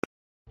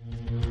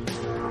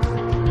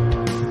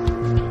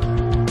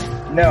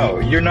No,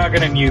 you're not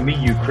gonna mute me,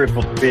 you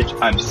crippled bitch.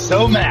 I'm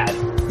so mad.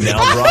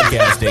 Now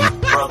broadcasting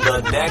from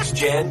the Next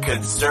Gen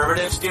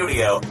Conservative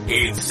Studio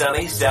in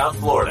sunny South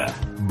Florida,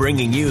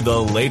 bringing you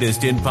the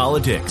latest in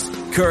politics,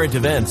 current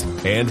events,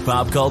 and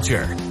pop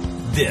culture.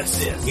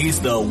 This is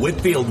the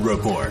Whitfield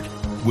Report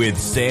with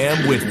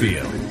Sam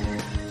Whitfield.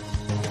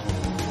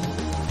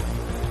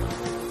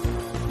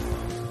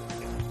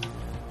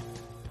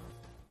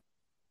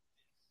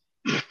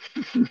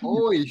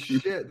 Holy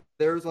shit,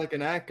 there's like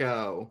an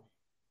echo.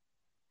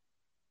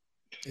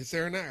 Is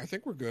there an echo? I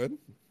think we're good.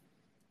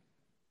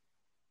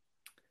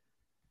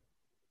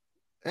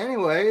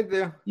 Anyway,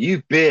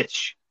 you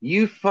bitch.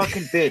 You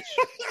fucking bitch.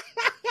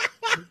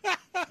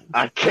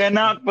 I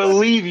cannot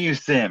believe you,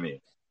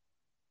 Sammy.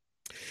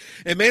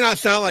 It may not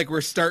sound like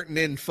we're starting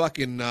in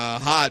fucking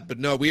hot, but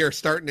no, we are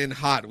starting in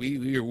hot.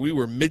 We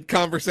were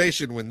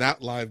mid-conversation when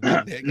that live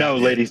didn't hit. No,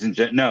 ladies and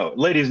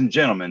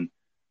gentlemen,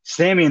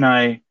 Sammy and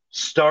I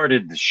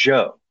started the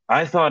show.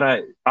 I thought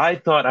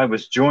I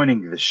was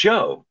joining the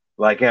show,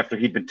 like after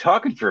he'd been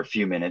talking for a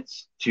few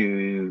minutes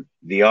to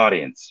the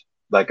audience,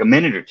 like a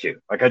minute or two.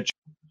 Like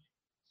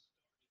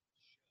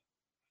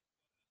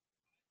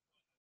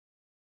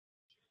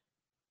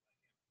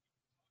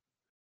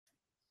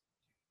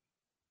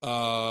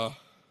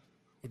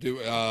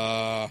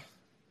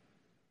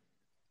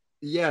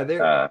yeah,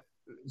 there.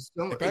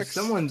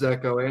 Someone's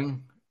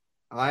echoing.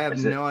 I have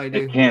no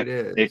idea who it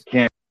is. It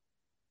can't.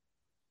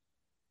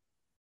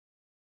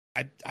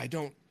 I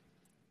don't.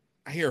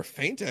 I hear a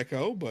faint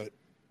echo, but.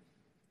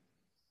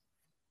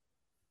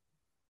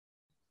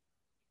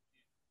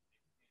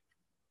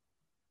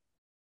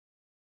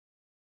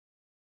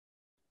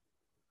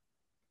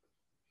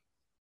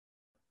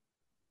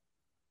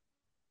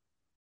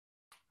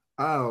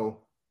 Oh.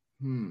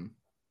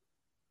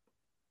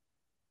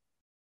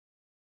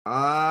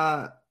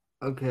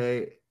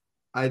 Okay.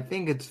 I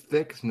think it's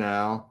fixed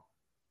now.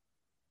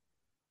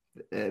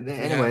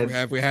 Anyway,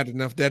 have we had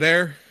enough dead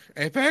air?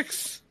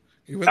 Apex,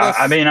 you with us?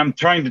 I mean, I'm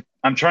trying to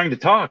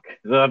talk.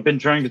 I've been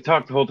trying to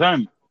talk the whole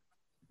time.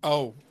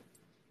 Oh.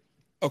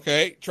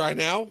 Okay. Try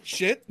now.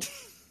 Shit.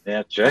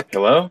 Yeah. Check.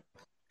 Hello.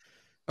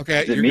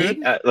 Okay. Is it you're me?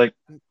 good.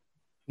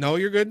 No,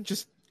 you're good.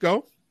 Just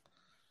go.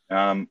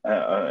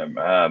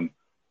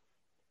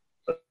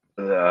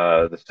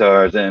 The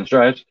stars and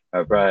stripes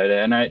are bright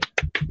at night,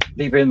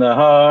 deep in the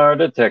heart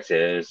of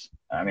Texas.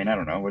 I mean, I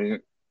don't know.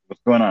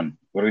 What's going on?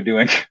 What are we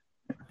doing?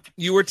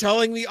 You were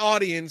telling the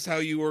audience how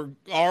you were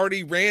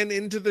already ran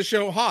into the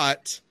show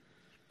hot.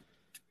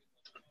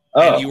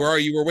 Oh. And you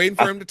were waiting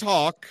for him to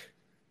talk,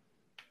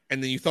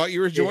 and then you thought you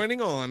were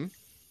joining on.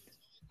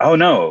 Oh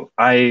no.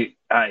 I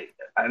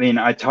mean,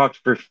 we talked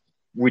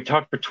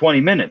for 20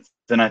 minutes,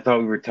 and I thought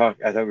we were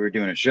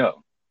doing a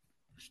show.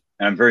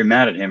 And I'm very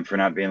mad at him for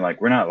not being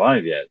like, we're not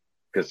live yet,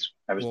 because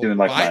I was doing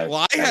like I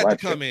had to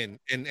come in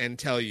and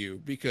tell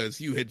you because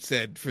you had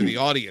said for the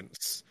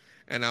audience,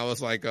 and I was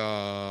like,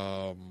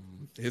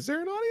 is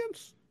there an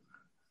audience?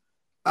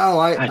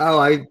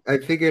 I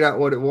figured out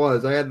what it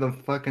was. I had the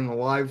fucking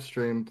live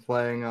stream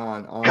playing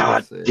on.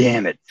 Honestly. God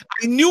damn it!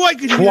 I knew I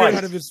could hear it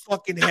out of his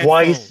fucking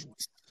headphones.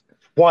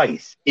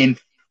 Twice in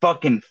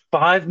fucking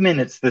 5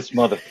 minutes, this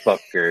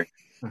motherfucker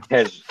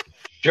has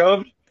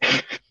shoved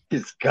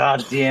his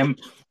goddamn.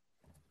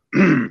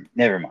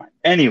 Never mind.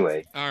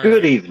 Anyway, right.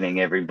 Good evening,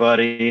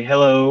 everybody.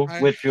 Hello,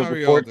 Whitfield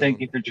Report.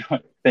 Thank you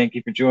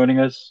for joining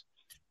us,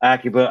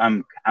 Akiba.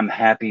 I'm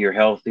happy you're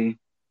healthy.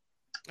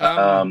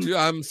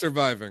 I'm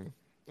surviving.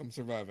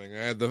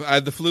 I had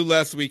the flu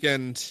last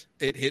weekend.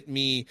 It hit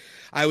me.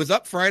 I was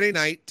up Friday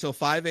night till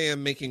 5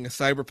 a.m. making a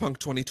Cyberpunk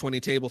 2020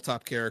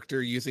 tabletop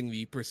character using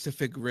the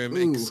Pacific Rim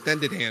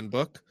Extended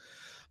Handbook.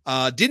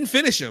 Didn't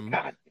finish him,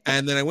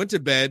 and then I went to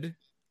bed.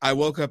 I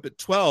woke up at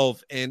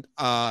 12 and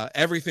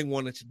everything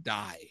wanted to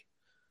die.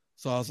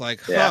 So I was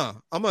like,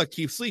 I'm going to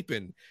keep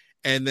sleeping.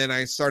 And then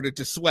I started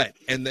to sweat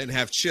and then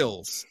have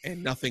chills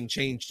and nothing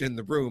changed in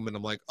the room. And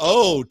I'm like,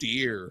 oh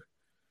dear.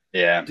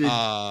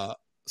 Yeah.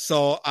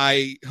 So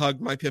I hugged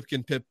my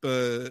Pipkin Pip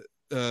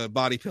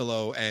body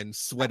pillow and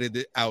sweated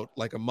it out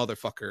like a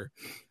motherfucker.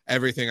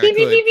 Everything I could.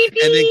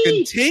 And then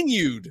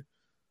continued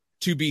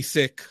to be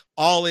sick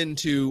all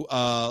into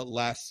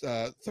last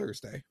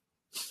Thursday.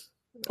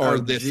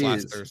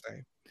 Last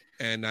Thursday.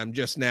 And I'm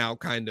just now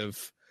kind of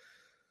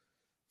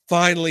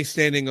finally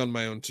standing on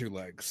my own two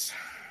legs.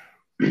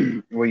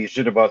 Well, you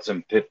should have bought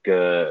some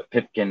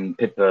Pipkin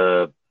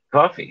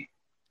coffee.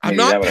 I'm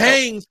not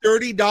paying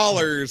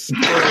 $30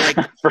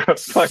 for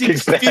like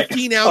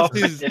 15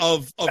 ounces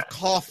of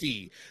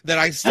coffee that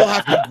I still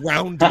have to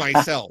ground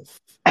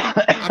myself.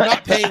 I'm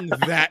not paying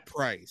that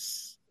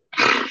price.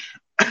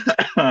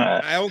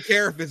 I don't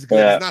care if it's good.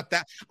 Yeah. It's not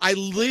that. I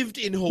lived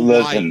in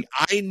Hawaii. Listen.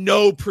 I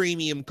know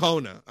premium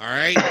Kona. All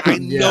right, I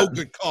know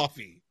good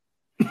coffee.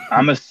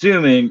 I'm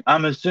assuming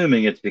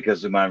it's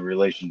because of my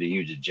relation to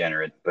you,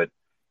 degenerate. But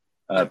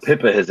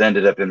Pippa has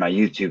ended up in my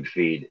YouTube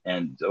feed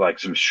and like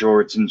some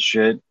shorts and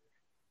shit.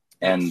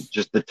 and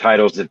just the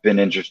titles have been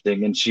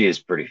interesting. And she's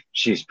pretty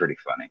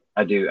funny.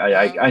 I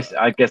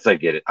guess I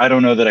get it. I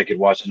don't know that I could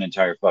watch an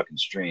entire fucking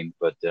stream,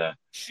 but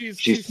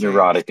she's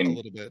neurotic and a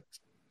little bit.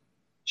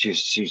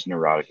 She's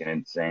neurotic and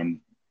insane,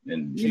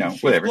 and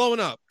she's whatever. Blowing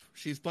up.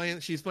 She's playing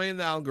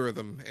the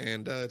algorithm,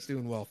 and it's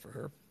doing well for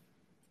her.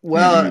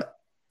 Well,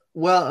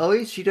 at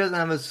least she doesn't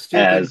have a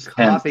stupid as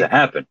tends to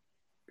happen.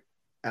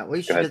 At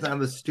least she doesn't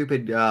have a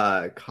stupid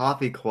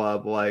coffee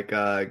club like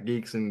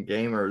Geeks and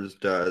Gamers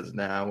does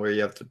now, where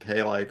you have to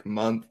pay like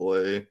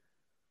monthly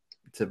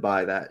to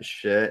buy that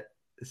shit.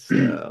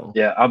 So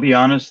yeah, I'll be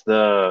honest.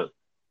 I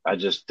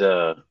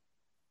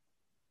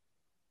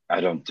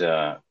don't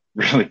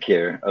really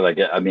care. Like,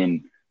 I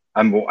mean,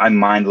 I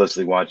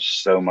mindlessly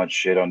watch so much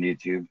shit on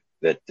YouTube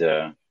that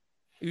I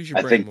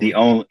think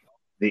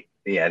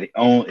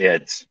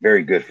it's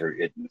very good for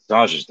it.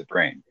 Massages the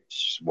brain.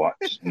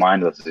 Just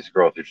mindlessly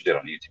scroll through shit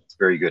on YouTube. It's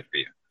very good for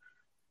you.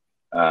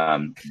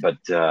 But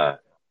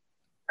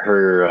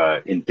her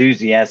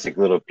enthusiastic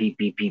little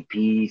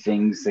PPPP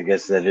things, I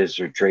guess that is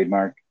her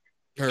trademark.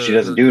 She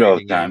doesn't do it all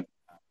the time.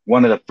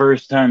 One of the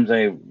first times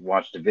I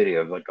watched a video,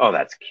 I was like, "Oh,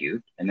 that's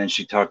cute," and then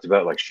she talked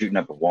about like shooting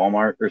up a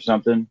Walmart or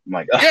something. I'm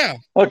like, "Oh, yeah,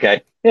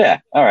 okay, yeah,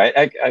 all right,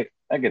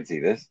 I can see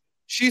this."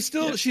 She's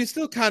still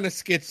kind of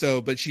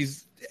schizo, but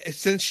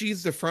since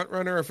she's the front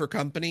runner of her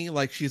company,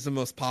 like she's the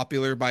most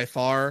popular by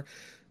far.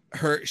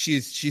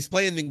 She's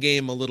playing the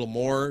game a little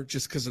more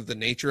just because of the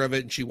nature of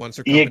it, and she wants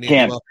her company to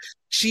do well.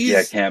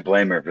 I can't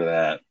blame her for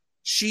that.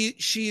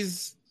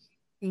 She's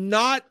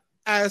not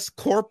as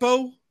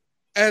corpo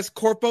as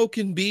corpo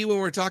can be when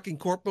we're talking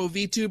corpo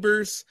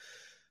VTubers,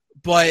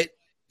 but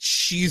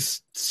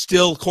she's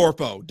still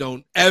corpo.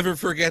 Don't ever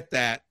forget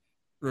that.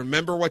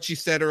 Remember what she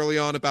said early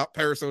on about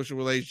parasocial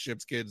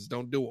relationships, kids.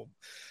 Don't do them.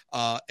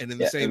 And in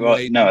the same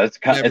way, no, it's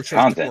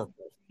content.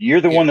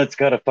 You're the one that's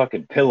got a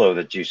fucking pillow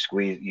that you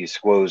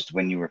squeezed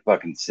when you were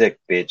fucking sick,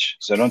 bitch.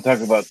 So don't talk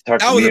to me about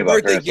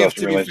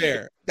parasocial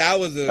relationships. That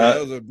was a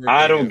birthday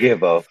I don't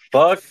give a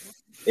fuck.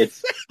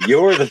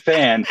 You're the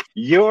fan.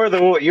 You're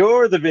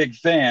the big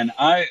fan.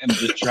 I am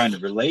just trying to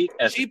relate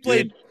as she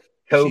played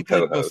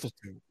co-host.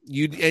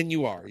 You're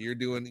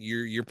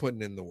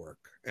putting in the work,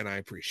 and I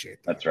appreciate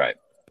that. That's right.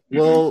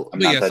 Well,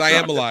 yes, I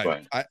am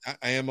alive. I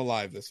am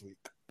alive this week.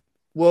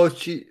 Well,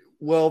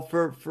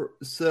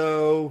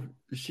 so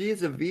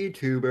she's a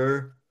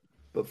VTuber,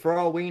 but for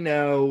all we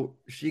know,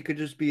 she could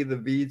just be the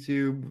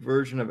VTube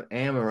version of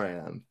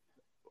Amaranth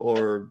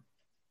or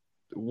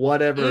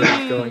whatever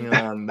is going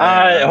on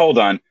there. Hold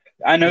on.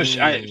 I know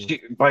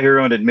she, by her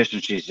own admission,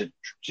 she's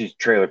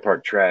trailer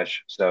park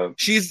trash. So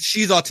she's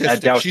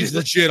autistic. She's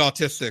legit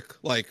autistic.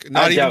 Like,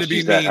 not even to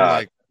be mean.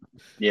 Like,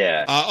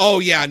 yeah. No.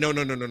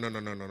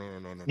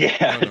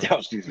 Yeah, I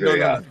doubt she's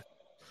very hot.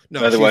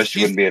 No, otherwise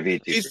she wouldn't be a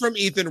VTuber. She's from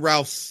Ethan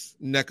Ralph's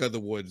neck of the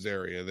woods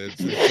area. It's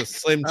a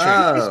slim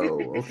chance.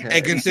 Oh, okay.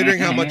 And considering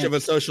how much of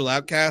a social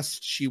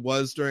outcast she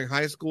was during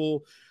high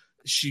school,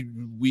 she's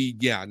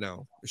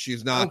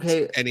not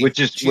okay.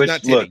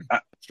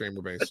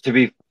 Streamer based.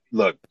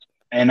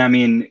 And I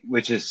mean,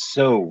 which is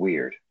so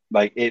weird.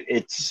 Like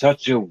it's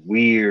such a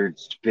weird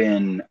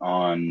spin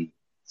on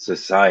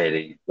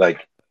society.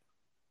 Like,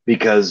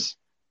 because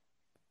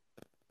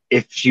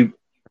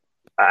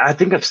I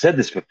think I've said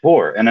this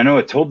before, and I know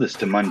I told this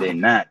to Mundane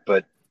Matt,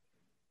 but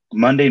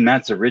Mundane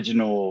Matt's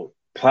original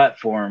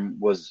platform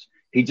was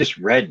he just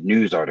read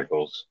news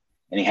articles,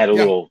 and he had a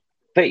little.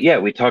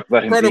 We talked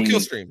about him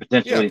being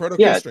potentially,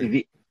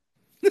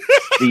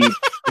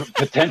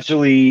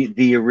 potentially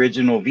the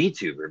original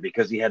VTuber,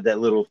 because he had that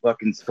little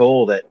fucking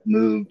skull that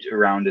moved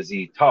around as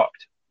he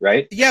talked,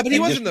 right? Yeah, but he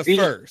wasn't the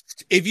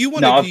first. If you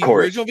want to be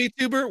original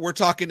VTuber, we're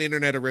talking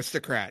internet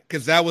aristocrat,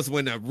 because that was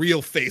when a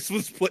real face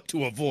was put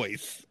to a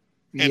voice.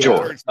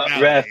 Sure,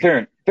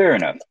 fair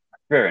enough.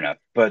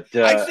 But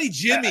I'd say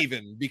Jim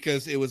even,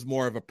 because it was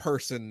more of a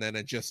person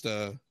than just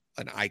an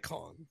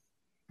icon.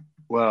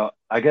 Well,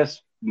 I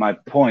guess my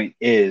point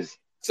is,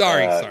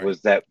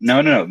 was that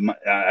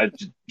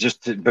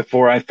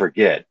before I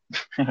forget,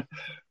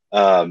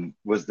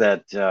 was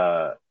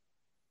that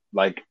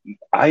like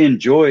I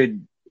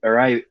enjoyed, or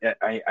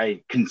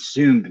I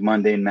consumed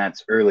Mundane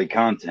Matt's early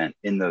content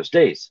in those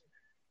days,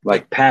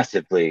 like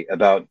passively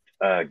about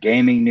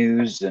gaming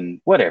news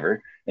and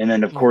whatever, and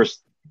then of course,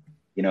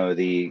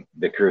 the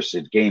cursed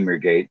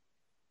Gamergate,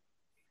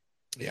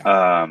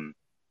 and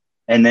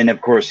then of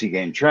course he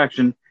gained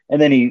traction,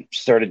 and then he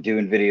started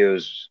doing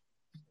videos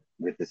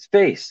with his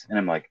face, and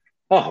I'm like,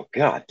 oh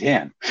god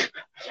damn,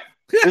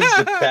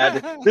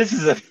 this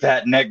is a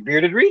fat neck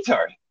bearded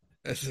retard.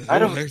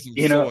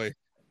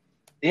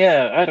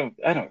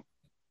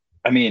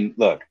 I mean,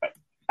 look,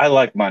 I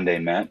like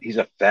Mundane Matt. He's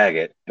a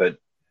faggot, but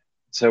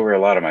so were a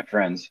lot of my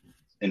friends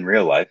in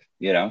real life,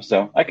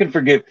 so I can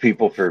forgive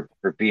people for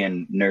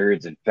being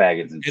nerds and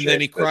faggots and shit. And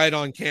then he cried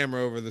on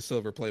camera over the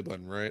silver play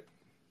button, right?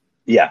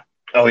 Yeah.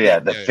 Oh yeah,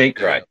 the fake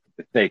cry.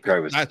 The fake cry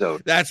was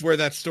that's where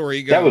that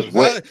story goes.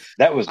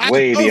 That was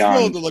way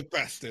beyond to look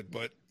bested,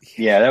 but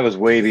that was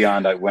way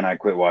beyond when I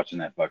quit watching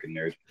that fucking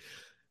nerd.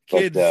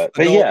 Kids,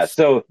 but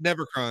so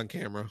never cry on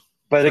camera.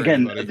 But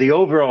again, anybody. the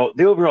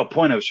overall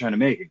point I was trying to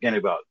make again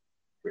about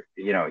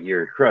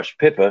your crush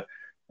Pippa,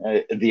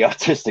 the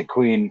autistic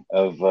queen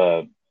of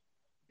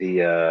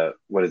the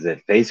what is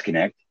it, Face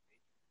Connect?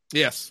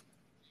 Yes.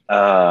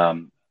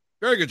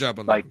 Very good job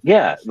on that.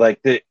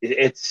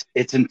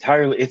 It's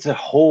entirely, it's a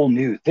whole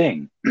new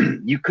thing.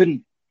 You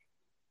couldn't,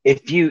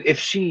 if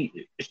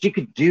she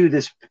could do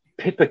this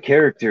Pippa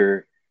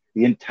character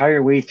the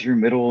entire way through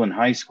middle and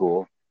high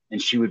school,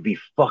 and she would be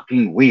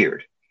fucking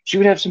weird. She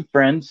would have some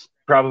friends,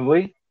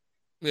 probably,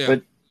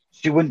 but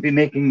she wouldn't be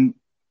making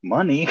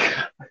money,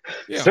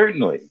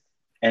 certainly,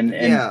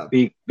 and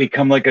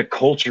become like a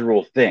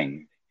cultural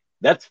thing.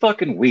 That's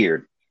fucking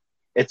weird.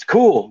 It's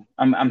cool.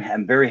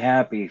 I'm very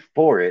happy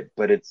for it,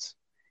 but it's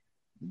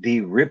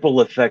the ripple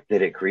effect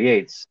that it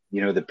creates.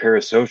 The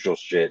parasocial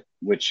shit,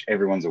 which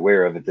everyone's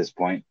aware of at this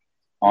point.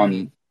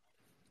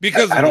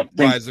 Because of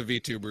the rise of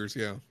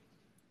VTubers,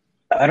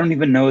 I don't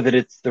even know that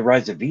it's the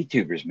rise of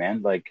VTubers,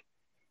 man. Like,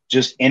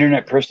 just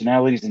internet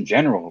personalities in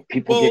general.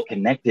 People get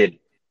connected.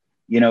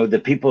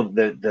 The people,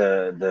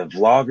 the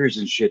vloggers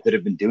and shit that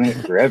have been doing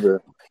it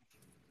forever,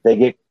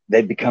 they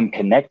become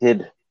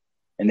connected.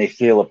 And they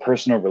feel a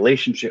personal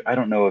relationship. I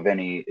don't know of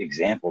any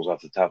examples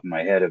off the top of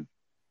my head of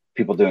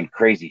people doing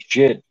crazy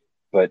shit,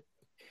 but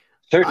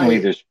certainly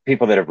there's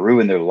people that have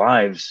ruined their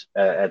lives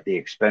at the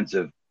expense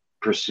of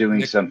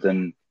pursuing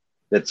something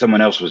that someone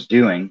else was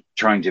doing,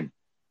 trying to,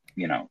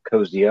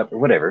 cozy up or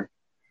whatever.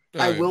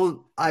 I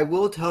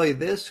will tell you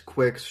this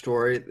quick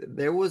story.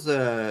 There was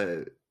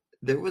a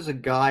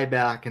guy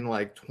back in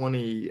like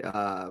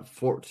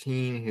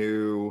 2014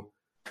 who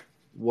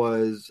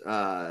was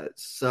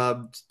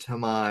subbed to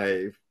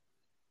my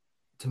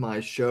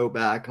show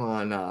back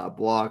on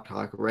Blog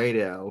Talk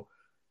Radio,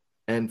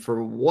 and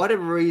for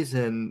whatever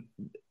reason,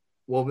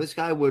 this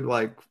guy would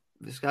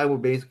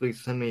basically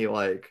send me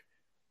like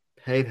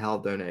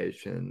PayPal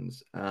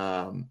donations,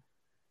 and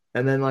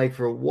then like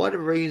for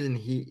whatever reason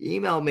he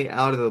emailed me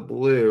out of the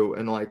blue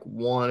and like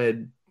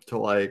wanted to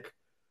like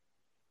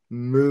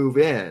move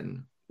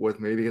in with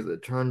me because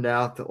it turned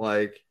out that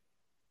like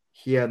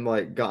he had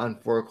like gotten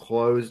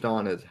foreclosed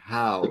on his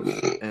house,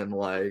 and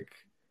like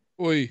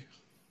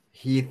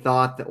he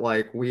thought that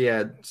like we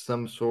had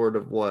some sort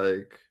of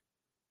like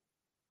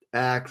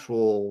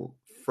actual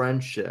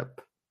friendship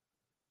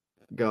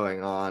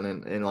going on,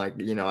 and like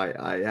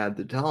I had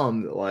to tell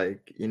him that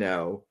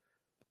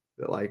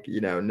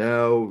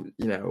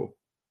no,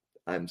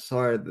 I'm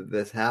sorry that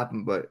this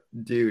happened, but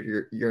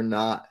dude, you're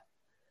not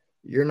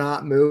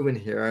moving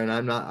here, and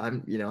I'm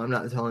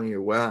not telling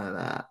you where I'm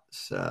at,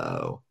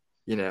 so.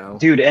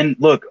 Dude, and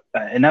look,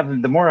 and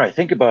the more I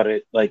think about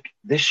it, like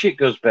this shit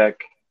goes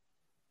back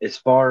as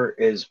far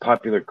as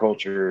popular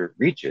culture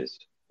reaches.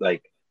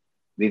 Like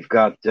we've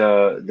got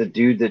the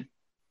dude that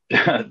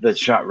that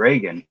shot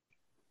Reagan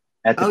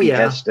at the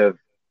behest of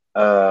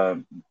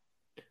Jodie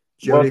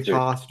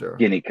Foster.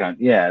 Guinea cunt.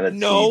 Yeah, that's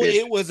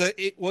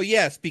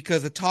yes,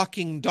 because a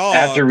talking dog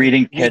after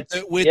reading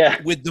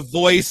with the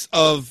voice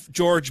of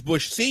George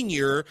Bush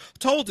Sr.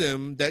 told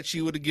him that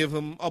she would give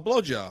him a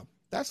blowjob.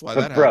 That's why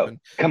that happened.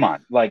 Come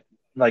on, like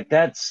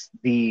that's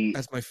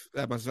my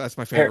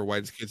favorite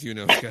White Kids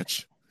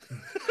sketch.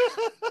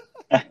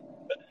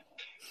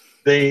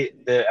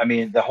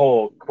 The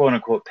whole quote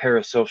unquote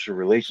parasocial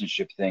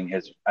relationship thing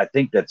I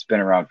think that's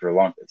been around for a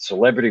long.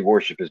 Celebrity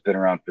worship has been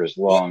around for as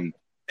long.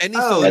 Any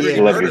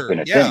celebrity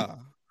murder,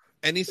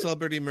 any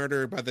celebrity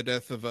murder by the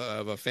death of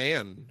a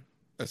fan,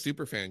 a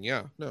super fan,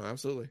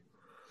 absolutely.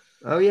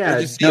 Oh yeah,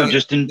 just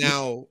in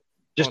general.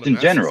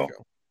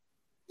 Scale.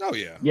 Oh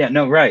yeah. Yeah,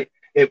 no, right.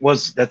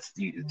 It's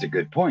a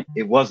good point.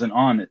 It wasn't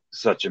on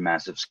such a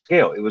massive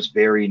scale. It was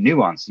very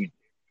nuanced.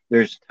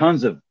 There's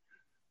tons of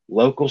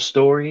local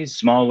stories,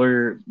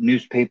 smaller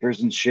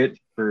newspapers and shit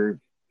for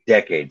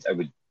decades. I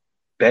would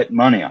bet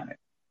money on it.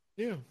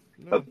 Yeah.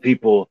 Of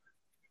people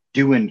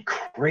doing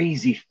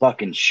crazy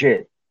fucking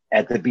shit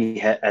at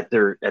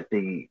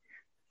the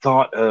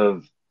thought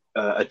of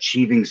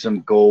achieving some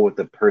goal with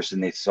the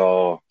person they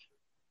saw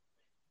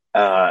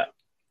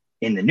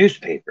in the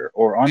newspaper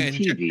or on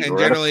TV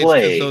or at a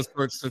play. Those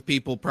sorts of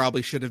people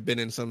probably should have been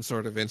in some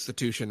sort of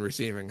institution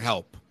receiving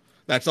help.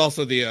 That's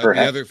also the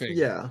other thing.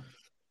 Yeah.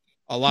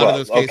 A lot of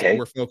those cases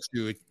were folks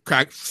who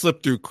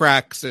slip through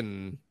cracks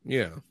and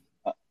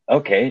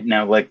Okay,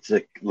 now let's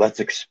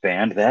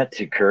expand that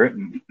to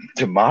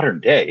modern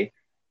day.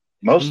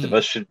 Most of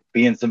us should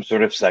be in some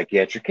sort of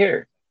psychiatric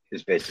care.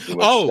 Is basically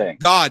what you're saying.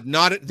 God,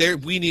 not there.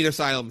 We need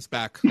asylums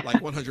back,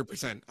 like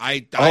 100%.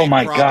 Oh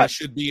my God,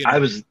 should be.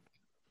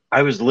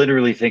 I was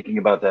literally thinking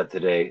about that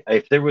today.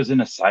 If there was an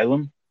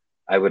asylum,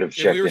 I would have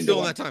checked. We were into still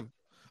one. in that time.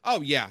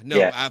 Oh yeah,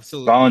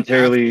 absolutely.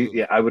 Voluntarily,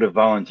 absolutely. I would have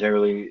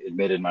voluntarily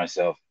admitted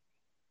myself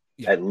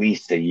at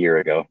least a year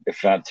ago,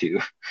 if not two.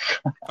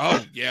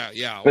 Oh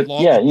yeah. But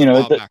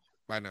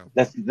by now.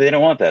 They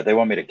don't want that. They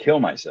want me to kill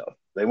myself.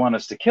 They want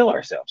us to kill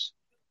ourselves,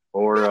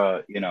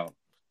 or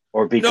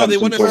or become they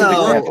some want sort us of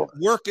to example.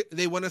 work.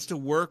 They want us to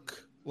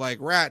work like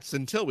rats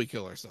until we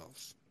kill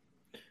ourselves.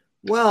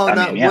 Well,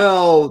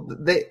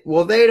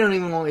 they don't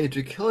even want you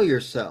to kill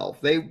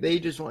yourself. They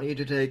just want you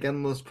to take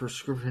endless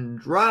prescription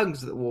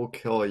drugs that will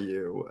kill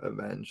you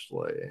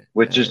eventually.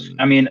 Which is,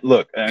 I mean,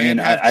 look, I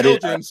have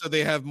children, so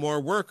they have more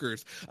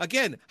workers.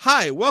 Again,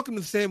 hi, welcome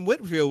to the Sam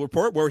Whitfield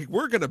Report, where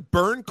we're gonna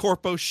burn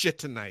corpo shit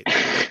tonight.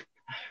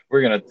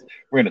 we're gonna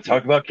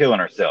talk about killing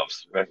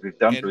ourselves, like we've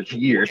done for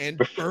years,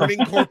 and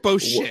burning corpo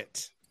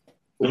shit.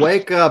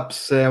 Wake up,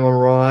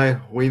 samurai!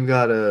 We've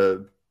got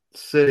a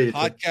city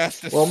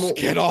podcast to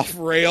get off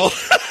rail.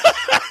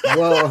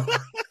 Well,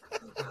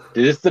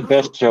 dude, it's the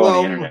best show on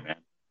the internet, man.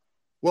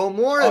 Well,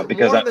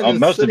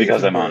 mostly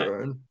because I'm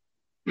on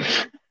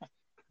it.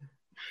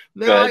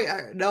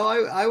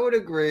 I would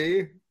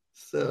agree.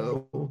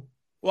 So,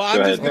 well,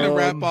 I'm just going to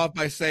wrap up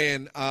by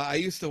saying I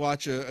used to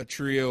watch a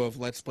trio of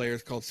Let's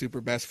Players called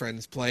Super Best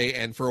Friends play,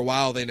 and for a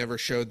while they never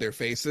showed their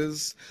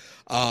faces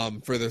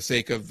for the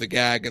sake of the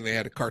gag, and they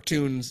had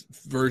cartoons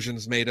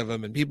versions made of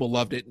them, and people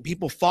loved it, and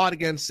people fought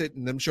against it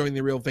and them showing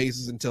their real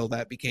faces until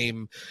that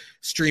became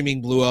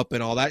streaming, blew up,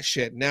 and all that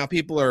shit. Now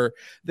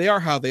they are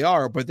how they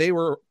are, but they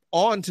were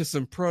on to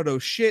some proto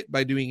shit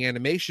by doing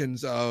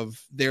animations of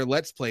their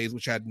Let's Plays,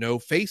 which had no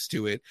face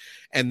to it,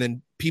 and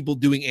then people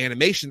doing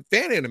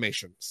fan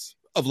animations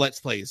of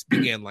Let's Plays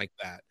began like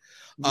that.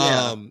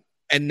 Yeah.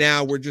 And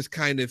now we're just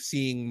kind of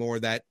seeing more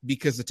of that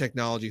because the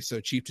technology is so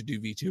cheap to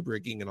do VTube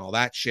rigging and all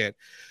that shit,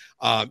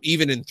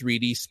 even in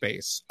 3D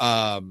space.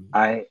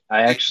 I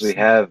actually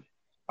have.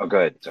 Oh, go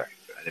ahead. Sorry.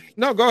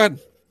 No, go ahead.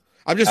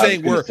 I'm just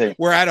saying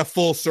we're at a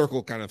full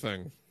circle kind of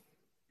thing.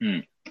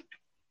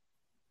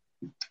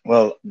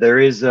 Well,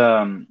 there's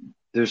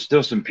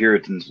still some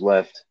Puritans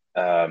left.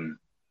 One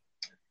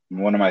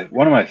of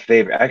my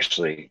favorite,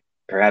 actually,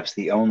 perhaps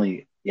the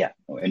only. Yeah,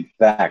 in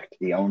fact,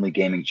 the only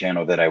gaming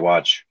channel that I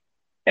watch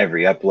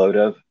every upload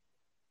of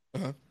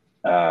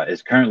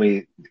is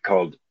currently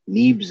called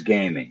Neebs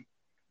Gaming.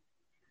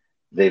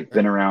 They've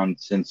been around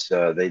since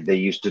they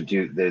used to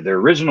do their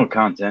original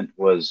content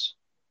was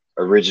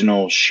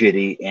original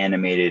shitty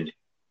animated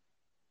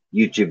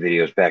YouTube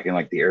videos back in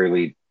like the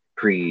early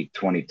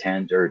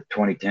pre-2010s or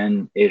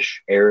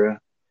 2010-ish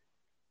era.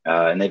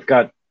 And they've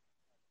got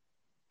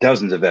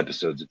dozens of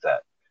episodes of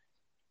that.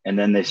 And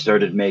then they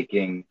started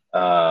making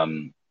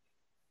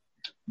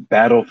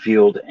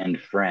Battlefield and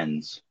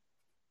Friends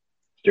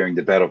during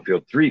the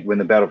Battlefield 3, when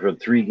the Battlefield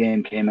 3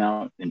 game came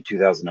out in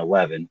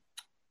 2011.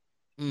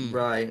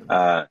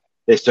 Right.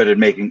 They started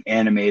making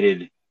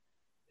animated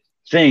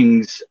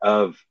things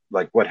of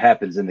like what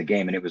happens in the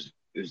game, and it was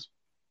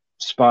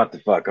spot the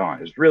fuck on.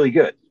 It was really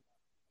good.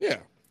 Yeah.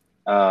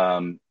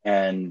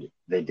 And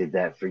they did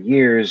that for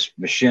years,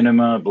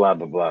 machinima, blah,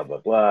 blah, blah, blah,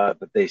 blah.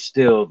 But they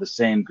still, the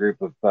same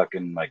group of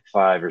fucking like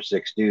 5 or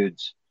 6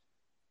 dudes,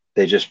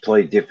 they just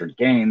play different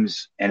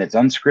games, and it's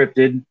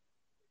unscripted.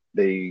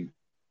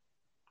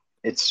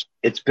 It's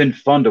been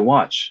fun to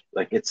watch.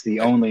 Like, it's the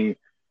only,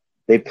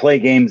 they play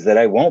games that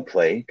I won't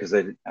play because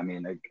I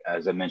mean,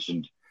 as I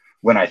mentioned,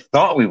 when I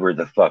thought we were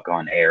the fuck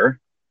on air,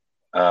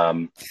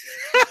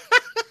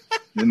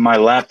 my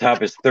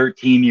laptop is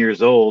 13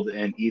 years old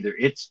and either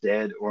it's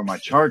dead or my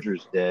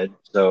charger's dead.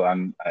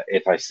 So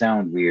if I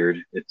sound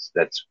weird,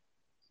 that's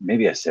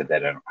maybe I said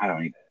that. I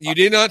don't even. You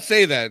did not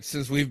say that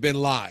since we've been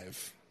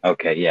live.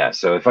 Okay, yeah.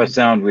 So if I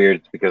sound weird,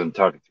 it's because I'm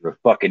talking through a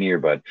fucking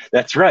earbud.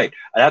 That's right.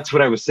 That's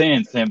what I was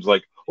saying. Sam's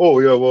like, "Oh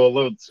yeah, well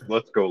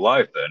let's go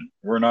live then."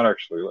 We're not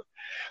actually.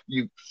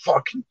 You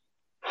fucking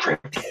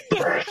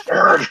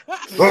bastard!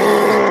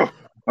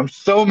 I'm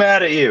so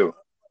mad at you.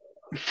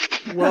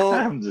 Well,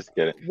 I'm just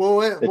kidding. Well,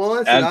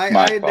 listen, that's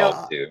my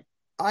fault too.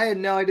 I had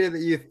no idea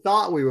that you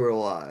thought we were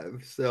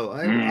live, so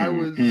I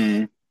was.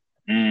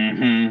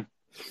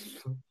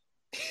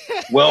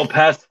 Well,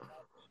 past.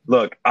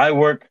 Look, I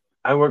work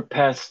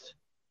past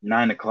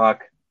 9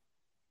 o'clock.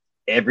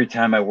 Every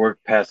time I work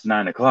past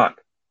 9 o'clock,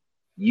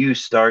 you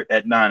start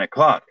at 9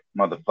 o'clock,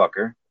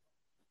 motherfucker.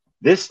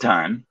 This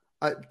time,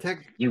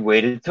 you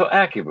waited till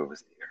Akiba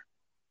was here.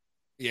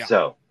 Yeah.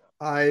 So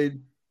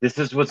this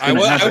is what's going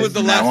to happen. I was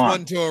the last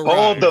one to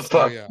arrive.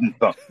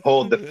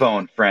 Hold the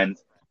phone,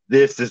 friends.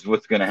 This is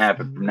what's going to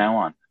happen from now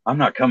on. I'm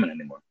not coming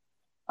anymore.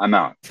 I'm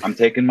out. I'm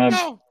taking my.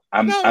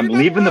 I'm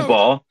leaving the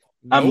ball.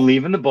 Nope. I'm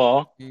leaving the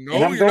ball. No,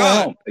 and I'm going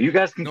home. You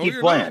guys can keep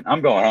playing.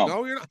 I'm going home.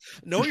 No, you're not.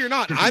 No, you're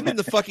not. I'm in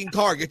the fucking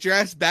car. Get your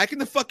ass back in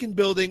the fucking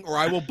building, or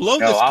I will blow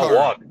this car. I'll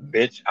walk,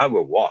 bitch. I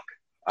will walk.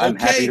 I'm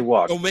happy to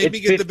walk. Don't make me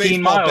get the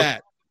baseball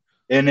bat.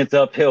 And it's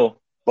uphill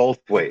both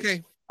ways.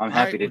 Okay. I'm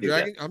happy to do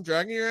that. I'm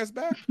dragging your ass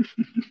back.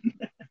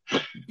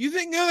 You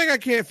think I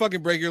can't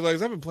fucking break your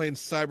legs? I've been playing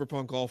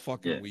CyberPunk all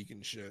fucking week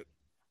and shit.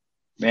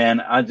 Man,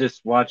 I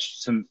just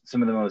watched some of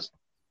the most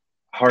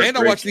heartbreaking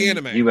and I watched the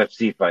anime.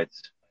 UFC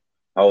fights.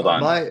 Hold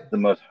on. The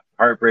most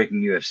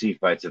heartbreaking UFC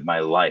fights of my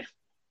life.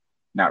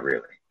 Not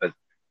really, but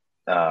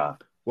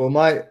well,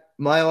 my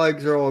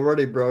legs are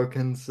already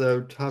broken, so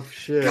tough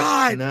shit.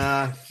 God.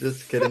 Nah,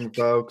 just kidding,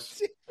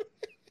 folks.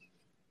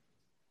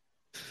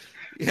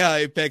 Yeah,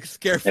 Apex,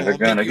 careful. Never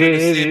gonna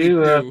give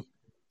you up.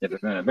 You're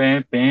not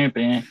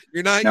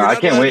I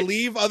can't allowed wait. to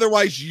leave,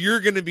 otherwise you're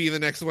gonna be the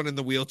next one in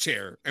the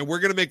wheelchair, and we're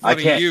gonna make fun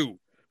of you.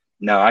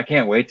 No, I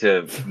can't wait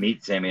to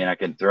meet Sammy, and I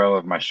can throw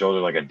over my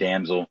shoulder like a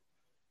damsel,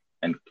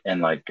 and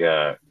like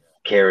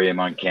carry him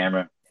on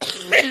camera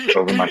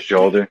over my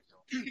shoulder,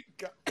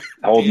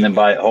 holding him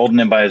by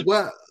his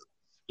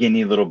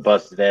skinny little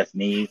busted ass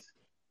knees.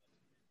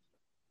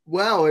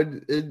 Wow,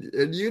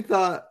 and you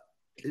thought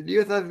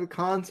the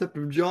concept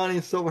of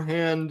Johnny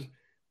Silverhand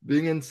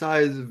being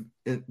inside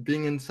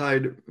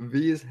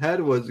V's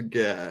head was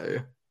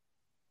gay.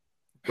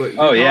 But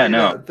oh yeah,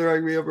 no.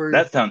 Throwing me over.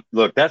 That sounds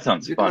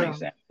funny,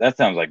 Sam. That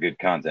sounds like good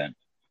content.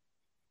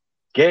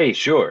 Gay,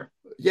 sure.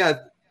 Yeah.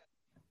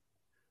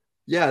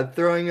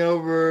 Throwing me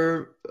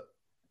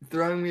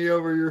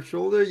over your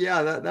shoulder.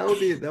 Yeah, that would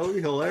be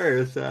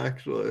hilarious,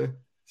 actually.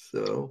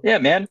 So yeah,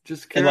 man,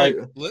 just like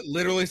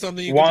literally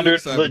something you wander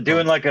can do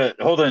doing like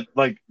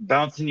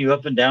bouncing you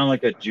up and down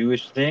like a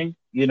Jewish thing,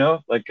 yeah.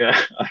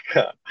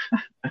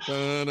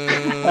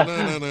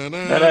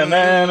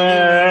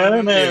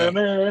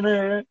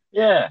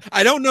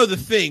 I don't know the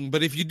thing,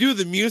 but if you do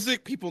the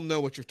music, people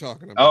know what you're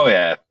talking about. Oh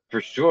yeah, for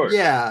sure.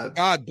 Yeah.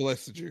 God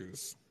bless the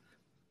Jews.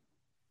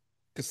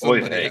 Because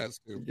somebody has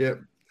to. Yep.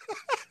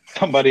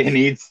 Somebody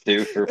needs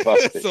to, for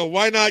fuck's sake. So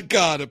why not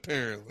God,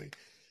 apparently?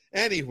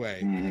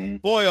 Anyway,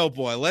 boy, oh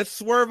boy, let's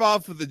swerve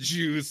off of the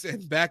Jews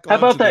and back on. How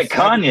about that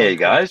Kanye,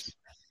 guys?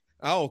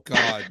 Oh,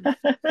 God.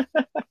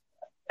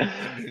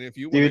 I mean, if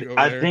you dude, go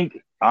there.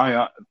 think,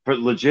 but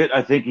legit,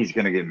 I think he's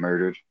going to get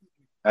murdered.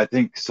 I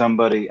think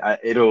somebody,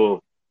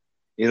 it'll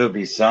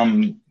be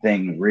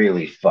something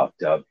really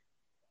fucked up.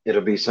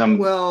 It'll be some,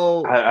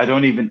 well, I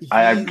don't even,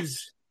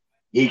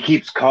 he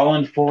keeps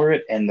calling for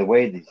it, and the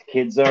way these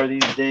kids are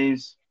these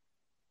days,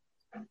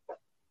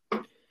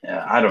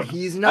 I don't know.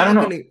 He's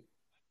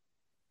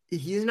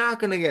not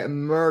going to get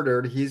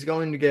murdered. He's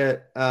going to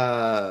get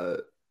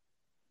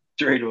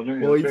he's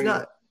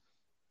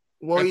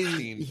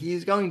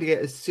going to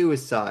get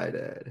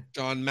suicided.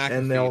 John McAfee.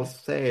 And they'll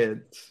say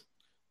it.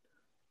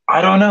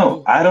 I don't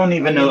know. I don't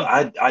even know.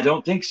 I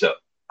don't think so.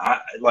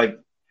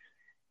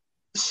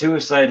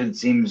 Suicide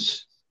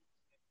seems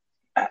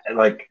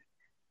like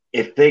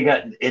if they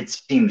got it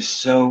seems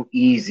so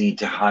easy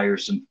to hire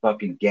some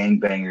fucking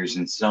gangbangers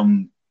in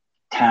some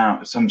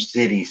town, some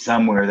city,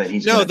 somewhere that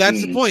he's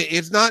that's the point.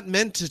 It's not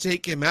meant to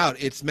take him out.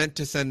 It's meant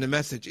to send a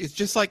message. It's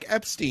just like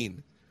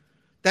Epstein.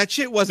 That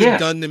shit wasn't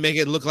done to make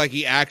it look like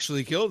he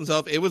actually killed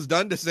himself. It was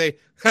done to say,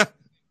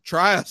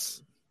 try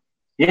us.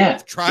 Yeah.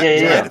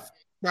 Try to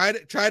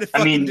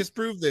fucking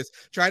disprove this.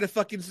 Try to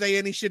fucking say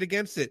any shit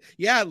against it.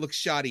 Yeah, it looks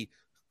shoddy.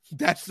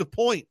 That's the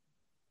point.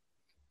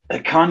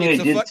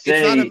 Kanye did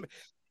say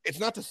it's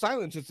not to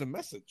silence, it's a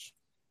message.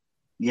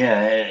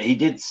 Yeah, he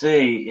did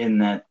say in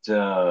that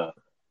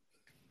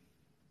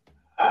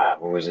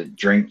what was it,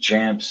 Drink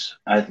Champs?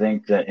 I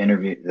think that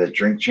interview, the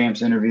Drink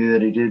Champs interview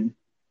that he did.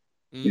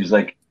 He was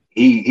like,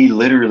 he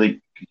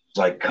literally was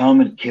like,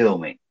 come and kill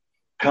me.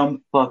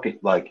 Come fuck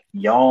it. Like,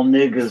 y'all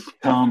niggas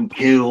come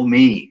kill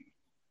me.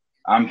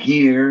 I'm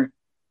here.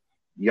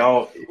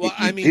 Y'all. Well,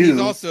 I mean, he's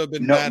also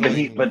been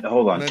battling. But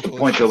hold on. The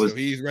point though was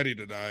he's ready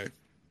to die.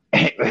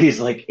 He's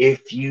like,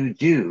 if you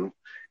do,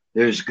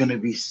 there's gonna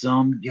be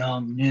some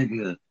young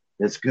nigga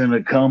that's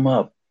gonna come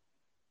up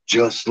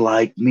just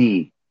like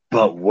me,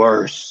 but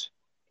worse.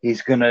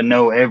 He's gonna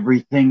know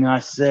everything I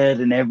said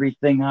and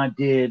everything I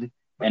did,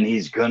 and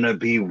he's gonna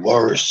be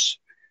worse.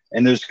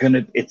 And it's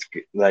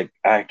like,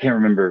 I can't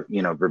remember,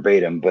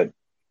 verbatim, but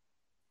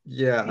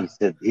yeah,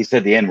 he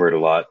said the N-word a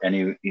lot,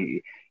 and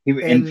he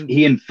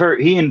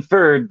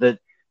inferred that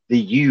the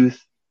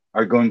youth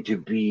are going to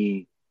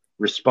be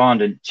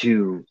respondent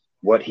to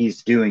what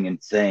he's doing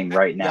and saying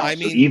right now. So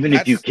even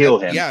if you kill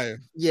him,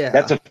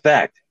 that's a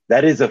fact.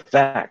 That is a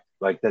fact.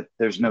 Like that,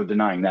 there's no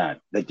denying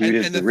that. That dude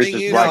is the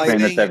richest black man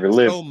that's ever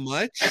lived. So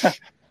much.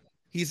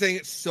 He's saying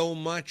it so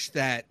much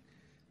that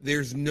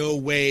there's no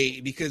way,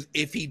 because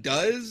if he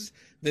does,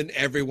 then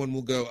everyone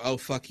will go, "Oh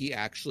fuck, he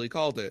actually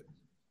called it."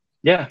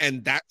 Yeah,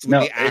 and that's when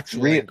the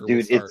actual anger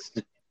will start.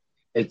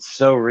 It's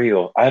so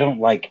real. I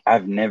don't think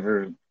I've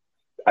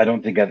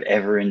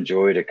ever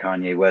enjoyed a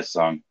Kanye West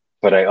song,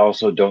 but I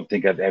also don't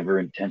think I've ever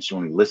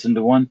intentionally listened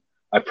to one.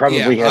 I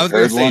probably have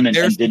heard one and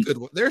didn't.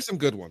 There's some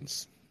good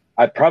ones.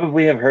 I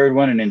probably have heard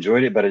one and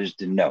enjoyed it, but I just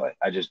didn't know it.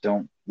 I just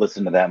don't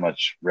listen to that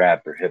much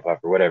rap or hip hop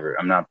or whatever.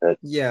 I'm not that.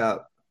 Yeah.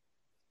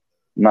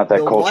 I'm not that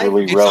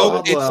culturally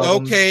relevant. It's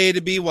okay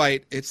to be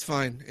white. It's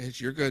fine.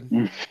 You're good.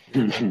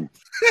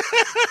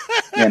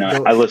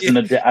 I listen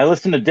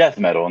to death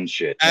metal and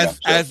shit.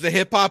 As the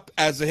hip hop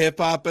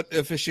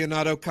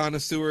aficionado,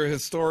 connoisseur,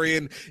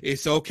 historian,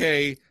 it's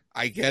okay.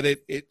 I get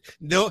it.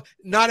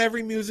 Not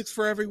every music's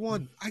for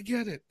everyone. I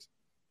get it.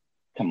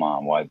 Come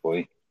on, white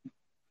boy.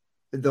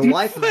 The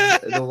Life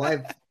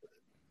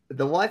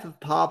of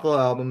Pablo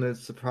album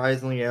is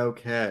surprisingly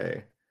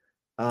okay.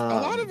 A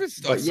lot of his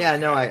stuff. But yeah,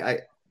 no, I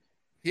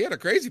he had a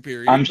crazy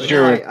period. I'm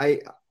sure.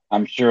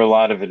 I'm sure a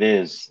lot of it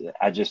is.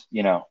 I just,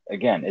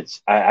 again,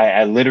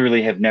 I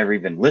literally have never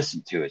even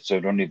listened to it, so I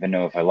don't even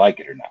know if I like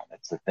it or not.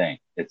 That's the thing.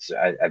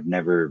 I've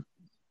never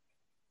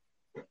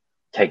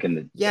taken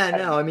had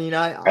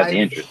the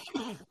interest.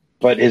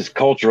 But his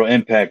cultural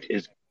impact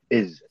is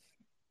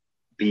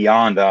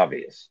beyond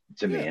obvious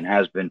to me and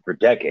has been for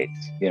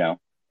decades,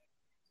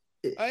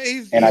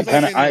 He's and I like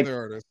kind any of other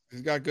artist.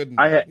 He's got good and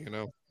bad,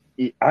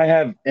 I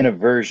have an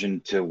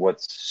aversion to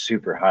what's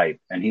super hype,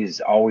 and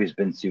he's always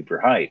been super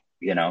hype,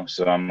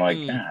 So I'm like,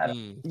 I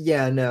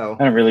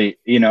don't really,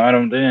 I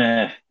don't.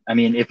 I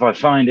mean, if I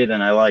find it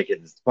and I like it,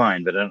 it's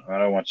fine. But I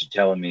don't want you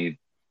telling me,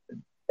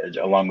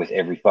 along with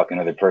every fucking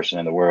other person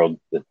in the world,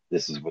 that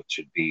this is what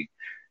should be,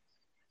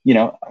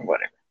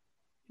 whatever.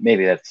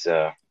 Maybe that's.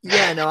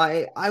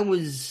 I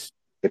was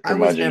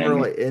never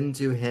really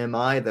into him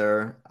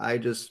either. I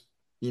just,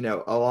 a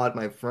lot of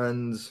my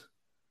friends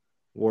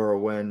were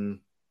when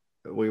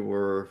we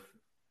were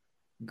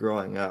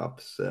growing up,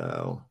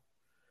 so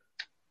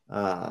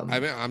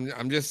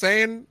I'm just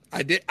saying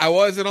I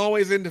wasn't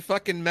always into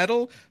fucking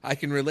metal. I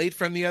can relate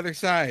from the other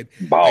side.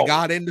 I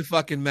got into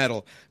fucking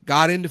metal,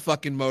 got into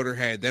fucking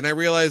Motorhead. Then I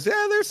realized,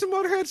 there's some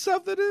Motorhead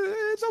stuff that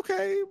it's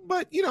okay,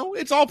 but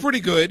it's all pretty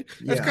good.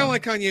 That's kind of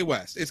like Kanye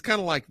West. It's kind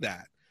of like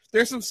that.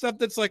 There's some stuff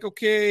that's like,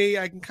 okay,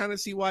 I can kind of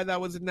see why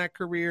that was in that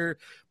career,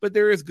 but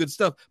there is good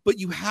stuff. But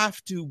you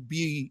have to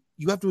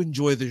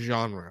enjoy the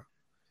genre.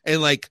 And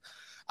like,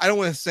 I don't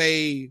want to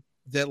say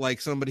that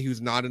like somebody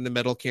who's not into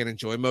metal can't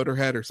enjoy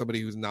Motorhead or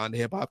somebody who's not into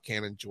hip hop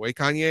can't enjoy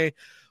Kanye,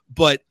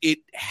 but it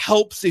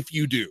helps if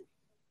you do.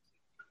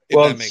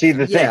 Well, see,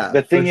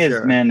 the thing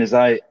is, man, is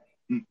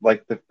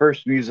like the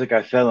first music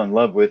I fell in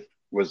love with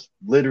was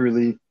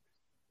literally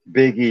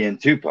Biggie and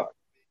Tupac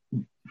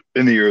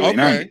in the early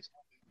 90s.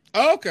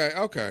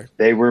 Okay.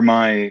 They were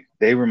my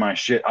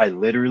shit. I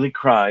literally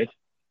cried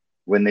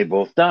when they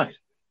both died.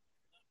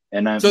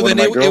 And it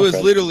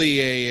was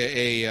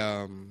literally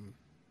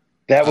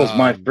that was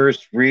my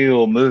first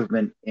real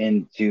movement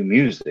into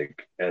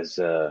music as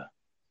so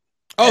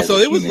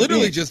it was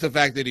literally just the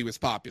fact that he was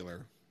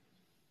popular.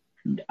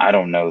 I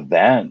don't know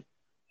that.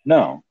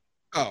 No.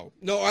 Oh,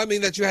 no, I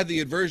mean that you had the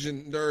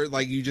aversion or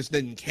like you just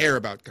didn't care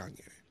about Kanye.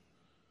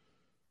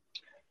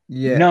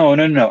 Yeah. No.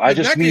 I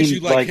just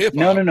mean like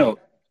hip-hop, no.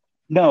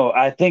 No,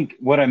 I think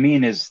what I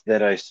mean is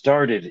that I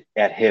started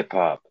at hip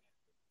hop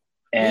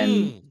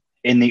and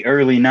in the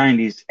early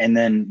 90s, and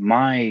then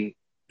my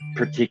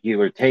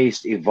particular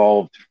taste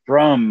evolved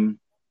from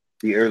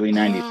the early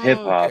 90s hip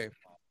hop,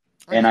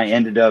 and I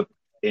ended up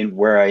in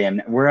where I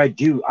am,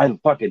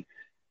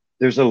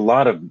 there's a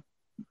lot of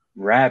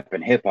rap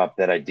and hip hop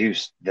that I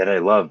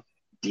love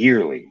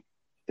dearly.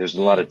 There's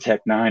a lot of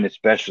Tech Nine,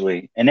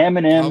 especially, and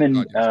Eminem,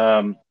 and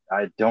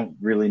I don't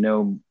really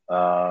know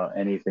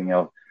anything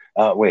else.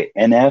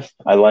 NF.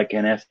 I like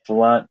NF a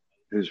lot,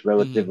 who's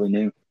relatively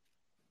new,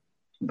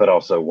 but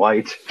also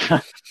white.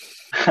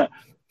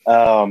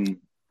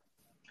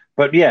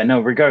 But yeah, no,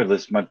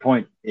 regardless, my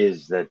point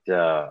is that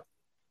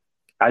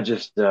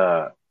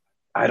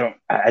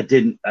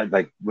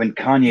like when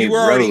Kanye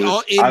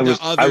rose,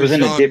 I was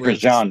in a different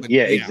genre.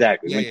 Yeah,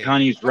 exactly. When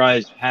Kanye's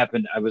rise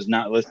happened, I was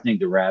not listening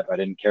to rap. I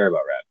didn't care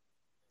about rap.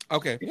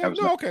 Okay.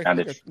 Okay.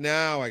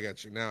 Now I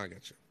got you.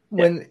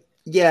 When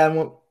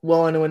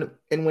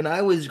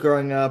I was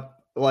growing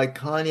up, like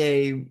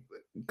Kanye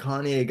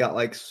got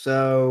like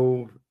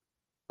so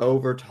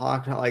over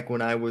talked. Like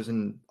when I was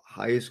in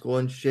high school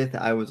and shit,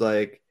 I was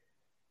like,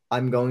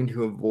 I'm going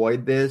to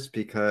avoid this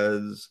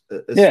because,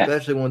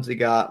 especially once he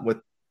got with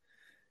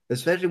the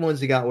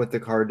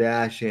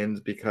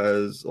Kardashians,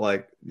 because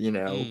like I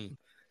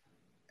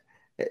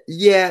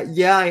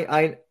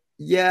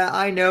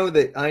know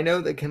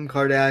that Kim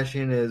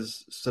Kardashian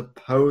is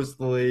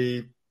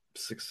supposedly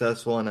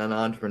successful and an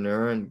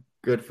entrepreneur, and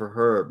good for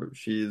her, but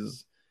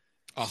she's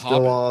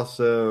still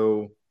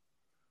also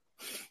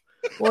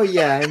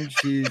and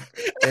she's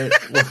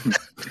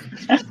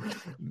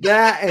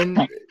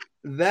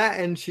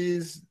and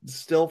she's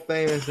still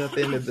famous at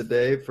the end of the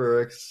day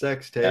for a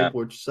sex tape,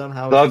 which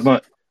somehow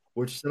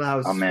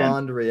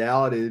spawned a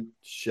reality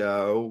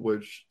show,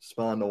 which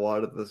spawned a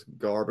lot of this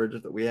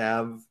garbage that we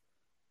have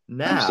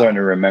now. I'm starting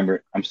to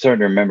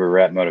remember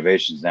rap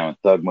motivations now, and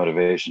Thug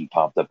Motivation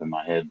popped up in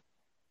my head.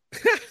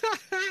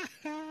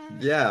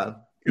 Yeah.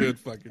 Good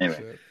fucking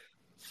shit.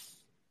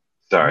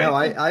 Sorry. No,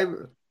 I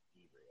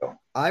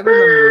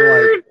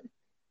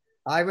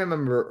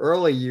remember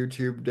early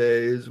YouTube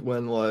days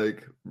when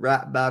like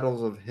rap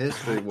battles of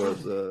history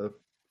was a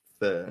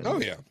thing.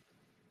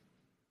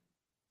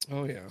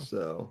 Oh yeah.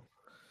 So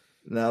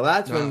now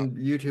that's when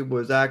YouTube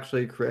was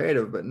actually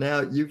creative, but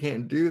now you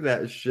can't do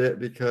that shit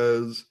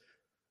because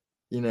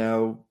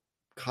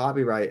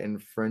copyright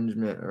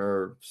infringement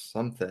or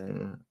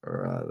something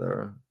or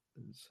other.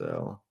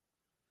 So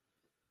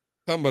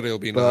somebody will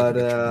be not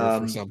in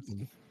trouble for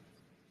something.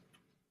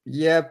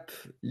 Yep,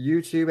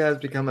 YouTube has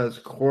become as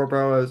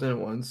corpo as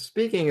anyone.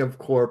 Speaking of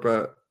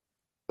corpos,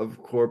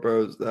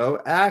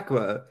 though,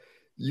 Aqua,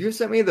 you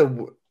sent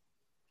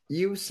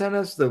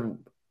us the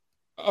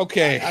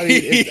Okay. I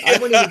mean, I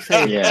wouldn't even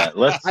say. Yeah,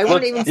 let's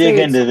dig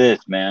into this,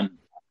 man.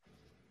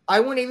 I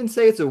wouldn't even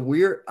say it's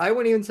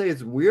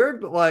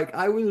weird, but like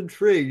I was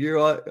intrigued.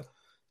 You're like,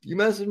 you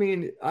messaged me,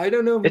 and I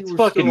don't know if it's you were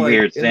fucking still, like,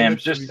 weird, Sam.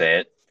 Just say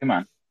it. Come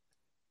on.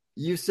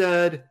 You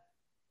said,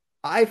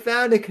 I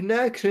found a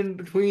connection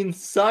between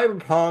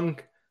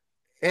Cyberpunk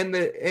and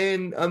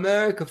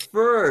America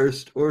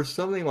First, or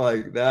something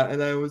like that,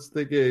 and I was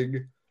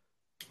thinking,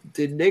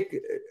 did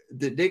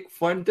Nick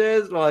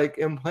Fuentes like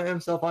implant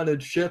himself on a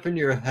chip in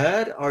your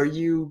head? Are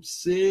you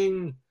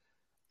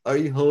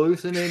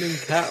hallucinating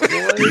cat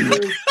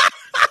voices?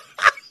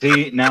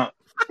 See, now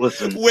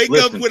listen. Wake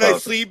up when folks. I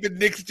sleep and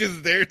Nick's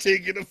just there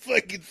taking a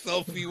fucking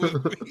selfie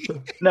with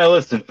me. Now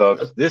listen,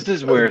 folks. This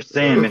is where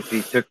Sam, if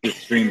he took this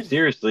stream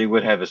seriously,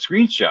 would have a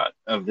screenshot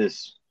of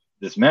this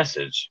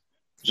message.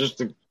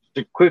 Just a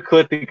quick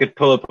clip he could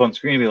pull up on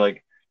screen and be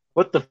like,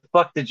 "What the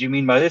fuck did you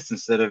mean by this?"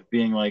 Instead of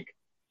being like,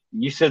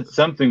 "You said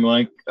something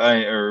like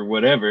or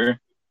whatever,"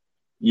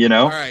 you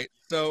know. All right.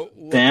 So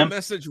what Sam? The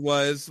message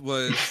was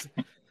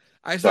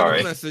I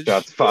sent a message.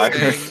 Shots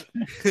fired.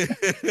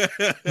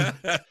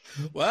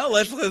 Well,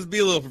 let's be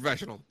a little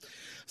professional.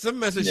 Some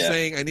message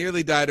saying, I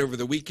nearly died over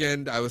the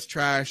weekend. I was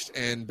trashed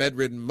and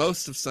bedridden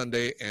most of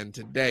Sunday and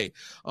today.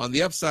 On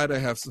the upside, I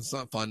have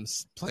some fun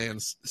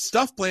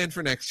stuff planned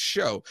for next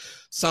show.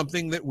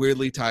 Something that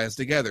weirdly ties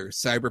together.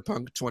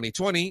 Cyberpunk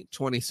 2020,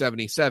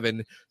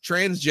 2077,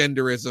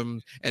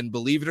 transgenderism, and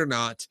believe it or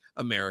not,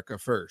 America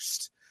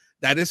First.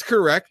 That is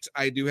correct.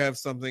 I do have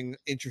something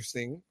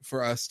interesting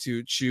for us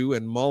to chew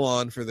and mull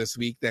on for this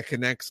week that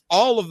connects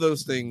all of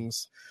those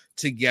things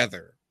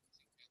together.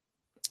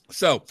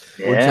 So,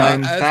 which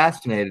I'm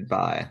fascinated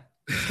by.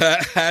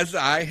 As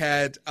I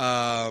had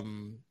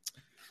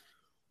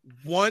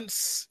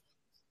once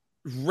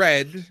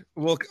read,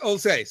 well, I'll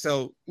say,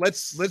 so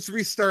let's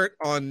restart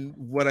on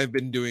what I've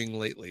been doing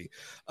lately.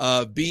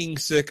 Being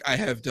sick, I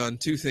have done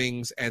two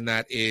things, and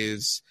that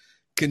is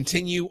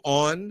continue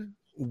on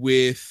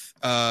with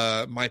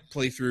my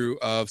playthrough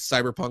of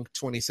Cyberpunk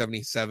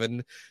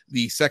 2077,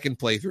 the second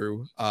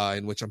playthrough,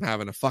 in which I'm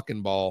having a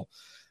fucking ball.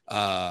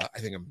 I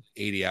think I'm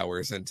 80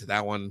 hours into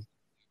that one.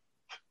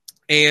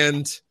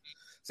 And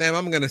Sam,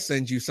 I'm going to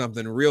send you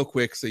something real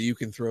quick so you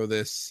can throw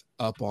this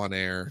up on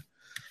air.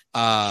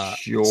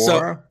 Sure.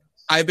 So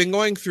I've been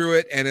going through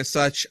it, and as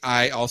such,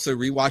 I also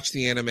rewatched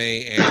the anime,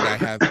 and I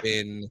have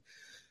been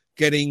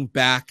getting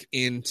back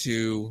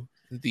into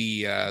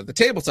the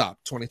tabletop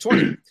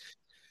 2020.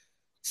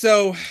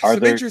 So are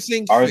there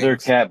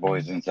things. cat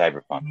boys in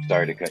Cyberpunk?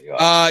 Sorry to cut you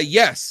off.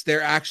 Yes,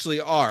 there actually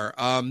are.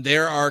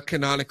 There are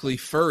canonically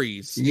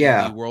furries in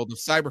the world of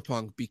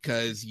Cyberpunk,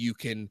 because you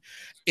can,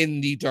 in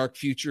the dark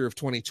future of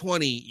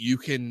 2020, you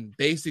can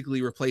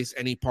basically replace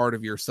any part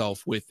of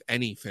yourself with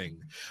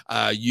anything.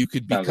 You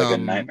could become like a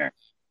nightmare.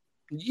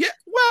 Yeah,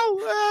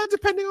 well,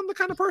 depending on the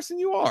kind of person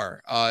you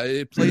are,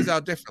 it plays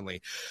out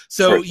differently.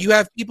 So you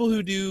have people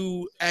who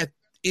do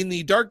in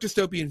the dark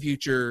dystopian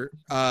future.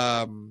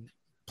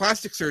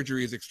 Plastic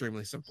surgery is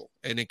extremely simple,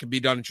 and it can be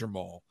done at your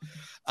mall.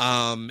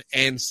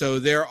 And so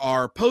there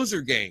are poser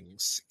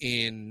gangs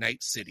in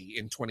Night City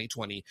in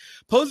 2020.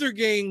 Poser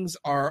gangs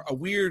are a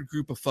weird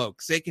group of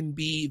folks.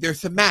 They're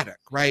thematic,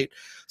 right?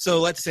 So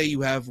let's say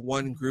you have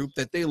one group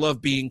that they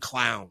love being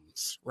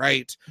clowns,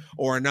 right?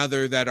 Or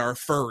another that are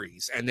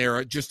furries, and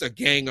they're just a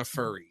gang of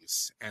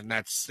furries, and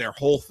that's their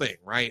whole thing,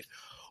 right?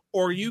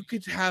 Or you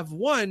could have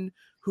one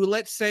who,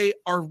 let's say,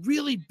 are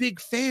really big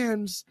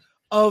fans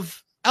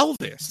of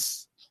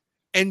Elvis.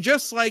 And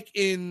just like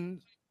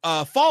in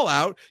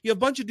Fallout, you have a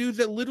bunch of dudes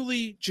that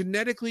literally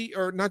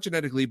not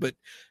genetically, but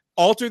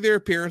alter their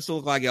appearance to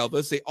look like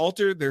Elvis. They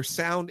alter their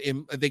sound.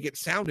 They get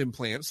sound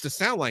implants to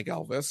sound like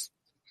Elvis,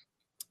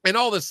 and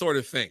all this sort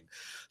of thing.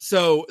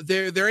 So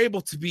they're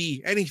able to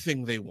be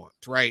anything they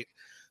want, right?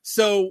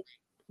 So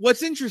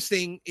what's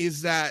interesting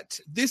is that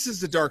this is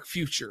the dark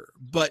future,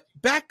 but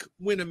back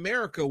when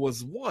America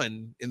was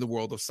one in the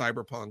world of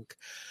Cyberpunk,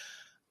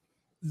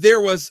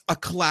 there was a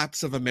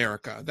collapse of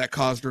America that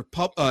caused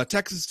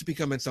Texas to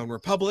become its own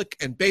republic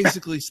and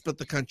basically split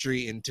the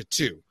country into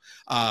two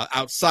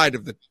outside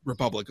of the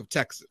Republic of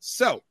Texas.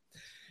 So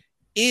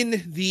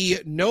in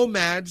the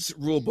Nomads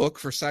rulebook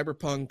for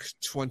Cyberpunk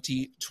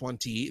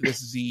 2020,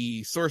 this is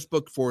the source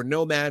book for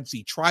nomads,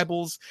 the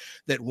tribals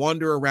that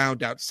wander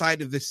around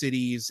outside of the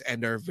cities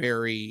and are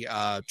very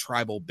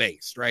tribal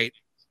based, right?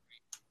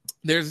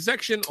 There's a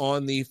section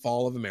on the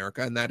fall of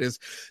America, and that is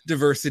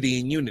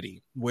diversity and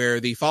unity, where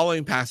the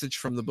following passage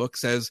from the book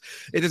says,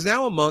 "It is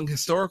now among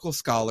historical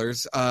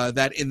scholars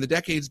that in the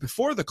decades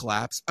before the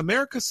collapse,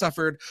 America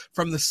suffered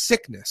from the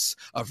sickness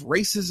of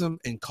racism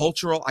and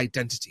cultural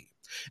identity.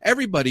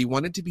 Everybody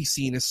wanted to be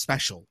seen as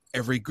special.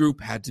 Every group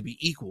had to be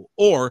equal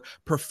or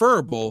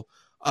preferably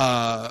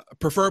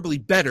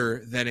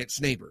better than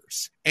its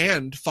neighbors,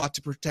 and fought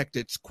to protect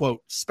its,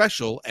 quote,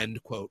 special,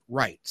 end quote,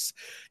 rights.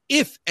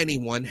 If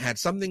anyone had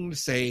something to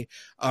say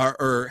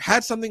or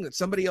had something that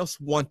somebody else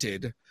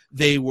wanted,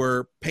 they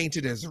were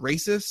painted as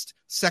racist,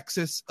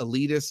 sexist,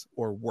 elitist,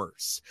 or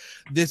worse.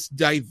 This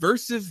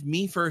diversive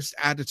me-first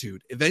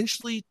attitude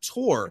eventually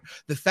tore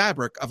the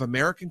fabric of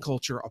American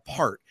culture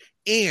apart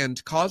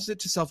and caused it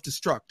to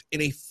self-destruct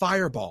in a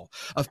fireball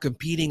of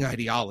competing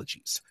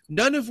ideologies,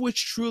 none of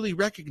which truly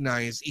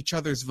recognize each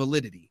other's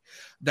validity.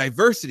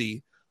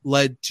 Diversity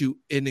led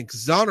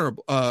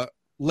inexorably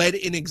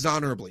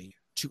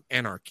to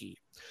anarchy.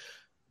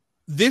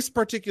 This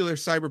particular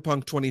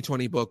Cyberpunk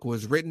 2020 book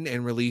was written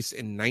and released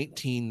in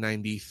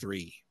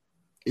 1993.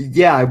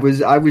 Yeah, I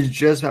was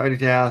just about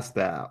to ask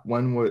that.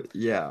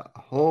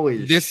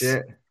 Holy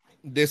shit.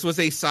 This was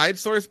a side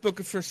source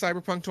book for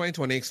Cyberpunk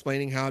 2020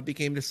 explaining how it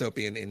became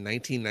dystopian in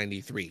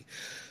 1993.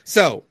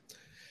 So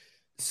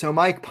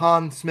Mike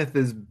Pondsmith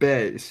is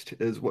based,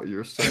 is what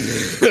you're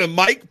saying.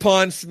 Mike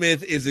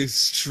Pondsmith is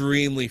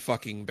extremely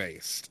fucking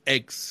based.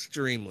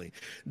 Extremely.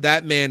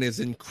 That man is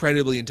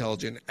incredibly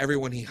intelligent.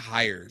 Everyone he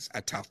hires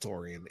at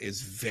Taltorian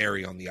is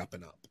very on the up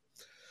and up.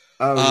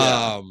 Oh,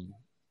 yeah.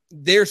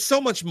 There's so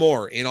much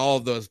more in all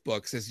of those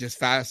books. It's just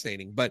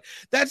fascinating. But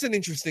that's an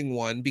interesting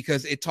one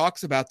because it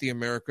talks about the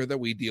America that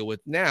we deal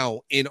with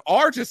now in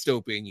our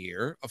dystopian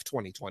year of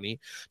 2020,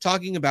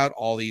 talking about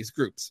all these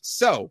groups.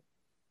 So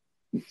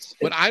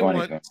what I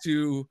want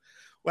to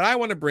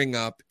bring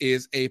up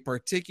is a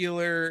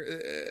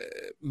particular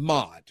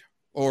mod,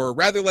 or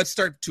rather, let's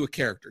start to a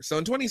character. So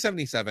in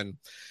 2077,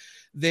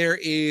 there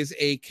is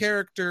a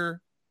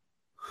character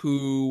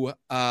who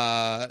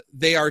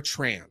they are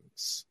trans.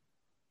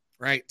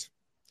 Right.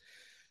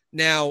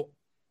 Now,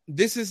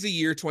 this is the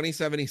year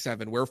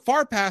 2077. We're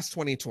far past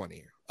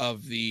 2020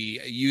 of the,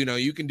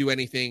 you can do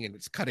anything and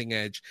it's cutting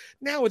edge.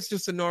 Now it's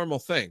just a normal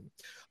thing.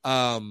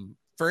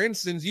 For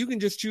instance, you can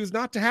just choose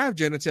not to have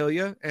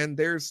genitalia, and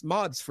there's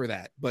mods for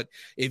that. But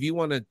if you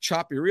want to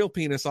chop your real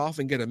penis off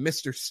and get a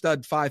Mr.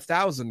 Stud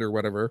 5000 or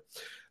whatever,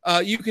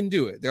 you can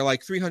do it. They're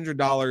like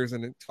 $300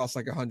 and it costs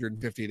like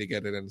 $150 to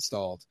get it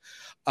installed.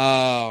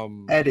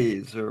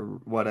 Eddies or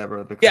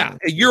whatever.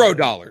 Euro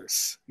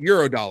dollars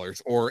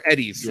or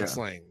eddies for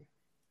slang.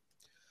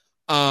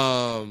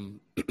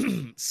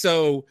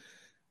 So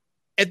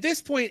at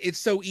this point, it's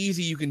so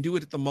easy. You can do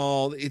it at the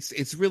mall.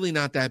 It's really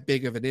not that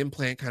big of an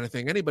implant kind of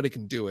thing. Anybody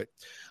can do it.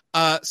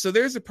 So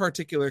there's a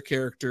particular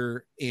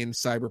character in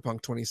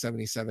Cyberpunk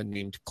 2077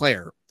 named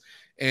Claire.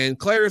 And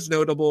Claire is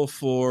notable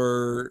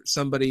for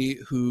somebody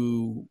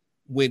who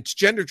went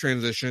gender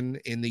transition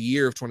in the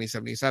year of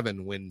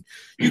 2077 when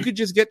you could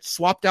just get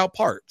swapped out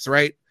parts,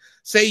 right?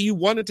 Say you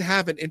wanted to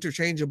have an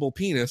interchangeable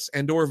penis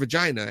and or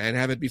vagina and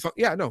have it be fun.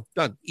 Yeah, no,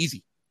 done.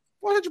 Easy.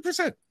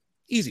 100%.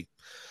 Easy.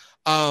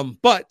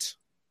 But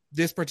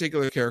this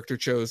particular character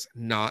chose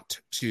not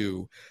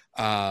to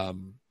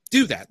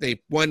do that.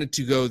 They wanted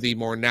to go the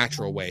more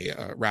natural way,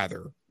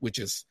 rather, which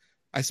is,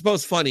 I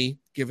suppose, funny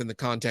given the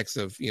context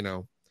of,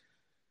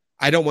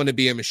 I don't want to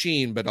be a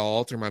machine, but I'll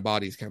alter my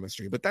body's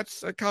chemistry. But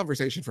that's a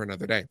conversation for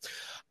another day.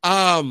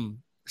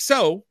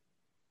 So,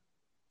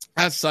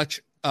 as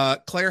such,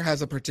 Claire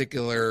has a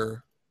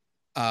particular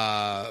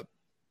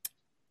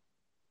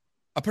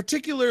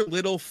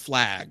little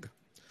flag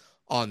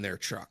on their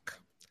truck.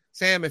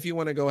 Sam, if you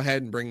want to go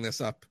ahead and bring this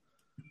up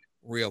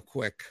real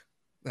quick,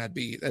 that'd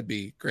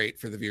be great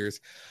for the viewers.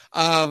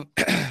 All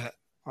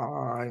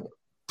right.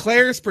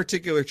 Claire's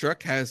particular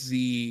truck has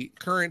the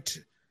current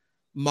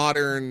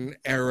modern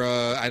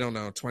era, I don't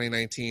know,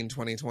 2019,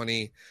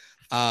 2020,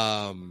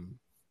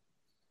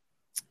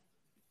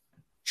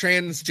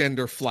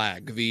 transgender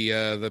flag,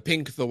 the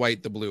pink, the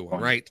white, the blue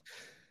one, right?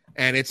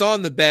 And it's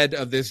on the bed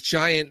of this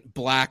giant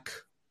black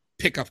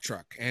pickup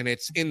truck, and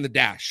it's in the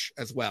dash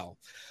as well.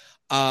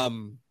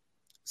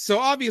 So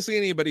obviously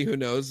anybody who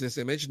knows this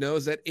image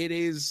knows that it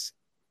is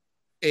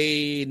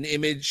a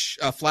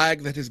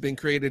flag that has been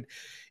created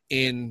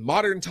in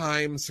modern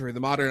times for the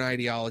modern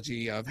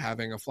ideology of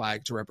having a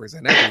flag to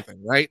represent everything,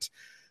 right?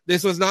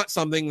 This was not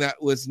something that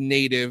was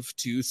native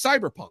to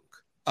Cyberpunk.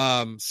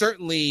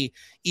 Certainly,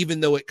 even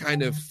though it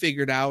kind of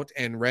figured out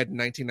and read in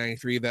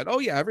 1993 that, oh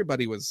yeah,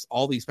 everybody was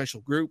all these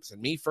special groups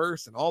and me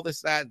first and all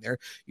this, that, and they're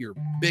your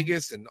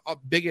biggest and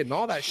bigot and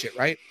all that shit,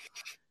 right?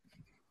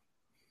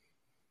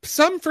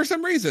 For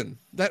some reason,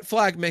 that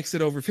flag makes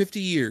it over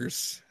 50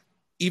 years,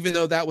 even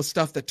though that was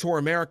stuff that tore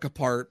America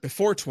apart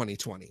before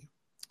 2020.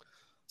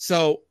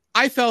 So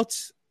I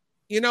felt,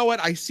 you know what?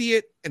 I see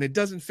it and it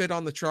doesn't fit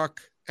on the truck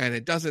and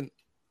it doesn't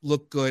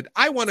look good.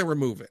 I want to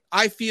remove it.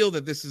 I feel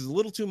that this is a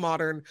little too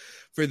modern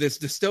for this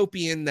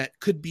dystopian that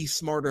could be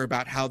smarter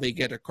about how they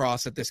get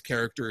across that this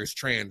character is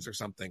trans or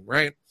something,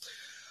 right?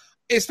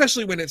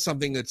 Especially when it's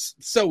something that's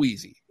so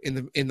easy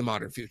in the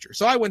modern future.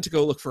 So I went to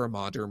go look for a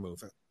mod to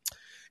remove it.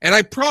 And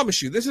I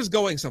promise you, this is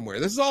going somewhere.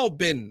 This has all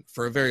been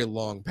for a very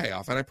long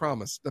payoff. And I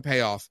promise the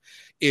payoff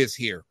is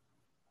here.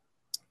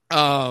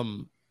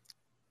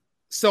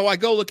 So I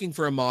go looking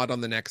for a mod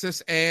on the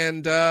Nexus,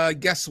 and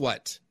guess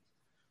what?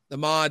 The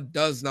mod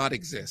does not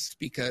exist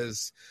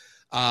because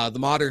the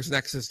Modders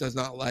Nexus does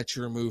not let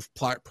you remove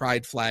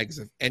pride flags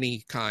of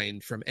any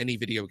kind from any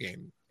video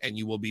game, and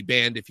you will be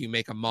banned if you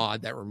make a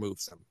mod that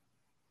removes them.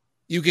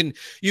 You can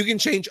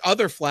change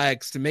other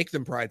flags to make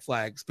them pride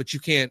flags, but you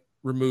can't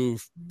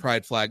remove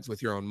pride flags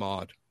with your own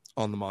mod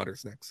on the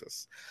Modders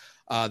Nexus.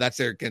 That's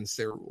against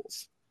their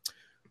rules.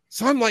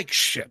 So I'm like,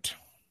 shit.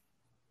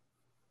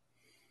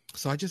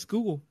 So I just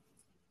Google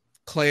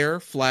Claire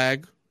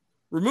flag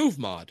remove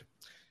mod.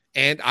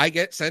 And I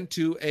get sent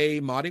to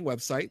a modding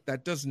website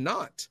that does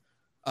not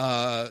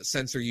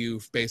censor you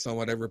based on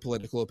whatever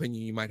political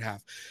opinion you might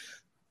have.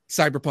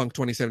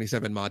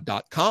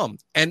 Cyberpunk2077mod.com,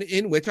 and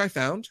in which I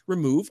found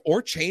remove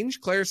or change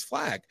Claire's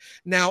flag.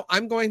 Now,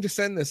 I'm going to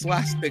send this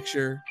last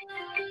picture.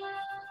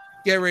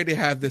 Get ready to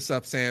have this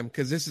up, Sam,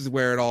 because this is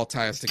where it all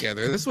ties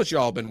together. This is what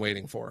y'all been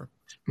waiting for.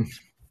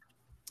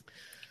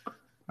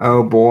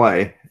 Oh,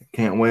 boy.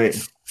 Can't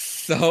wait.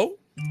 So,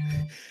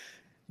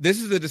 this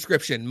is the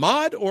description.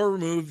 Mod or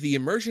remove the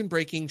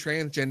immersion-breaking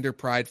transgender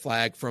pride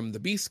flag from the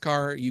Beast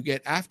car you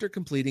get after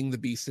completing the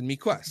Beast in Me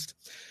quest.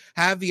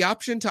 Have the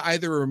option to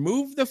either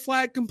remove the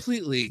flag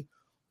completely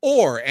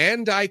or,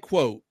 and I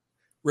quote,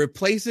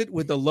 replace it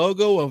with the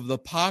logo of the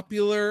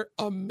popular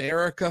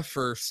America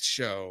First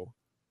show.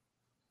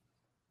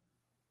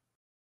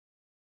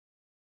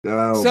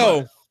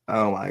 Oh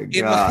my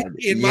God.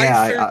 In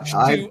my search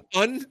to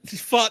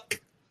unfuck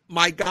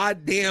my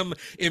goddamn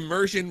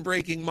immersion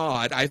breaking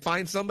mod, I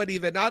find somebody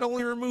that not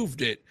only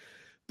removed it,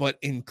 but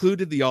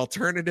included the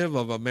alternative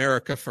of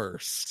America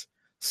First.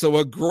 So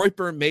a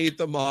Groiper made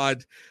the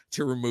mod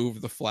to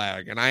remove the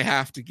flag, and I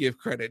have to give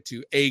credit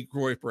to a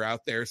Groiper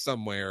out there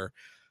somewhere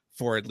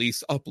for at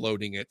least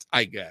uploading it,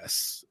 I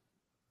guess.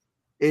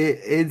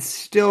 It's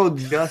still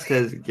just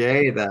as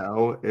gay,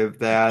 though, if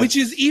that... Which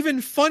is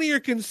even funnier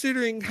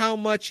considering how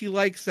much he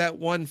likes that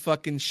one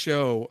fucking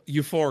show,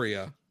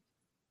 Euphoria.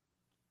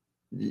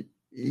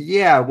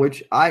 Yeah,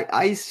 which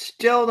I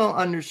still don't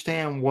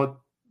understand what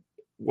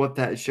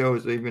that show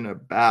is even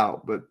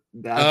about, but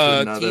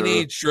that's another...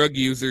 Teenage drug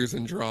users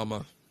and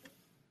drama.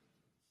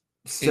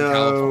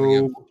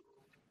 So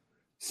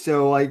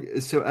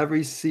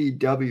every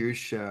CW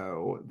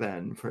show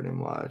then, pretty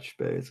much,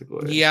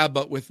 basically. Yeah,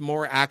 but with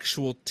more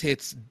actual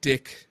tits,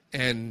 dick,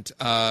 and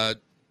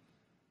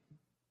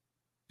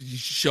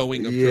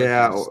showing of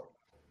drug use.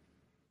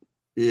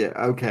 Yeah,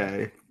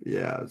 okay.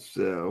 Yeah,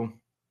 so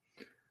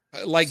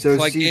like Game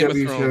of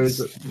Thrones.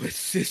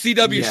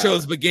 CW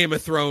shows the Game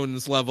of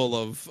Thrones level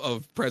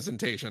of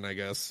presentation, I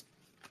guess.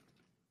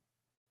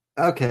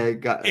 Okay,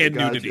 and gotcha.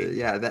 Nudity.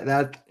 Yeah,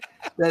 that's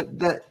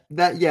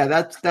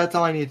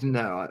all I need to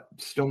know.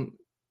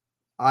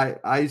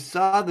 I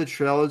saw the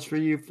trailers for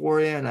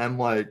Euphoria and I'm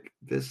like,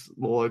 this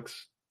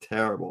looks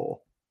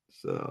terrible.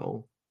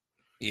 So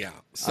yeah.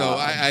 So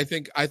I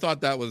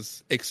thought that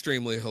was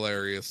extremely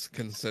hilarious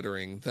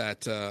considering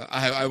that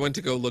I went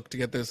to go look to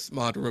get this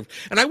mod removed.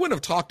 And I wouldn't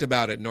have talked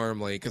about it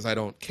normally because I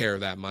don't care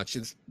that much.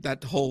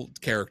 That whole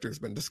character's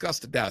been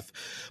discussed to death.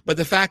 But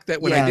the fact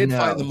that when I did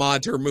find the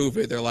mod to remove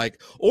it, they're like,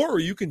 or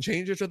you can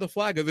change it to the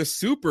flag of this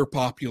super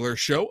popular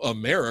show,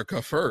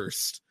 America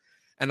First.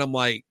 And I'm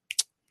like,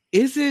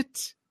 is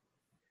it?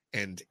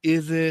 And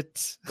is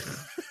it?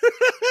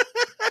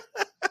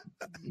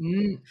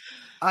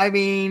 I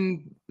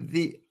mean,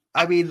 the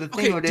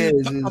thing of it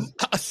is a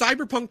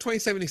Cyberpunk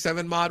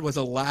 2077 mod was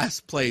the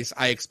last place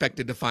I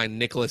expected to find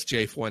Nicholas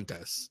J.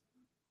 Fuentes.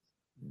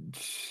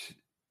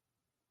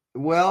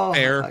 Well,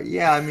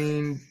 yeah, I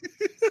mean,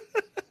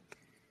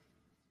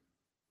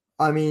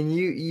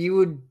 you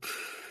would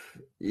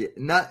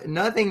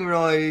nothing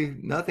really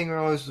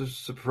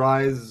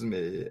surprises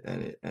me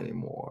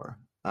anymore.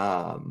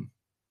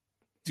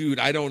 Dude,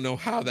 I don't know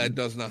how that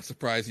does not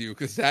surprise you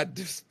because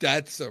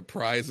that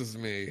surprises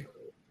me.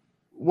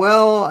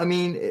 Well, I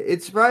mean,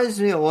 it surprises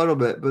me a little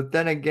bit, but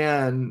then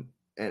again,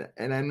 and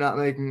I'm not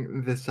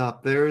making this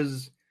up.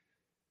 There's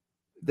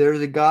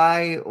a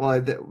guy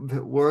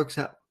that works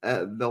at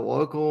the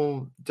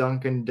local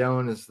Dunkin'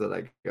 Donuts that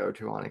I go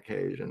to on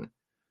occasion,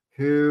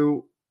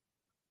 who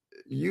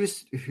he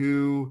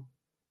and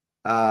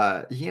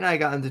I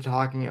got into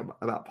talking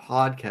about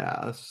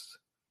podcasts,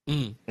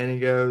 and he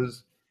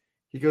goes,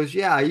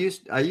 yeah, I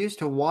used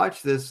to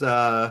watch this.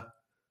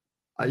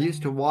 I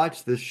used to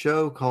watch this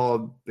show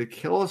called The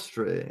Kill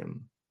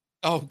Stream.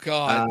 Oh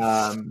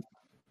God!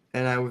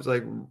 And I was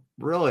like,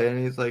 really?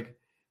 And he's like,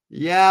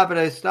 yeah, but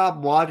I stopped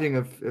watching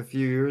a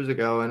few years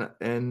ago.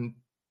 And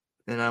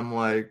I'm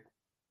like,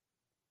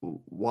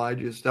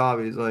 why'd you stop?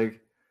 He's like,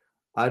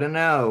 I don't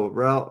know.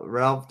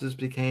 Ralph just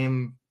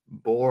became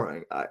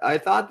boring. I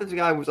thought this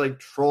guy was like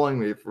trolling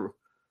me for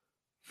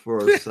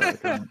a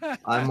second.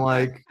 I'm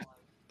like,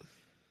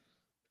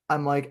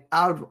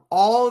 out of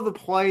all the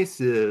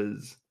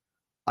places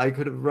I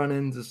could have run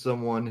into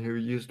someone who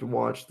used to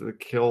watch the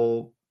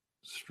Kill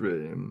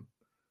stream,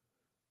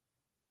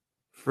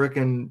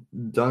 frickin'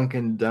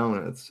 Dunkin'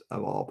 Donuts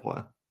of all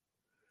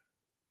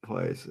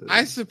places.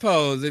 I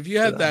suppose if you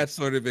have that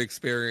sort of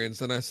experience,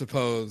 then I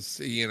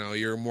suppose,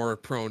 you're more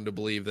prone to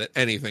believe that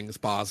anything's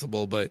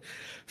possible. But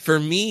for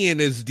me, and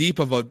as deep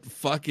of a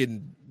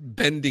fucking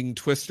bending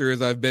twister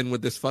as I've been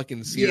with this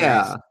fucking series,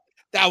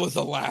 that was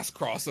the last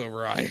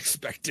crossover I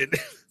expected.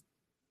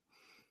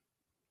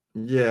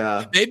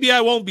 Yeah. Maybe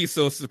I won't be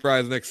so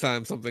surprised next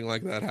time something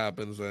like that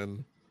happens.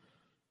 Then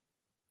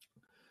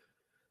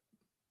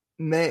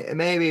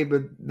maybe,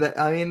 but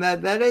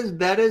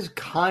that is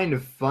kind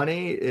of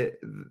funny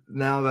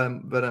now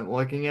that I'm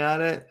looking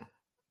at it.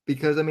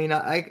 Because I mean,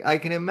 I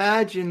can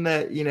imagine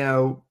that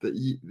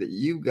that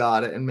you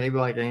got it, and maybe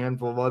like a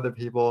handful of other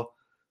people,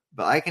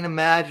 but I can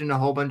imagine a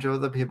whole bunch of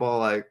other people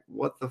like,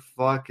 what the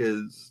fuck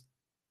is?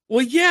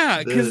 Well,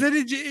 yeah, because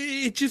this?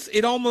 then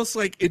it almost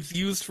like it's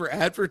used for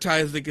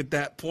advertising at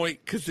that point.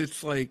 Because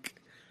it's like,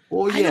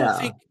 Well, I don't yeah.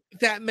 think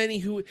that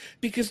many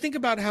because think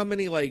about how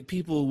many like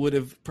people would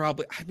have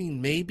probably. I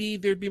mean, maybe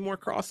there'd be more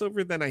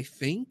crossover than I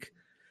think.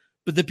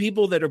 But the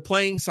people that are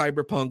playing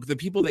Cyberpunk, the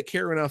people that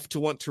care enough to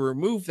want to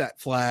remove that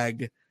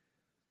flag,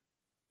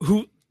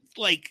 who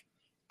like,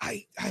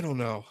 I don't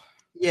know.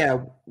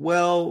 Yeah,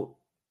 well,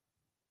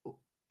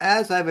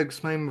 as I've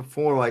explained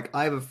before, like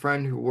I have a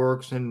friend who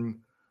works in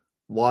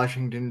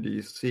Washington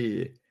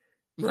D.C.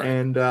 Right.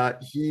 and I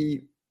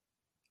think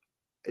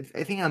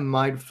I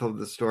might have told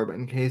the story, but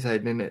in case I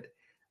didn't,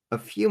 a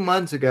few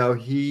months ago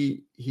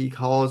he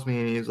calls me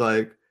and he's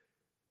like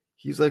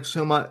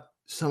so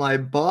my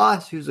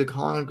boss, who's a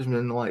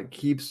congressman, like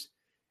keeps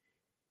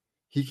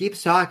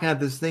talking about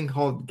this thing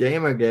called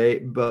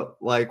Gamergate,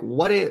 but like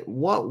what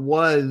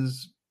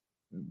was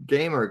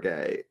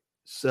Gamergate?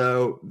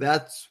 So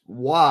that's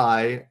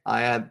why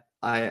I had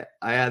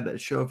that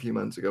show a few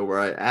months ago where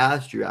I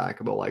asked you, Ak,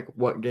 about like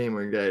what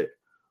Gamergate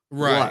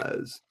Right.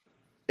 was.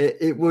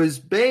 It was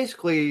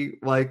basically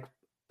like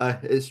a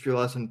history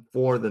lesson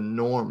for the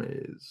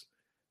normies.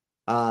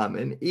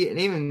 And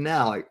even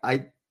now,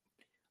 like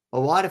a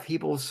lot of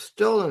people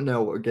still don't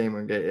know what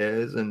Gamergate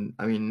is, and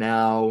I mean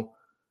now,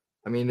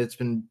 I mean it's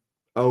been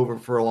over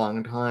for a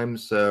long time,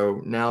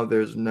 so now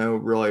there's no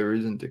really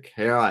reason to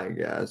care, I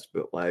guess.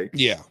 But like,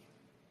 Yeah.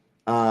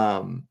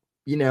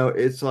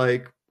 it's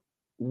like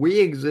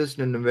we exist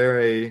in a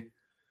very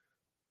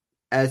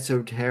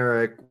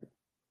esoteric,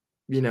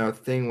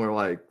 thing where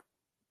like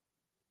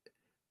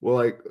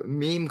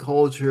meme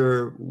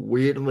culture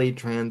weirdly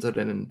translated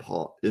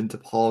into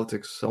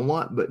politics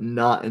somewhat, but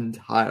not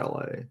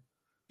entirely.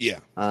 Yeah.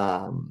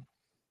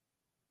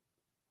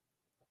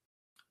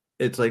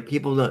 It's like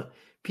people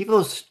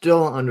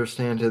still don't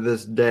understand to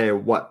this day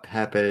what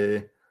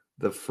Pepe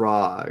the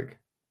Frog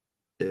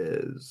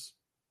is.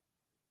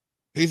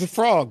 He's a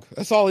frog.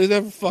 That's all he's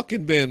ever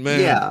fucking been,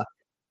 man. Yeah,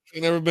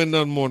 He's never been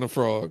nothing more than a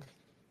frog.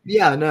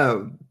 yeah,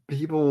 no,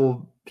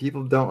 people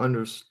don't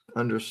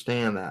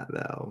understand that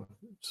though.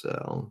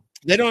 So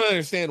They don't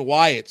understand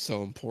why it's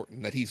so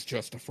important that he's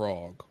just a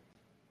frog.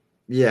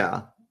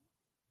 yeah,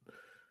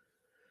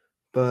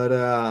 but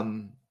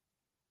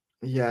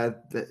yeah,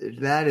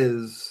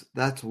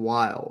 that's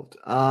wild.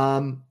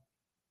 I'm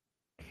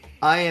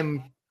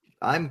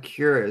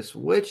curious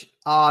which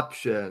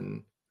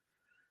option.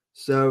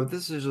 So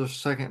this is your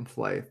second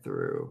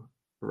playthrough,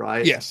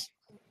 right? Yes.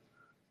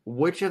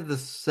 Which of the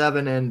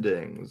 7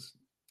 endings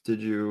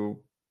did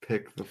you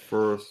pick the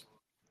first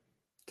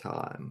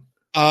time?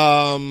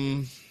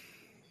 I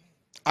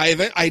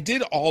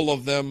did all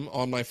of them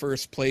on my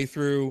first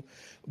playthrough,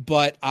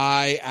 but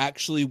I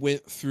actually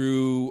went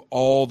through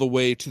all the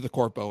way to the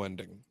Corpo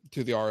ending,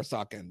 to the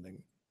Arasaka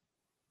ending.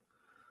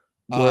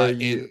 Where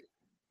you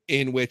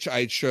in which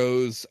I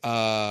chose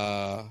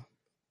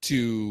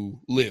to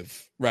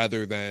live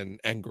rather than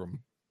Engram.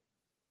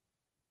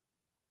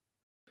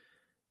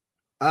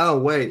 Oh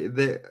wait,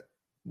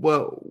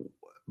 well,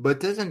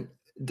 but doesn't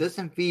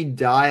V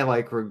die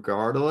like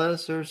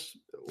regardless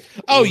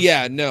Oh or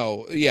yeah,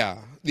 no,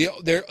 yeah.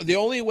 The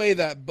only way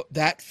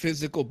that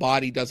physical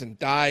body doesn't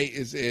die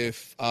is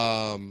if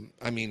I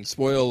mean,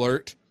 spoiler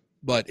alert,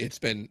 but it's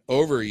been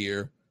over a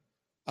year.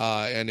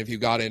 And if you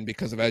got in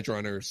because of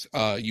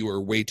EdgeRunners, you were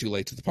way too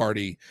late to the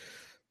party.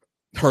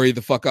 Hurry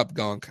the fuck up,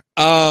 Gonk.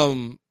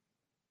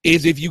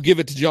 Is if you give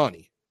it to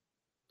Johnny.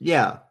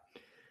 Yeah.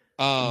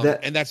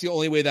 And that's the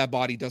only way that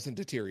body doesn't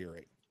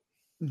deteriorate.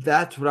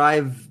 That's what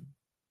I've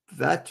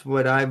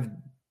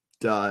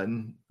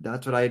done.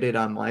 That's what I did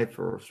on my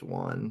first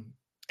one.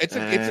 It's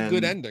a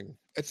good ending.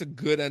 It's a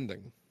good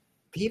ending.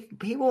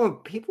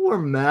 People were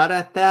mad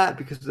at that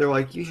because they're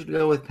like, you should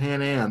go with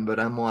Pan Am, but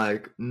I'm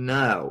like,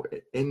 no.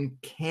 In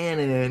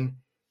canon,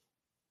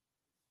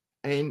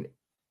 and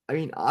I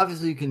mean,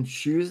 obviously you can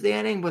choose the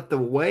ending, but the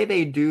way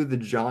they do the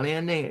Johnny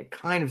ending, it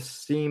kind of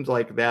seems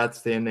like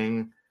that's the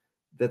ending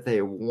that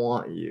they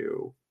want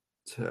you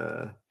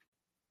to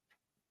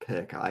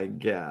pick, I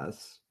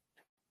guess.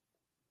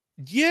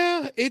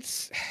 Yeah,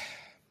 it's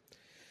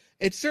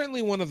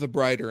certainly one of the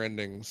brighter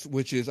endings,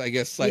 which is, I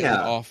guess, slightly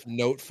off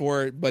note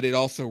for it, but it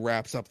also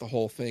wraps up the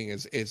whole thing.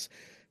 Is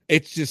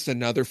it's just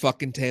another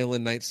fucking tale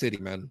in Night City,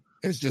 man.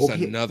 It's just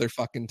another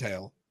fucking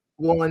tale.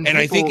 Well, and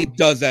I think it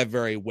does that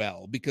very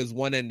well because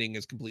one ending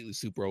is completely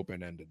super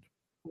open ended.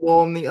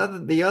 Well, and the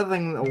other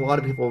thing a lot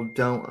of people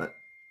don't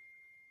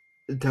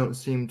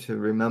seem to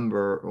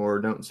remember or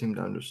don't seem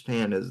to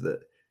understand is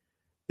that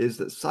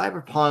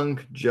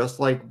Cyberpunk, just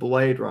like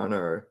Blade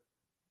Runner,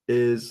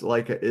 is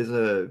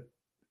a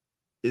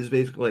is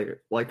basically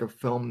like a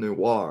film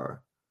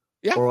noir,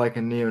 Yeah. or like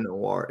a neo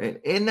noir. And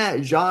in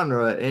that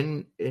genre,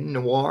 in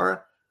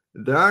noir,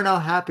 there are no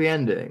happy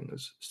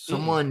endings.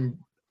 Someone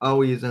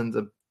always ends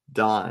up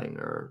dying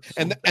or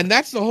something. And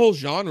that's the whole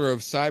genre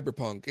of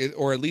cyberpunk,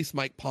 or at least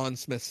Mike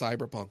Pondsmith's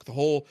cyberpunk. The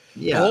whole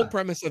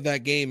premise of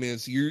that game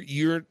is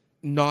you're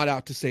not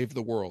out to save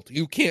the world.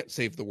 You can't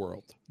save the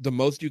world. The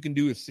most you can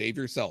do is save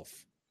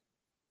yourself.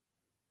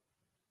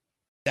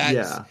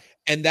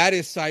 And that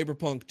is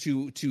cyberpunk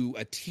to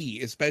a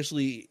T,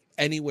 especially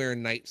anywhere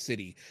in Night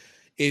City.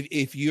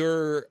 If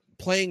you're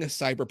playing a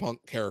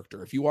cyberpunk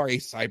character, if you are a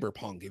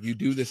cyberpunk, if you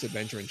do this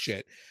adventure and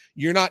shit,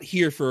 you're not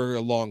here for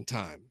a long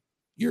time.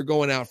 You're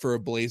going out for a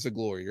blaze of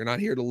glory. You're not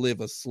here to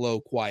live a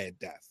slow, quiet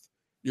death.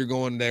 You're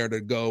going there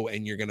to go,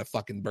 and you're going to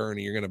fucking burn,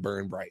 and you're going to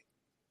burn bright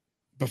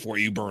before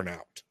you burn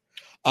out.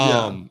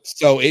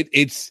 So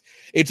it's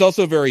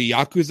also very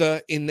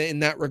Yakuza in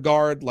that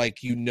regard.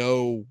 Like, you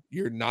know,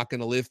 you're not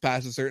going to live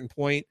past a certain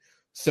point,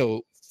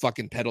 so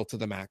fucking pedal to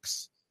the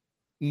max.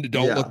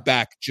 Don't look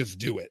back, just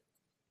do it.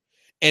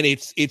 And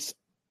it's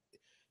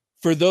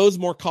for those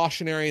more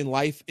cautionary in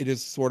life, it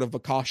is sort of a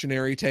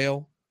cautionary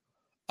tale.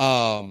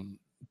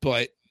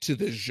 But to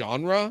the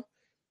genre,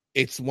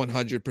 it's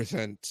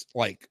 100%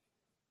 like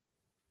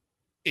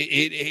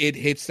it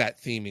hits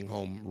that theming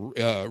home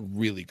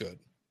really good.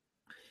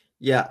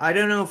 Yeah, I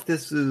don't know if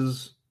this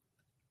is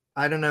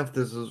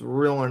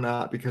real or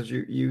not, because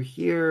you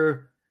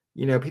hear,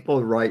 you know,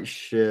 people write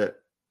shit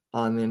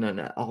on the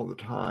internet all the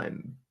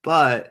time,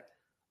 but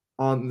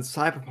on the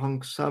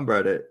Cyberpunk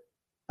subreddit,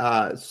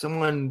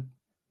 someone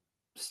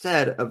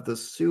said of the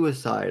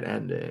suicide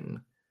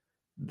ending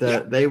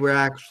that they were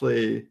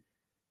actually,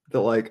 that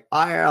like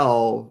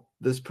IRL,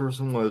 this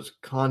person was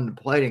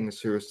contemplating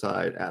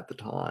suicide at the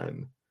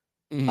time.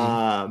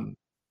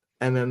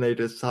 And then they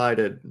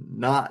decided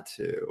not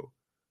to,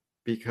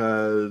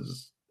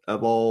 because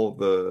of all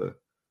the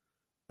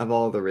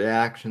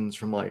reactions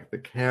from like the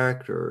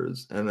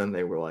characters. And then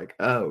they were like,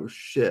 oh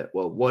shit,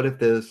 well, what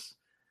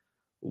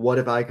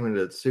if I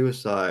committed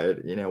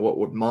suicide? You know, what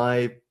would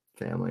my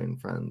family and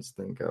friends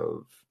think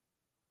of?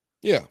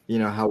 Yeah. You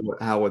know,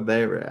 how would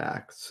they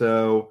react?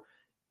 So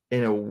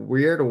in a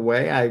weird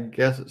way, I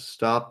guess it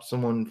stopped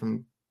someone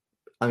from,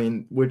 I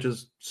mean, which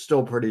is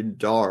still pretty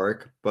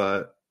dark,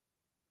 but,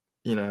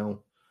 you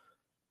know,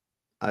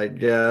 I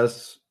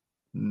guess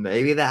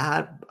maybe that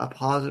had a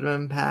positive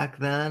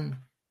impact then.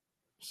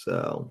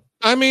 So,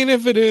 I mean,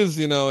 if it is,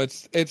 you know,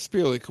 it's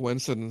purely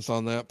coincidence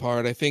on that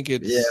part. I think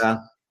it's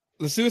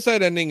the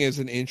suicide ending is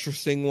an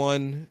interesting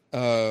one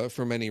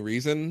for many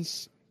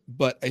reasons,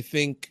 but I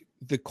think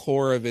the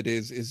core of it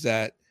is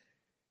that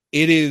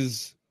it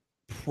is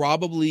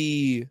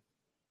probably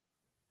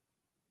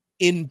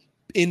in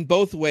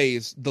both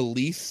ways the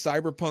least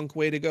cyberpunk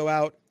way to go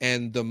out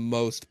and the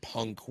most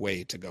punk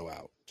way to go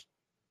out.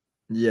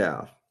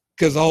 Yeah.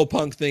 Because the whole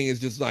punk thing is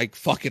just like,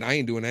 fuck it, I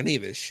ain't doing any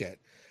of this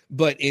shit.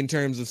 But in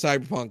terms of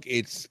cyberpunk,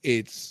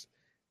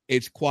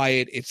 it's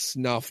quiet, it's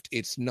snuffed,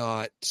 it's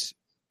not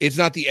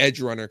the edge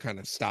runner kind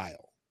of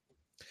style.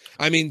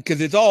 I mean, because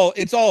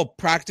it's all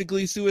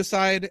practically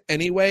suicide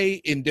anyway,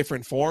 in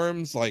different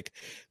forms. Like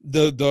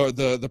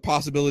the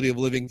possibility of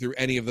living through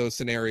any of those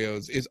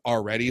scenarios is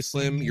already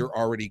slim. You're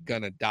already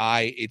gonna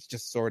die. It's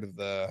just sort of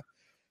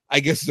I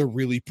guess to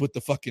really put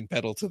the fucking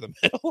pedal to the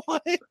metal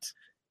on it.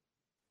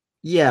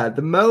 Yeah,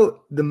 the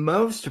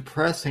most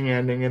depressing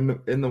ending,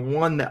 and the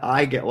one that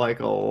I get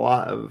like a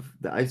lot of,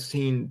 that I've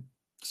seen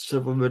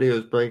several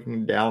videos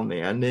breaking down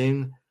the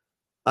ending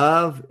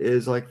of,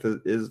 is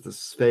the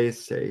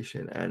space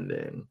station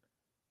ending.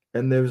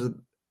 And there's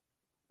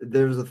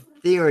a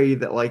theory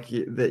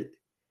that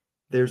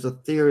there's a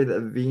theory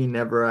that V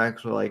never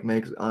actually like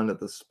makes it onto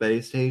the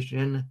space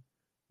station,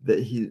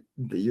 that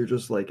you're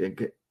just like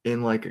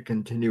in like a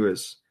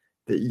continuous,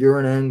 that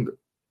you're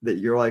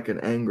like an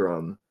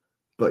engram,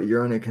 but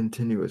you're in a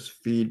continuous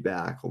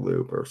feedback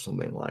loop or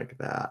something like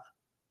that.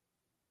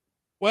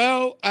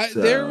 Well,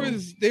 there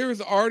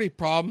was already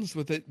problems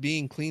with it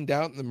being cleaned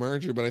out in the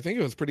merger, but I think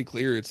it was pretty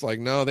clear. It's like,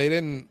 no, they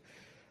didn't.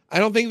 I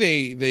don't think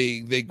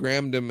they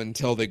grammed him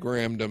until they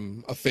grammed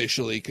him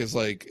officially, because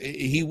like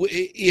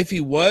if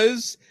he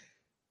was,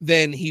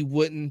 then he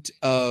wouldn't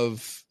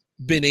have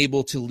been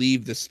able to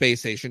leave the space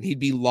station. He'd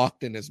be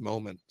locked in his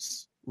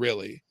moments,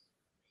 really.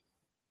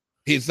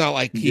 It's not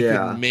like he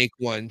could make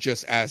one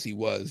just as he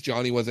was.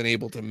 Johnny wasn't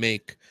able to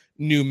make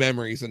new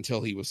memories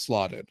until he was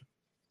slotted.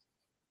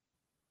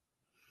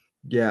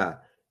 Yeah.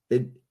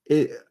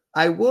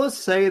 I will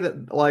say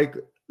that like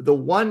the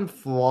one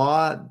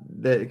flaw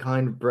that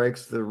kind of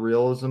breaks the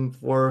realism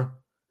for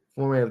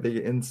me of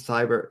the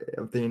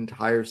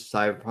entire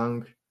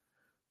cyberpunk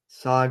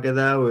saga,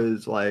 though,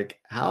 is like,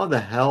 how the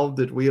hell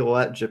did we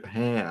let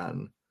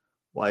Japan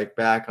like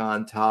back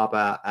on top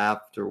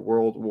after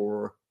World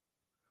War?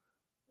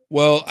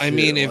 Well, I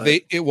mean,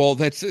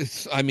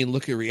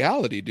 look at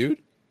reality,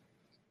 dude.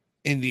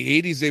 In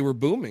the 80s, they were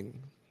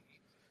booming.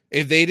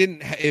 If they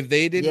didn't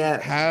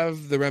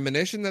have the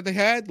reminiscence that they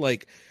had,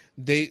 like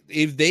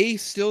if they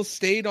still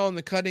stayed on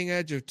the cutting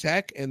edge of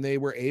tech and they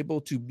were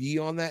able to be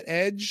on that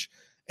edge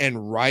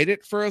and ride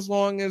it for as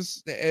long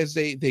as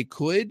they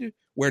could,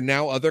 where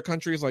now other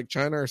countries like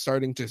China are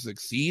starting to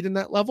succeed in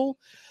that level,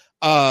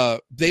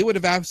 they would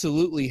have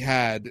absolutely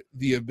had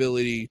the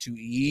ability to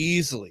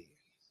easily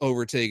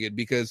overtake it,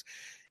 because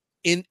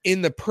in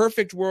the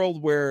perfect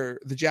world where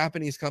the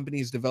Japanese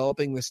companies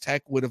developing this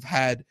tech would have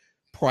had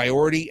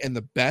priority and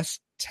the best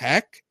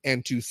tech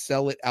and to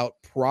sell it out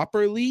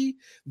properly,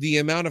 the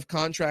amount of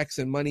contracts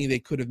and money they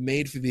could have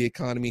made for the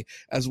economy,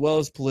 as well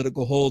as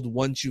political hold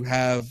once you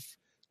have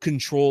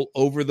control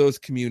over those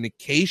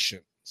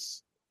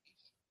communications.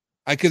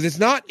 Because it's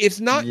not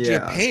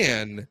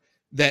Japan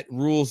that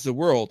rules the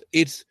world,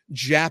 it's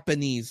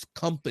Japanese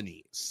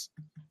companies.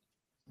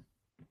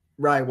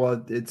 Right.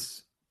 Well,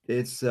 it's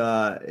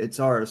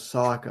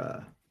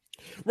Arasaka.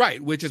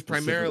 Right, which is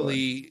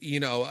primarily,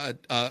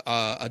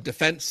 a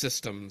defense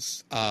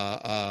systems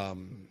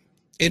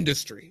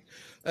industry.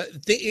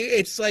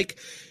 It's like,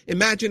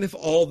 imagine if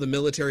all the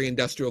military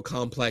industrial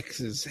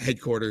complexes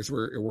headquarters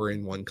were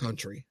in one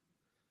country.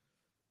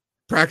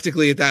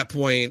 Practically at that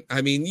point,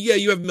 I mean, yeah,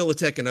 you have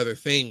Militech and other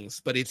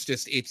things, but it's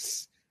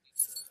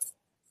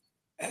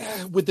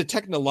with the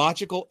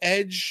technological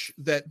edge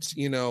that,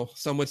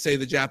 some would say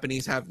the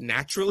Japanese have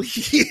naturally,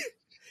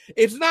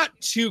 it's not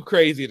too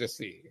crazy to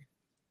see.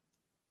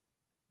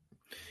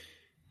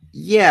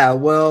 Yeah,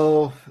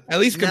 well, at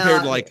least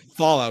compared to like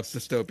Fallout's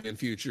dystopian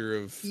future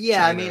of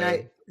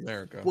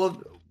America.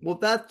 Well,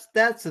 that's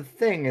the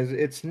thing is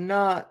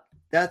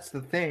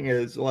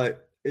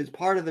is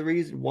part of the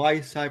reason why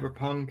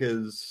Cyberpunk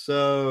is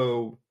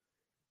so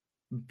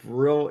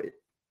brilliant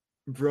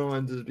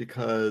is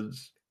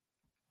because,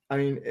 I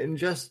mean, in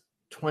just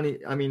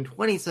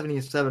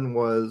 2077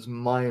 was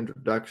my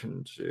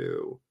introduction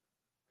to,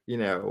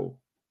 the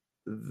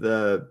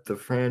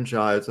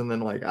franchise, and then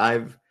like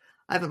I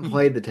haven't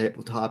played the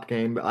tabletop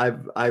game, but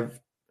I've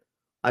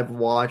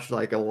watched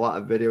like a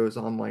lot of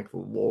videos on like the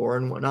lore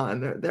and whatnot,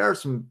 and there are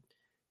some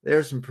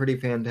pretty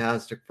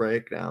fantastic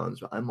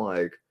breakdowns. I'm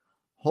like,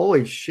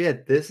 holy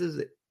shit, this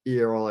is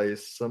eerily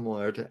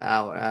similar to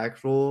our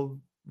actual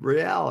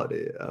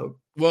reality. Okay.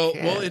 Well,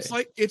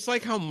 it's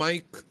like how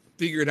Mike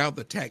figured out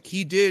the tech.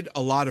 He did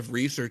a lot of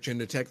research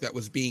into tech that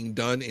was being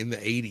done in the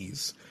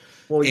 80s.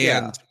 Well,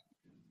 yeah.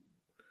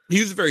 He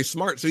was very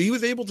smart, so he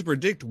was able to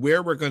predict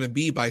where we're going to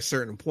be by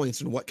certain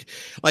points and what.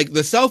 Like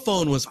the cell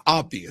phone was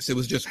obvious; it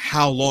was just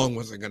how long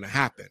was it going to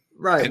happen,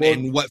 right?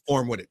 And what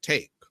form would it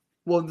take?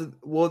 Well,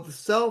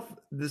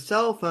 the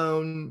cell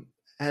phone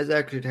has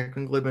actually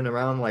technically been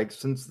around like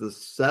since the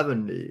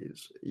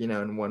 70s,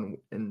 in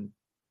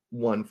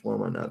one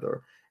form or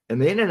another.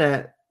 And the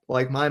internet,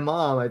 like my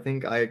mom, I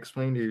think I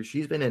explained to you,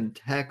 she's been in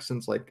tech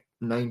since like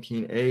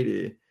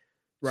 1980.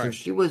 Right. So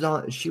she was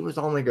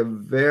on like a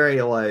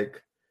very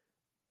like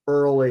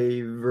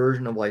early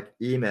version of like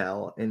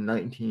email in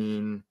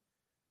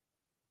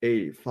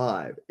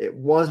 1985. It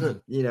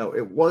wasn't,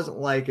 it wasn't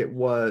like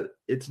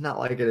it's not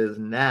like it is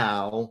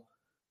now.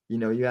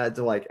 You had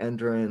to like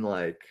enter in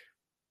like,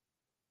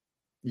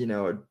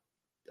 a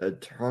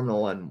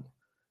terminal and,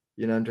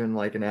 enter in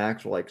like an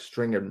actual like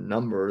string of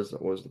numbers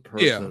that was the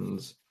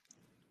person's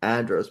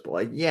address. But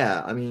like,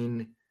 yeah, I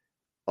mean,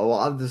 a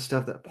lot of the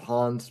stuff that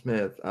Pawn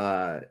Smith,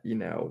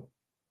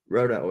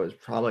 wrote out was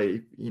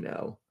probably,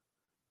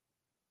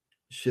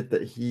 shit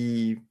that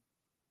he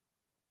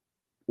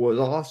was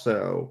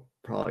also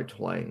probably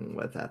toying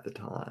with at the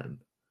time.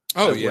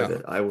 Oh,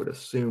 I would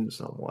assume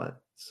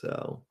somewhat.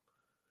 So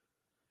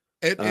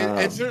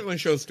it certainly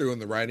shows through in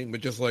the writing,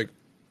 but just like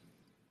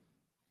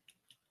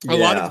a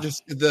lot of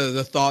just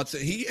the thoughts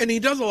that he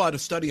does a lot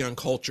of study on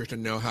culture to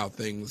know how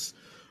things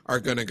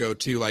are going to go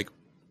too. Like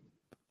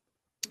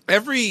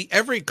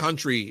every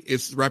country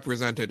is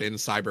represented in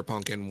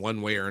Cyberpunk in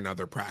one way or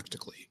another,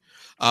 practically.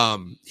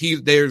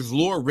 There's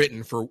lore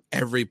written for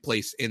every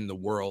place in the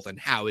world and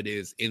how it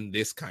is in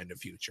this kind of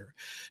future.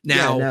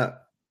 Now,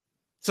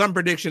 some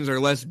predictions are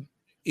less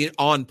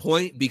on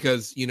point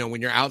because,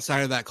 when you're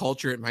outside of that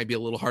culture, it might be a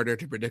little harder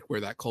to predict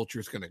where that culture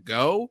is going to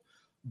go.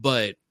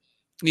 But,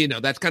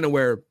 that's kind of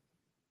where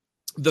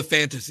the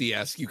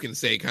fantasy-esque, you can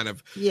say, kind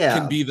of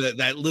can be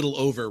that little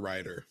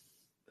overrider.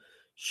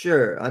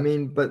 Sure. I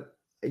mean, but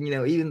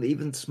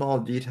even small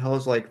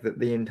details like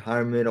the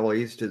entire Middle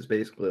East is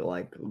basically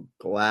like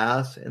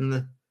glass in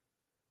the,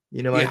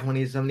 by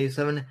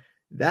 2077.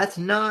 That's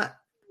not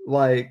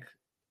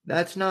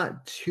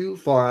too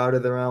far out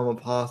of the realm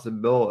of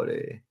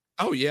possibility.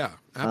 Oh yeah,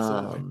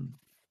 absolutely.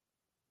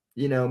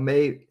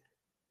 Maybe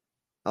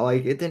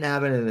like it didn't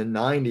happen in the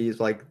 90s,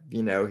 like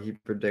he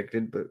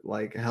predicted, but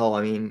like hell,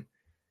 I mean,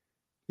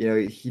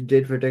 he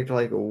did predict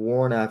like a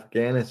war in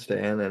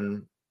Afghanistan,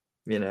 and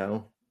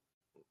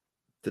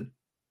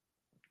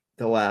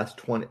the last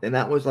 20, and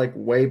that was like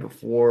way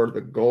before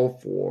the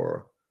Gulf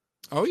War.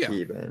 Oh yeah.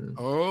 Even.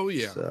 Oh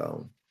yeah.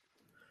 So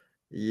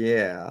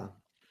yeah.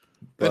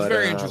 That's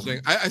very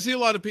interesting. I see a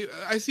lot of people.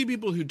 I see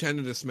people who tend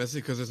to dismiss it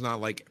because it's not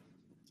like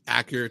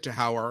accurate to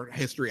how our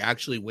history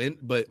actually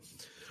went. But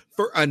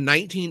for a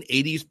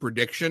 1980s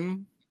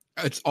prediction,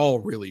 it's all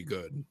really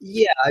good.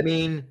 Yeah, I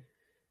mean,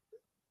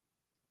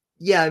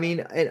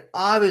 and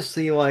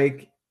obviously,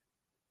 like,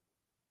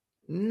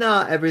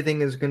 not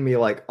everything is going to be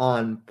like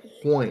on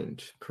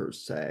point per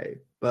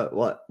se, but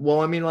I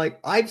mean, like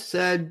I've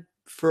said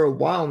for a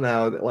while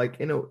now that, like,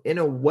 in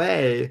a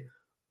way,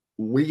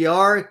 we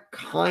are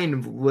kind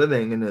of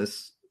living in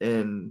this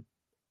in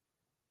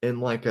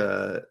like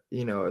a a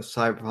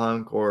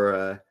cyberpunk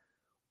or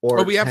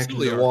We tech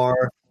absolutely noir.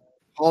 are.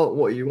 Call it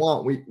what you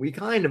want. We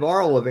kind of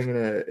are living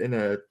in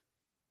a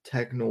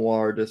tech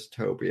noir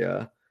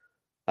dystopia.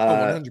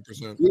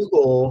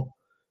 100%.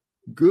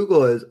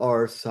 Google is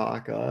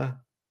Arasaka.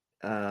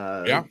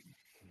 Yeah.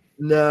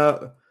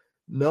 No,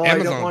 I don't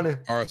Amazon. want to.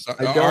 I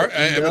don't.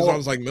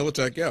 Amazon's like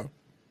Militech. Yeah.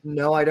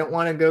 No, I don't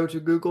want to go to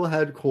Google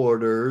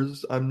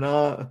headquarters. I'm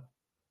not.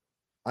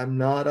 I'm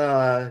not.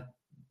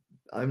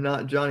 I'm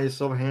not Johnny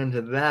Silverhand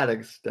to that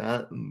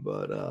extent,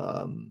 but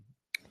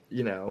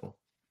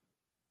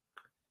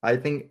I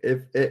think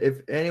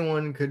if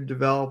anyone could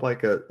develop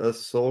like a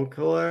soul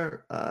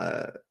killer,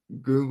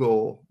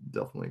 Google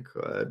definitely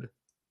could.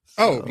 So.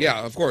 Oh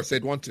yeah, of course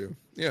they'd want to.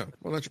 Yeah,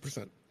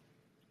 100%.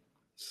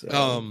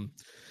 So.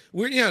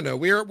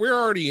 We're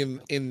already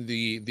in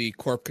the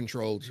corp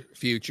controlled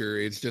future.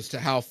 It's just to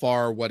how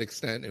far, what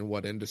extent, and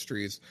what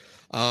industries.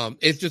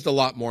 It's just a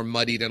lot more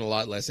muddied and a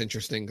lot less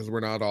interesting because we're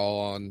not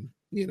all on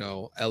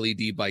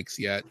LED bikes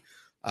yet.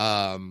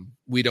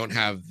 We don't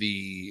have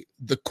the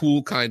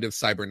cool kind of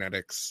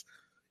cybernetics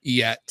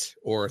yet,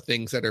 or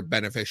things that are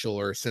beneficial,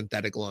 or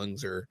synthetic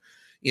lungs, or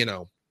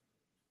Yeah.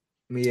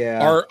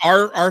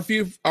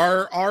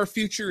 Our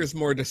future is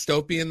more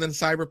dystopian than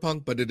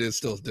cyberpunk, but it is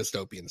still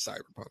dystopian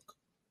cyberpunk.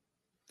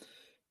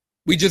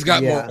 We just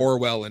got more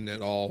Orwell in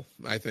it all.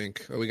 I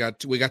think we got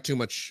too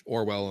much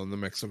Orwell in the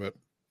mix of it.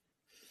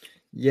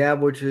 Yeah,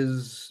 which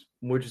is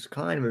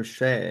kind of a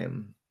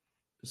shame.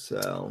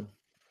 So.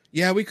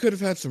 Yeah, we could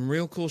have had some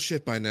real cool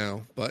shit by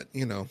now, but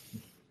We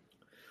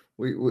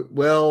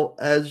well,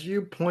 as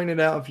you pointed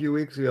out a few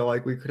weeks ago,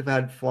 like we could have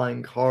had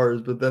flying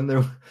cars, but then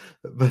there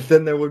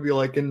would be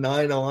like a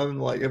 9/11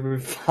 like every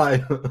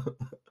 5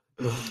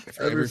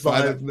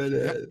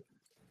 minutes.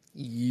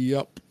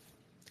 Yep.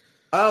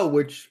 Oh,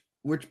 which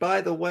by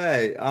the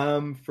way,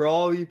 for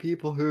all of you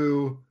people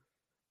who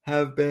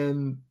have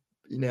been,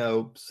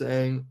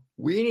 saying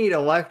we need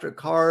electric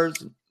cars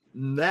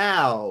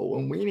now,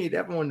 and we need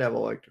everyone to have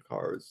electric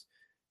cars.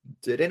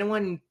 Did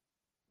anyone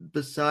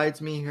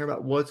besides me hear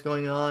about what's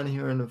going on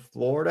here in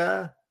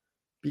Florida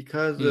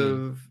because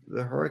of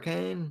the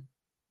hurricane?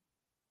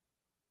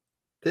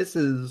 This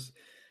is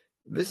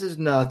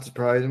not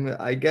surprising.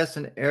 I guess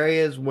in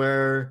areas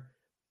where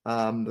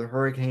the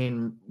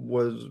hurricane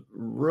was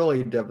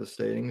really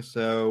devastating,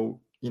 so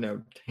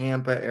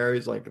Tampa,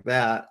 areas like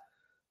that,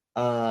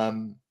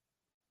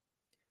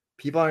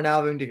 people are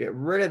now having to get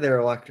rid of their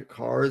electric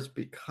cars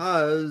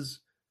because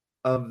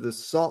of the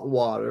salt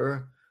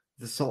water.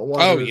 The salt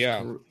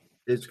water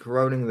is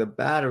corroding the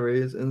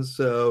batteries, and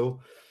so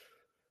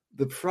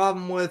the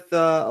problem with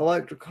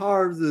electric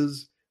cars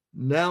is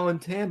now in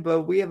Tampa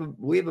we have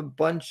a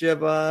bunch of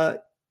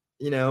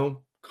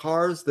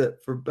cars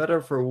that, for better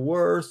or for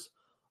worse,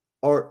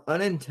 are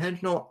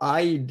unintentional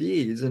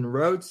IEDs and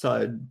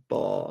roadside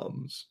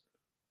bombs.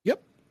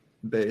 Yep.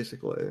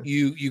 Basically,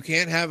 you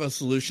can't have a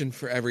solution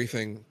for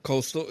everything.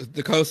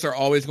 The coasts are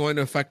always going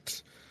to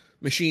affect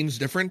machines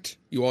different.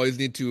 You always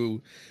need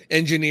to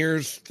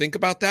engineers think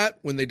about that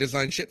when they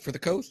design shit for the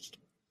coast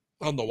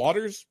on the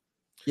waters.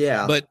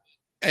 Yeah.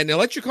 And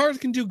electric cars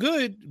can do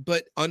good,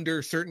 but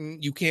under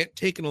certain, you can't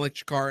take an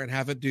electric car and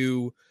have it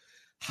do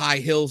high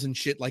hills and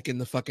shit like in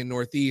the fucking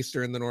Northeast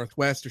or in the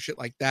Northwest or shit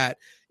like that.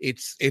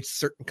 It's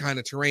certain kind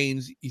of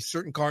terrains.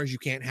 Certain cars, you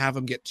can't have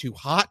them get too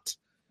hot.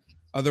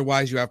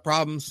 Otherwise, you have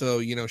problems.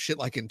 So, shit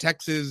like in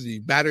Texas, the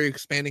battery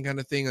expanding kind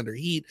of thing under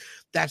heat,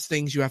 that's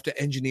things you have to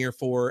engineer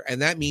for.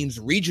 And that means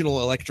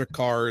regional electric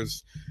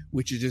cars,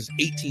 which is just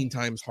 18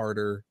 times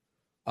harder.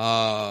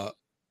 There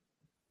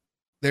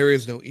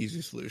is no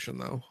easy solution,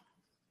 though.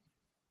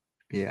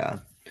 Yeah.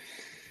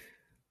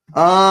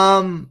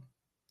 And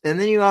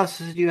then you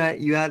also said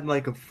you had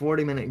like a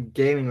 40-minute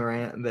gaming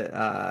rant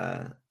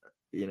that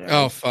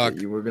oh fuck,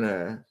 that you were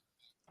gonna.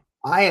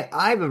 I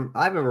have a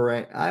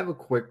rant. I have a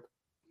quick,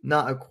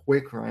 not a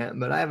quick rant,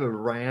 but I have a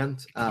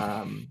rant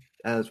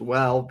as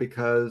well,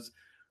 because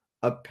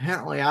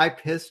apparently I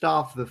pissed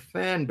off the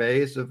fan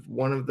base of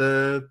one of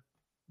the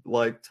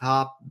like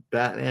top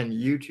Batman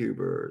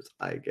YouTubers,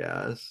 I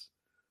guess.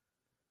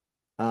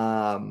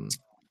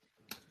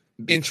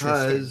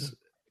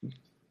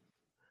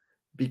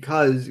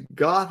 Because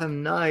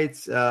Gotham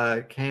Knights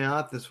came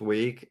out this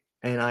week,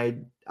 and I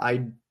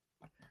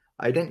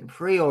didn't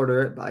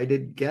pre-order it, but I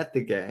did get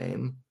the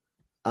game.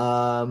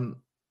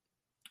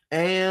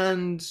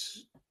 And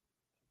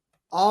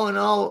all in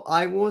all,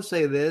 I will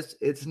say this: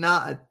 it's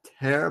not a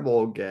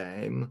terrible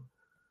game,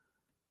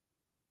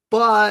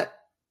 but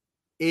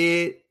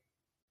it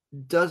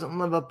doesn't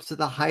live up to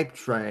the hype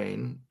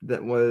train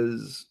that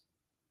was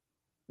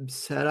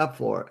set up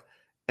for it.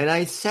 And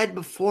I said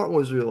before it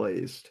was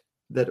released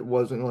that it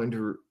wasn't going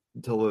to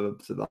live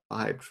up to the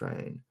hype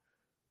train.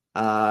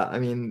 I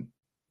mean,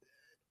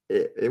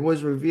 it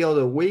was revealed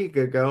a week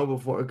ago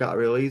before it got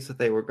released that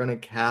they were going to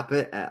cap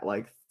it at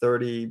like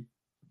 30,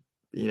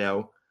 you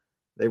know,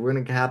 they were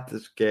going to cap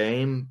this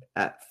game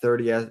at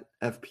 30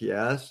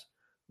 FPS,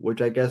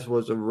 which I guess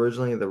was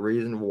originally the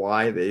reason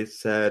why they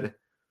said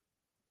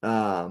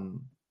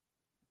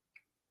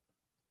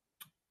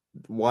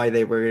why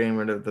they were getting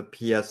rid of the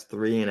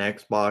PS3 and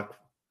Xbox,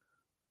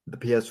 the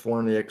PS4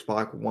 and the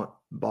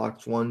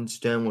Xbox One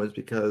stem, was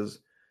because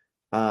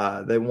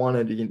they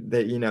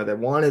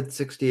wanted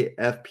 60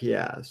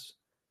 FPS,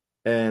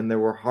 and there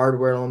were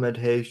hardware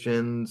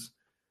limitations,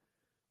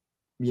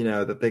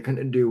 that they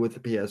couldn't do with the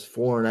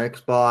PS4 and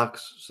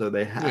Xbox, so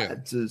they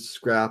had to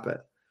scrap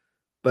it.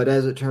 But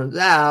as it turns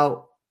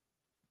out,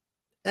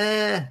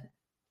 they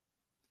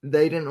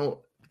didn't,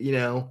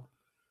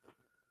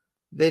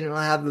 they didn't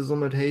have those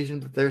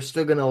limitations, but they're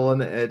still going to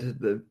limit it to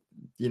the,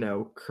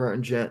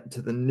 current gen,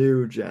 to the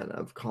new gen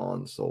of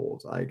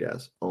consoles, I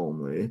guess,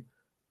 only.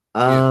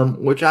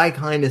 Which I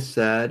kind of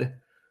said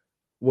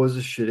was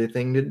a shitty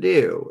thing to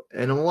do.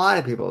 And a lot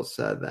of people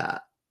said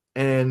that.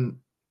 And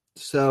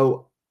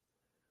so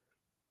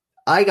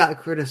I got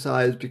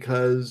criticized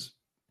because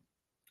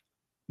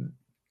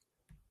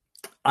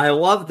I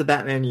love the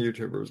Batman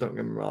YouTubers, don't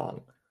get me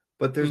wrong.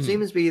 But there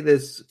seems to be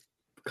this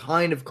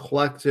kind of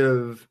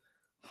collective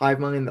hive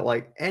mind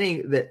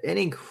that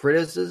any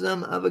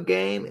criticism of a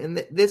game,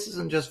 and this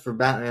isn't just for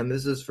Batman,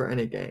 this is for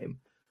any game,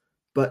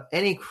 but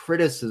any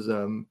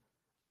criticism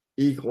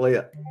equally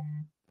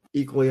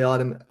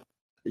equates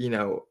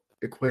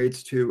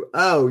to,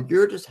 oh,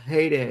 you're just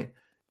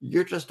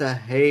a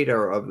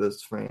hater of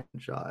this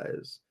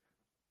franchise,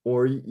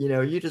 or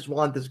you just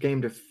want this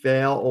game to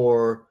fail,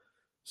 or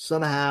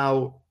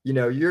somehow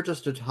you're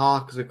just a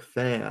toxic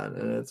fan.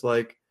 And it's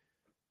like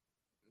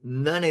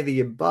none of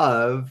the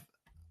above.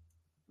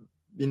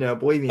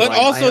 Believe me. But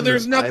also,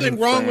 there's nothing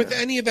wrong with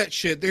any of that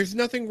shit. There's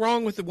nothing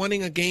wrong with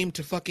wanting a game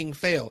to fucking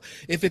fail.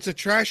 If it's a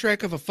trash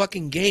wreck of a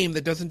fucking game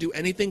that doesn't do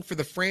anything for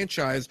the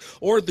franchise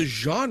or the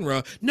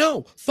genre,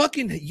 no,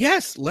 fucking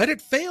yes, let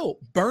it fail.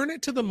 Burn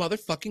it to the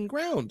motherfucking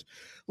ground.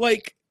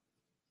 Like,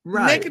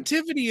 right.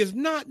 Negativity is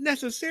not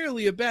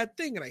necessarily a bad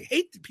thing, and I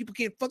hate that people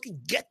can't fucking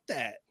get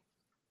that.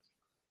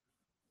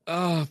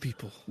 Oh,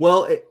 people.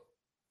 Well,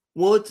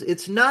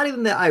 it's not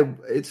even that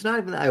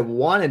I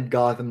wanted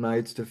Gotham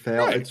Knights to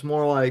fail. Right. It's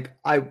more like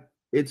I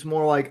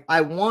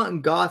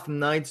want Gotham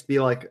Knights to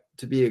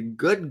be a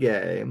good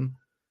game.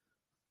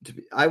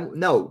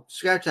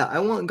 Scratch that. I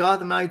want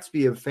Gotham Knights to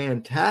be a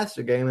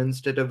fantastic game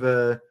instead of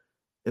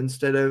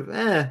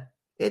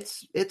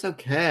it's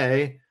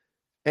okay.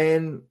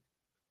 And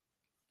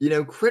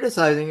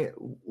criticizing it.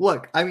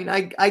 Look, I mean,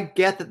 I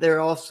get that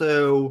they're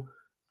also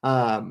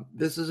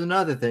this is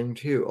another thing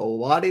too. A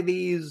lot of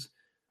these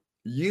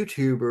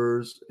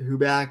YouTubers who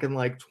back in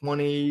during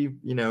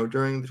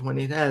the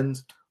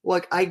 2010s,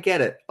 I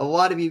get it. A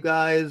lot of you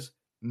guys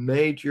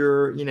made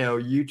your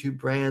YouTube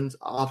brands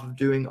off of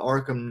doing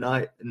Arkham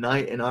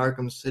Knight and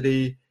Arkham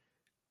City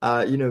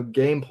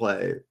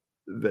gameplay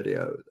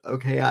videos.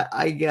 Okay,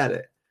 I get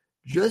it.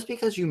 Just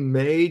because you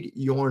made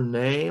your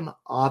name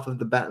off of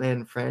the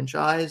Batman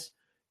franchise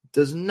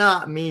does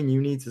not mean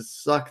you need to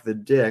suck the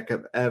dick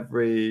of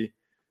every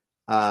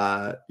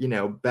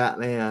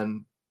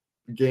Batman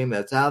game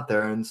that's out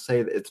there and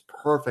say that it's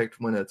perfect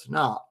when it's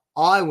not.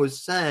 I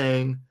was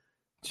saying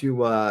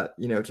to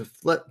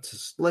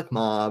Slick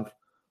Mob,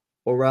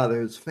 or rather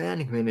his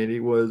fan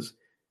community, was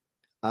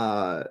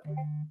there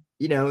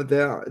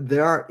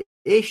are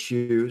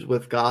issues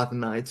with Gotham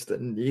Knights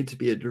that need to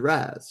be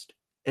addressed,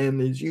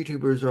 and these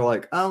YouTubers are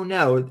like, oh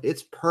no,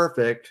 it's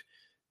perfect,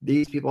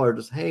 these people are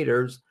just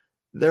haters.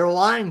 They're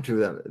lying to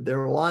them.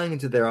 They're lying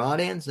to their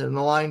audience, and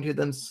they're lying to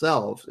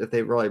themselves if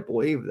they really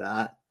believe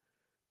that.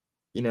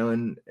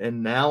 And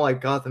now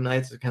Gotham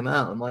Knights has come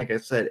out, and like I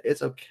said,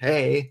 it's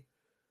okay,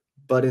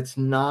 but it's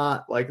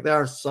not there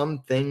are some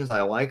things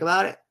I like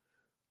about it,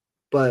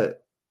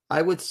 but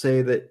I would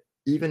say that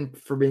even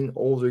for being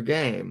older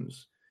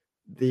games,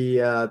 the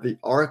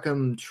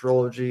Arkham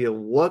trilogy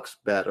looks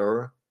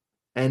better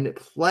and it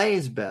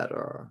plays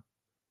better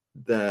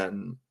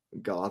than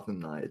Gotham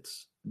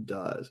Knights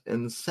does.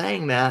 And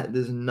saying that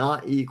does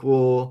not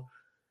equal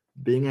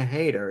being a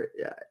hater.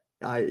 Yeah.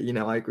 I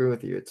agree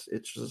with you.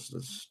 It's just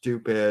a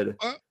stupid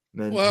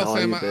mentality.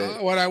 Well,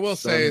 Sam, what I will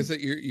say is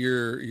that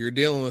you're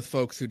dealing with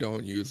folks who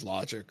don't use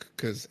logic,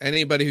 because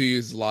anybody who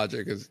uses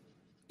logic is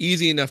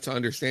easy enough to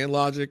understand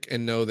logic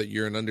and know that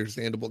you're an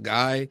understandable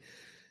guy,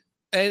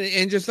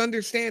 and just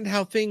understand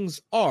how things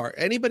are.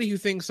 Anybody who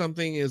thinks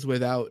something is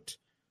without,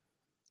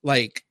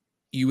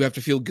 you have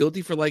to feel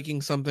guilty for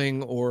liking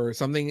something, or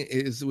something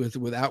is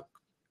without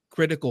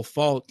critical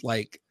fault,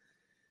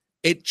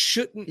 it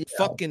shouldn't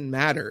fucking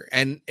matter.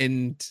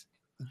 And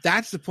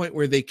that's the point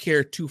where they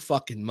care too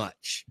fucking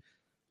much.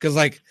 Because,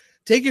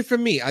 take it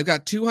from me. I've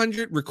got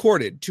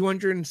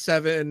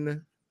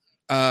 207,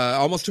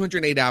 almost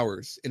 208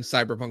 hours in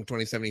Cyberpunk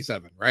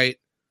 2077, right?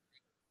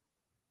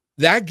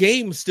 that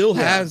game still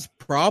has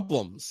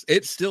problems.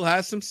 It still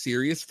has some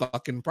serious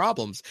fucking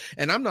problems.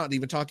 And I'm not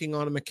even talking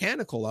on a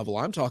mechanical level.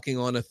 I'm talking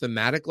on a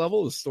thematic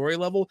level, a story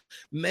level,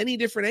 many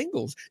different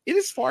angles. It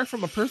is far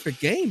from a perfect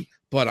game,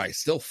 but I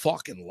still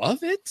fucking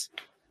love it.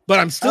 But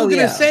I'm still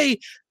going to say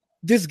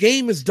this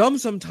game is dumb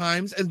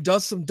sometimes and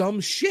does some dumb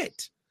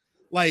shit.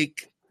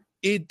 Like,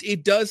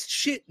 it does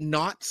shit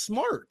not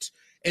smart.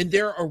 And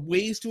there are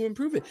ways to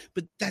improve it.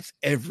 But that's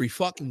every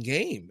fucking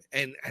game.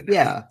 And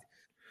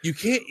you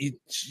can't.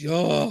 It's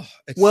so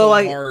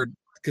hard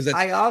because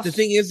the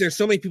thing is, there's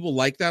so many people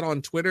like that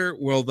on Twitter.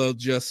 Well,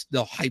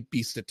 they'll hype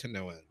beast it to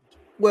no end.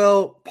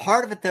 Well,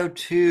 part of it though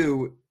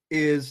too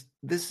is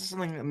this is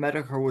something that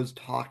Medicare was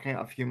talking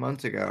a few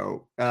months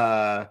ago.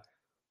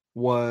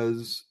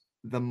 Was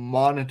the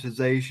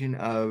monetization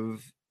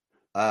of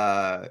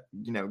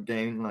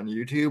gaming on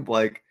YouTube,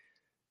 like,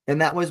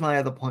 and that was my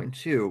other point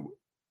too.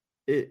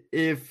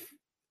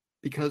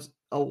 Because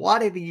a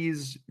lot of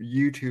these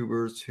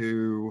YouTubers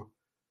who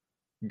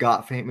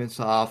got famous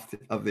off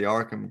of the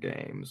Arkham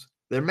games,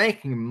 they're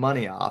making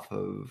money off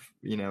of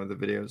the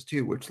videos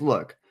too, which,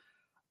 look,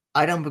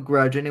 I don't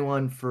begrudge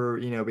anyone for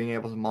being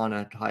able to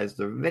monetize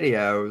their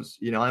videos.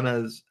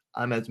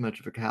 I'm as much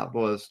of a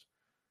capitalist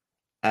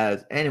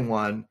as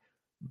anyone,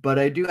 but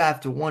I do have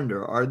to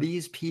wonder, are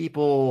these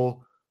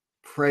people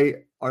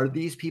praising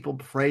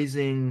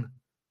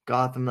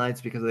Gotham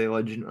Knights because they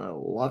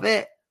legitimately love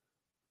it?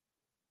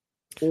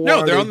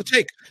 No, they're on the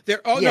take.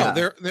 They're on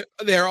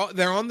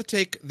the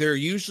take. They're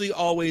usually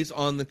always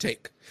on the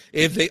take.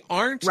 If they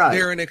aren't,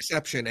 they're an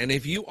exception. And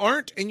if you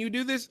aren't and you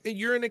do this,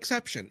 you're an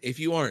exception. If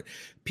you aren't,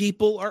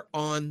 people are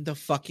on the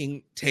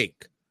fucking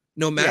take.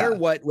 No matter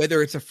what,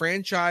 whether it's a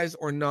franchise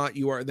or not,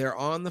 they're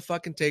on the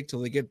fucking take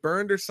till they get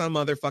burned or some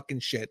other fucking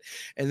shit,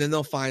 and then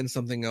they'll find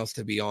something else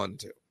to be on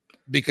to.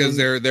 Because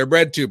they're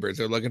bread tubers.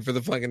 They're looking for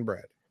the fucking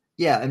bread.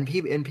 Yeah, and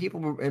people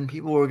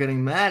were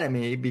getting mad at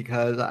me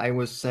because I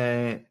was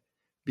saying,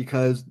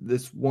 because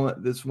this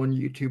one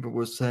YouTuber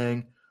was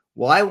saying,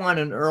 well, I want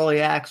an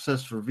early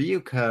access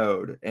review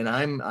code, and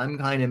I'm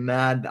kind of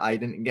mad that I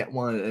didn't get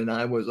one. And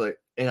I was like,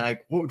 and I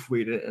quote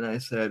tweeted and I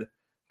said,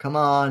 come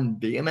on,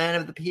 be a man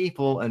of the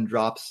people and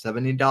drop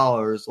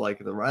 $70 like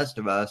the rest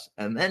of us,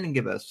 and then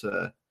give us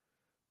a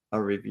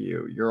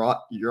review. Your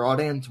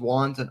audience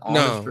wants an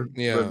honest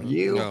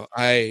review. No,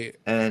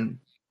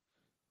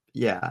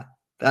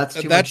 that's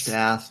too much to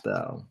ask,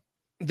 though.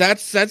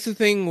 That's the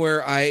thing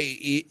where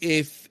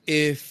if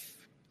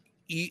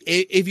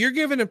you're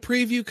given a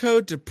preview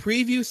code to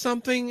preview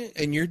something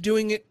and you're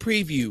doing it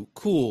preview,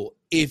 cool.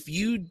 If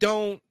you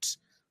don't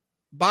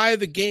buy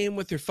the game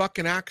with your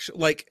fucking action,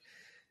 like,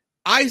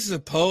 I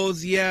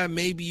suppose,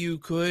 maybe you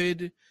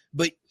could,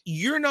 but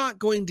you're not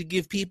going to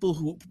give people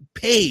who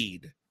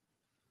paid,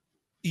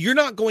 you're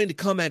not going to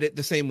come at it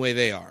the same way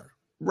they are.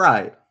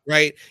 Right.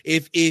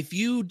 If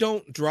you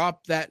don't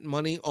drop that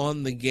money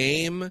on the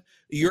game,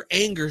 your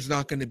anger's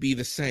not going to be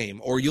the same,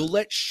 or you'll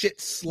let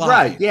shit slide.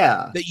 Right,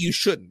 yeah. That you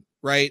shouldn't,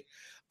 right?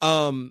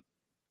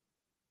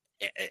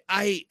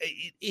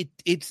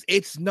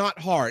 It's not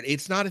hard.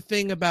 It's not a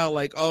thing about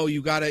like, oh,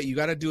 you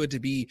gotta do it to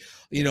be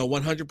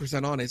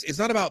 100% honest. It's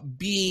not about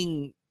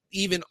being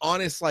even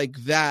honest like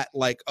that,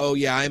 like, oh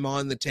yeah, I'm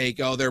on the take,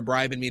 oh, they're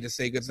bribing me to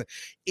say good stuff.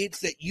 It's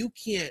that you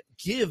can't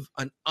give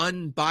an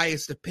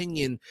unbiased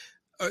opinion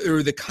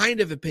or the kind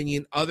of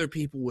opinion other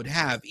people would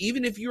have,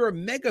 even if you're a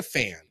mega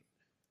fan.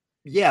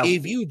 Yeah,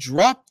 if you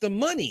drop the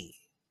money,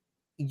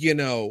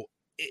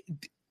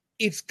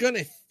 it's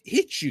gonna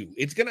hit you.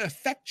 It's gonna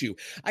affect you.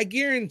 I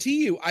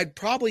guarantee you, I'd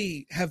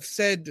probably have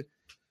said,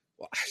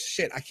 well,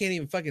 shit, I can't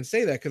even fucking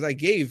say that because I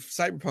gave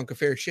Cyberpunk a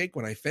fair shake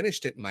when I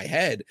finished it in my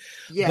head.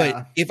 Yeah.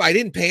 But if I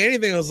didn't pay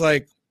anything, I was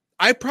like,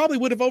 I probably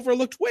would have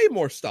overlooked way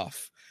more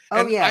stuff. Oh,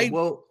 and yeah. I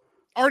well,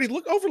 already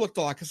overlooked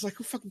a lot because, like,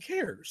 who fucking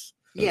cares?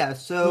 Yeah.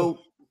 So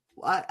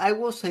I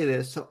will say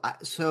this.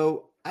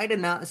 So I did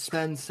not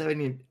spend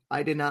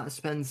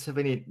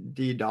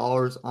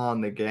 $70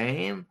 on the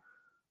game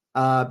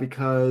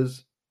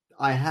because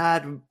I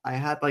had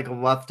like a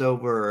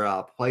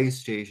leftover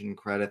PlayStation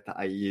credit that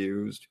I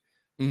used.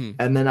 Mm-hmm.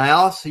 And then I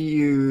also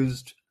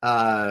used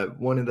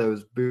one of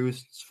those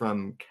boosts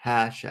from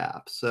Cash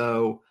App.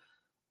 So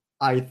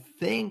I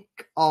think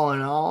all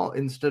in all,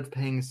 instead of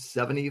paying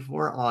 $70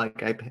 for it,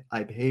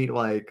 I paid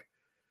like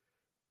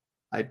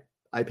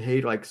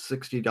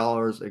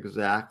 $60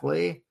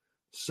 exactly.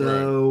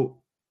 So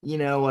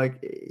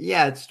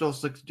it's still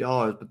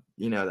 $60, but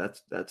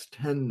that's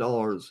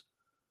 $10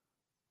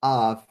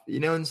 off.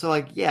 And so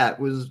it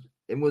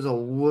was a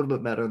little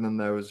bit better than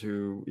those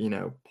who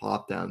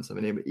popped down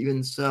 $70. But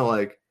even so,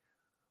 like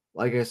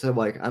I said,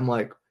 I'm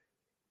like,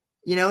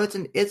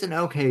 it's an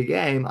okay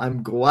game.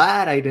 I'm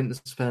glad I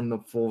didn't spend the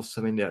full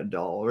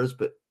 $70,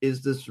 but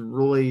is this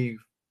worth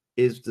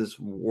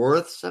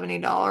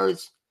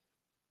 $70?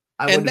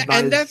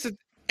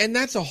 And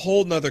that's a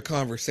whole nother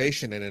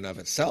conversation in and of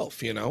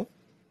itself,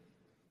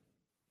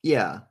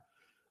 Yeah.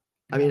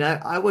 I mean,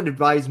 I would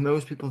advise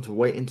most people to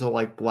wait until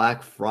like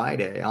Black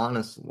Friday,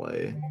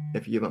 honestly,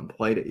 if you haven't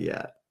played it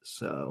yet.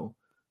 So,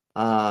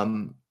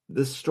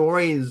 the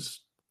story's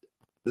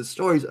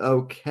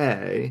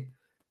okay.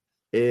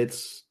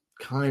 It's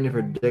kind of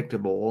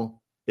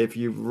predictable. If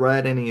you've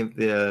read any of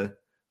the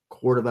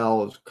Court of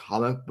Owls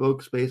comic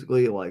books,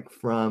 basically, like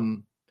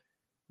from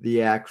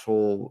the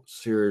actual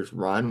series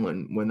run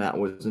when that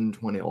was in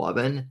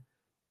 2011,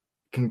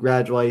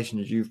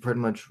 congratulations, you've pretty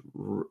much,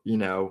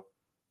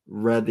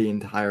 read the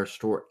entire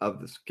story of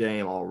this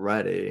game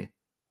already.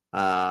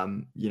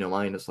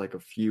 Minus like a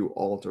few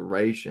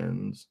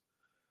alterations.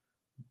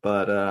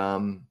 But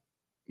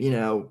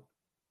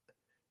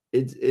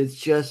it's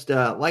just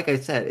like I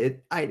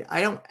said,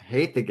 I don't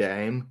hate the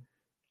game.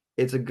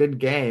 It's a good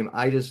game.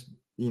 I just,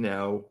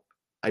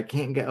 I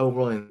can't get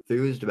overly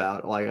enthused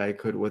about it like I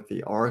could with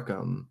the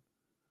Arkham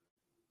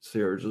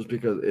series, just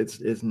because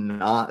it's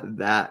not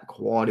that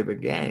quality of a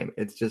game.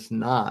 It's just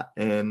not.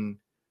 And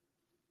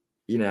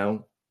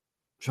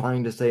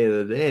trying to say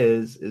that it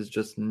is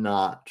just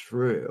not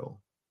true.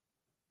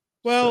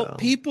 Well, so.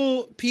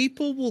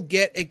 people will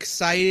get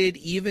excited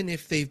even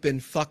if they've been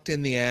fucked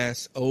in the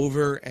ass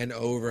over and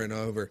over and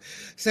over.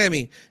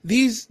 Sammy,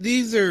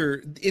 these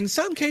are, in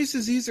some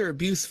cases, these are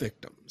abuse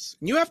victims.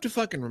 You have to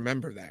fucking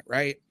remember that,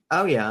 right?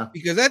 Oh yeah.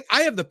 Because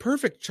I have the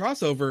perfect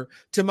crossover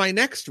to my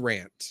next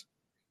rant.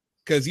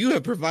 Because you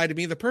have provided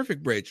me the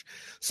perfect bridge.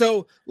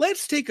 So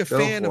let's take a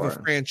fan of a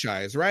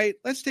franchise, right?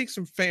 Let's take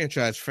some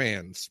franchise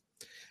fans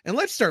and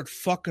let's start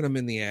fucking them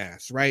in the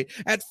ass, right?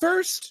 At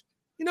first,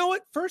 you know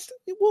what? First,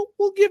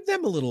 we'll give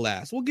them a little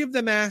ass. We'll give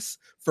them ass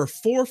for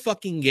 4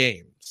 fucking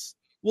games.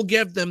 We'll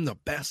give them the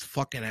best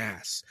fucking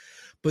ass.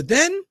 But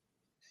then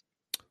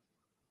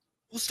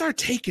we'll start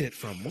taking it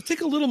from them. We'll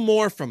take a little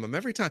more from them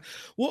every time.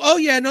 Well, oh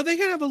yeah, no, they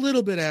can have a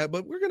little bit of,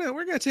 but we're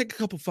gonna take a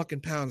couple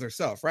fucking pounds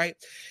ourselves, right?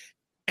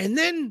 And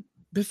then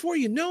before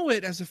you know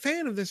it, as a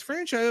fan of this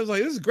franchise, I was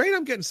like, this is great.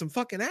 I'm getting some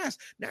fucking ass.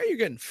 Now you're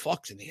getting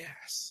fucked in the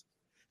ass.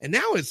 And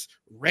now it's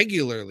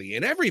regularly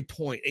in every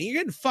point, and you're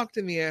getting fucked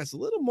in the ass a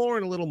little more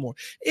and a little more.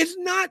 It's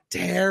not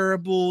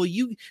terrible.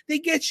 They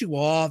get you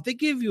off, they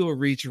give you a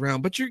reach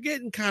around, but you're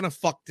getting kind of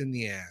fucked in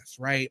the ass,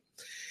 right?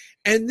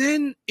 And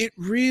then it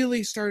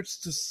really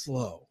starts to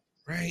slow,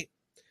 right?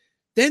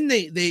 Then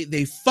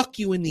they fuck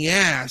you in the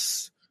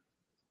ass,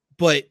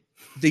 but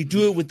they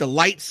do it with the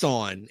lights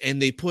on, and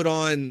they put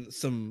on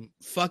some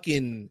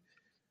fucking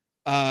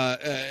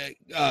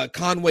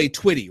Conway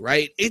Twitty,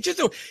 right? It's just,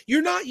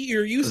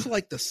 you're used to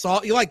like the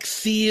salt, you like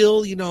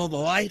Seal, the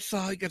lights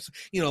on,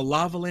 you got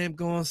lava lamp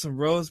going, some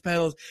rose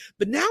petals,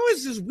 but now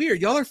it's just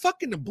weird. Y'all are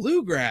fucking the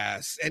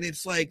bluegrass, and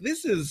it's like,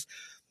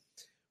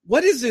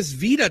 what is this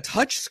Vita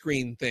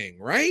touchscreen thing,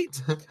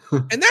 right?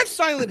 And that's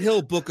Silent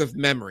Hill Book of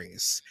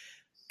Memories.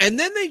 And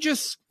then they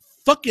just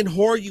fucking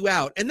whore you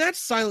out, and that's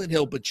Silent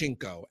Hill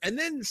Pachinko. And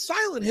then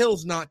Silent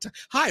Hill's not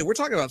hi, we're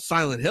talking about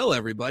Silent Hill,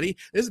 everybody.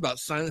 This is about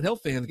Silent Hill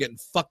fans getting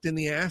fucked in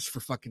the ass for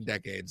fucking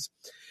decades.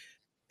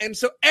 And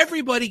so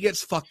everybody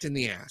gets fucked in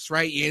the ass,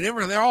 right?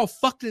 They're all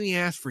fucked in the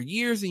ass for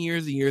years and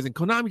years and years, and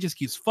Konami just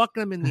keeps fucking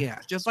them in the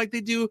ass, just like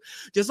they do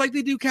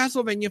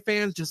Castlevania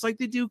fans, just like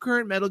they do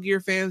current Metal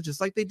Gear fans,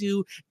 just like they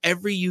do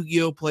every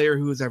Yu-Gi-Oh player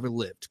who has ever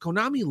lived.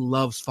 Konami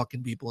loves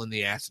fucking people in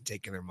the ass and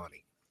taking their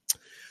money.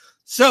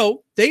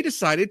 So they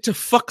decided to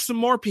fuck some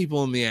more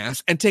people in the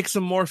ass and take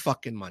some more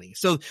fucking money.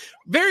 So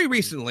very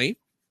recently,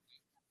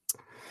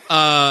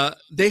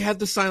 they had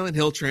the Silent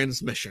Hill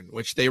transmission,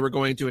 which they were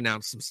going to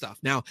announce some stuff.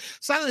 Now,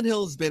 Silent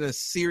Hill has been a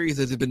series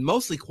that has been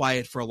mostly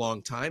quiet for a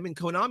long time, and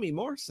Konami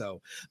more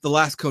so. The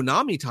last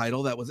Konami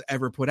title that was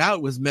ever put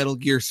out was Metal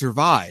Gear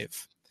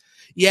Survive.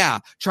 Yeah,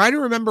 try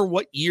to remember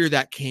what year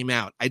that came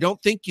out. I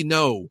don't think you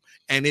know,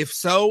 and if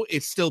so,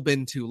 it's still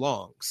been too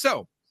long.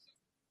 So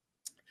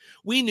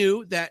we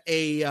knew that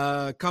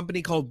a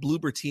company called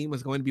Bloober Team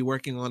was going to be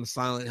working on a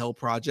Silent Hill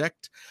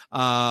project.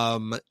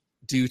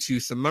 Due to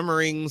some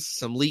murmurings,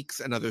 some leaks,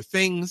 and other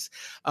things.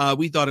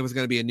 We thought it was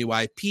going to be a new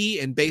IP,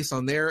 and based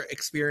on their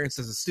experience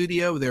as a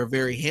studio, they're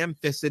very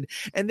ham-fisted,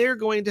 and they're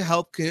going to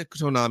help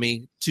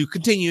Konami to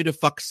continue to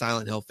fuck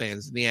Silent Hill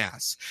fans in the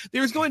ass.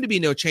 There's going to be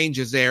no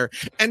changes there,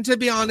 and to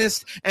be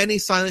honest, any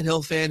Silent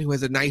Hill fan who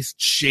has a nice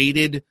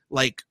shaded,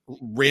 like,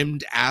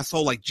 rimmed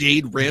asshole, like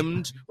jade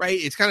rimmed, right?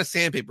 It's kind of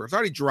sandpaper. It's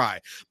already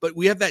dry, but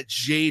we have that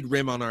jade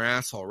rim on our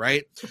asshole,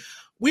 right?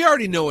 We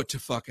already know what to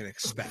fucking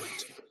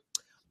expect.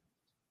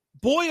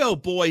 Boy, oh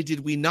boy,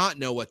 did we not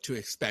know what to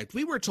expect.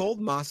 We were told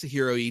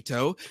Masahiro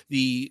Ito,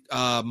 the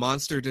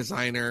monster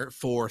designer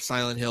for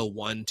Silent Hill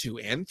 1, 2,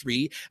 and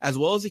 3, as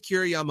well as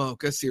Akira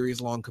Yamaoka,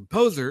 series-long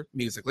composer,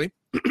 musically,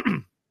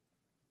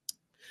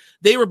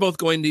 they were both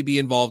going to be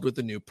involved with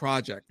the new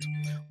project.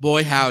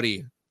 Boy,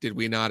 howdy, did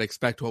we not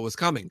expect what was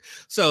coming.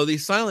 So the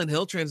Silent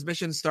Hill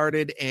transmission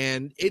started,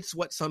 and it's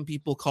what some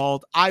people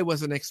called, I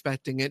wasn't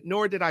expecting it,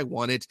 nor did I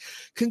want it.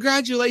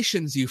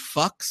 Congratulations, you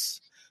fucks.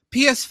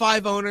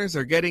 PS5 owners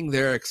are getting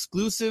their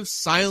exclusive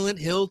Silent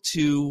Hill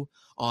 2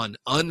 on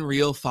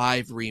Unreal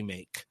 5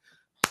 Remake.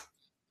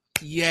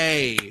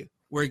 Yay,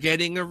 we're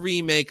getting a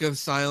remake of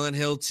Silent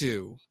Hill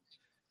 2.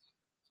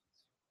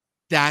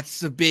 That's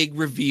the big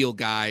reveal,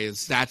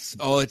 guys.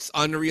 It's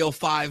Unreal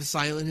 5,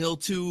 Silent Hill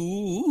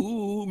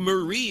 2,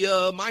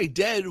 Maria, my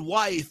dead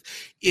wife.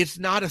 It's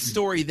not a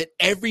story that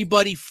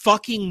everybody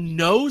fucking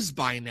knows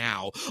by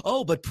now.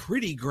 Oh, but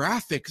pretty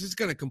graphics is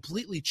going to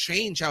completely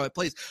change how it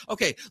plays.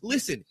 Okay,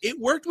 listen, it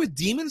worked with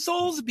Demon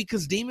Souls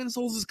because Demon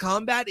Souls'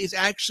 combat is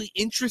actually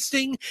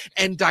interesting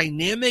and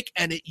dynamic,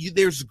 and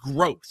there's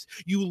growth.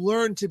 You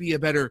learn to be a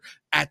better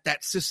at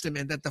that system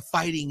and at the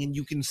fighting, and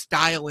you can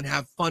style and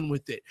have fun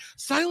with it.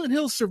 Silent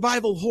Hill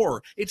survival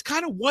horror. It's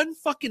kind of one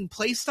fucking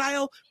play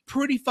style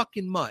pretty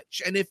fucking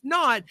much. And if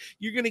not,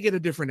 you're going to get a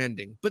different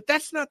ending. But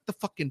that's not the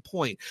fucking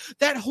point.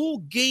 That whole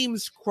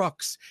game's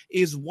crux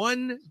is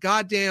one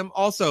goddamn...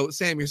 Also,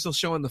 Sam, you're still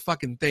showing the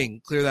fucking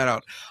thing. Clear that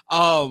out.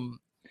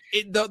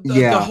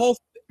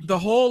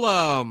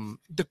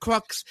 The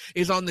crux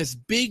is on this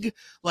big,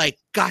 like,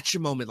 gotcha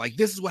moment. Like,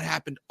 this is what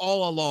happened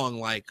all along.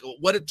 Like,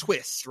 what a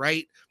twist,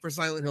 right? For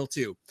Silent Hill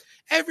 2.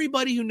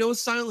 Everybody who knows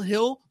Silent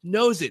Hill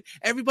knows it.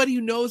 Everybody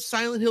who knows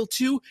Silent Hill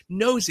 2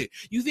 knows it.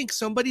 You think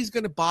somebody's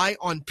going to buy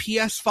on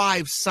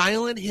PS5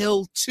 Silent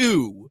Hill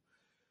 2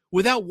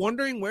 without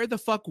wondering where the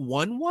fuck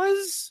 1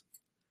 was?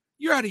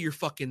 You're out of your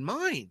fucking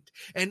mind.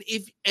 And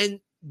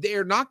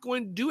they're not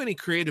going to do any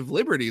creative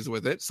liberties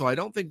with it, so I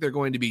don't think they're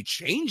going to be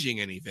changing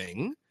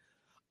anything.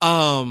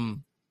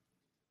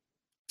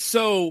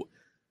 So,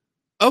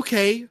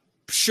 okay,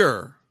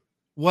 sure,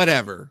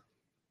 whatever.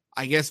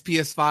 I guess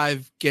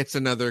PS5 gets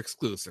another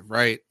exclusive,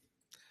 right?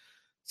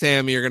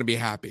 Sam, you're going to be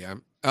happy.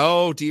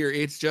 Oh dear,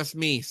 it's just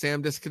me.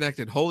 Sam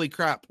disconnected. Holy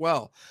crap.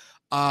 Well,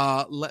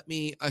 let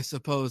me, I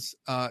suppose,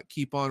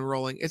 keep on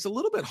rolling. It's a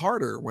little bit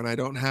harder when I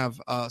don't have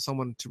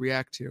someone to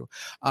react to.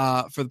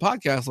 For the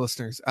podcast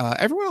listeners,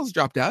 everyone else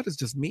dropped out. It's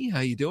just me.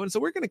 How you doing? So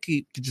we're going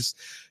to just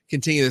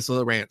continue this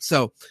little rant.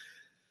 So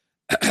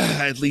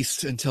at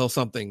least until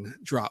something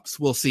drops.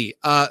 We'll see.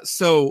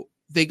 So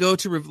they go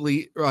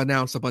to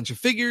announce a bunch of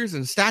figures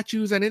and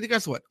statues, and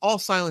guess what? All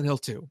Silent Hill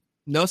 2.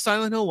 No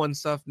Silent Hill 1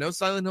 stuff, no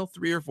Silent Hill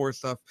 3 or 4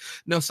 stuff,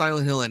 no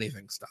Silent Hill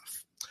anything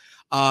stuff.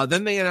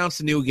 Then they announced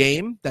a new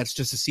game that's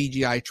just a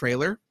CGI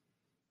trailer.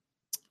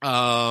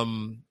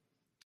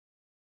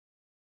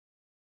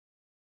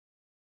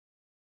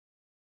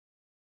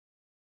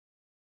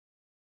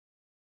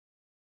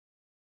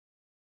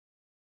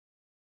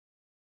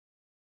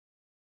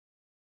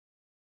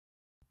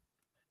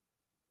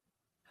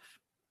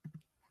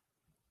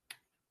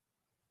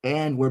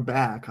 And we're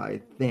back,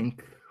 I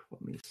think.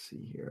 Let me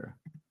see here.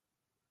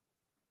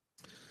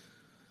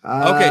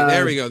 Okay,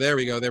 there we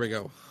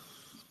go.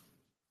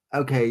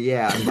 Okay,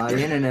 yeah, my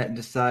internet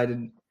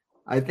decided.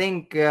 I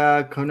think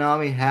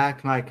Konami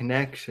hacked my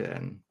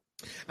connection.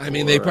 I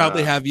mean, they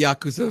probably have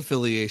Yakuza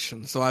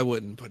affiliation, so I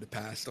wouldn't put it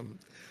past them.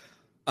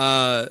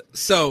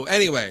 So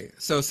anyway,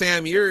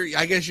 Sam,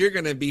 I guess you're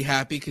gonna be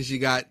happy because you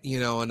got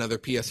another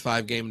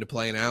PS5 game to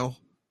play now.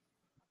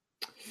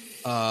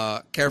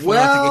 Careful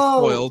not to get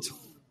spoiled.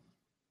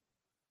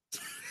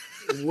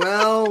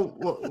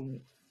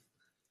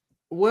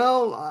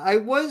 Well, I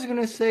was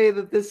gonna say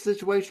that this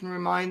situation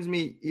reminds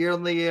me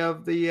eerily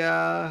of the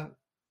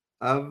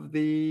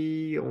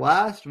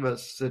Last of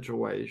Us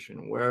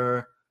situation,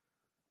 where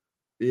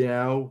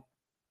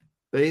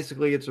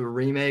basically it's a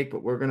remake,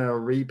 but we're gonna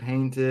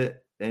repaint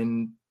it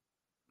and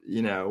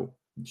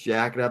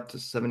jack it up to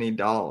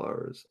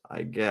 $70,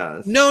 I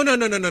guess. No,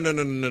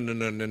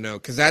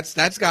 because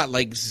that's got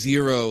like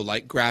zero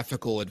like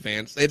graphical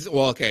advance. It's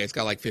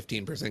got like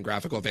 15%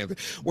 graphical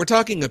advance. We're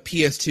talking a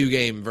PS2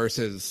 game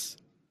versus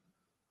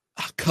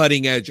a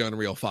cutting edge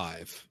Unreal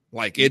 5.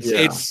 Like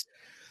it's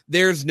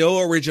there's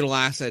no original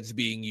assets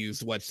being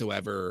used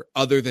whatsoever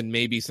other than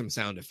maybe some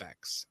sound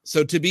effects.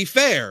 So to be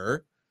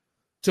fair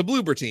to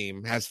Bloober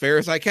Team, as fair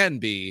as I can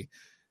be,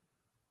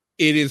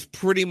 it is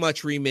pretty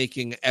much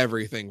remaking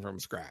everything from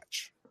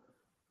scratch.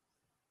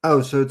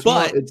 Oh, so it's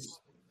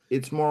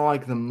more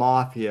like the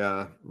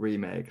Mafia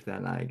remake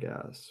then, I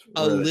guess.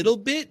 A little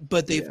bit,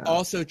 but they've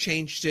also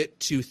changed it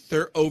to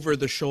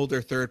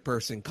over-the-shoulder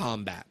third-person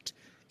combat.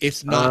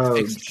 It's not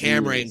fixed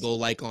camera angle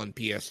like on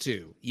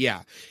PS2.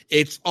 Yeah,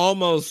 it's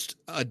almost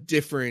a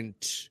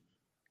different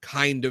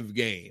kind of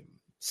game.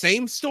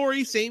 Same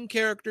story, same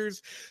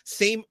characters,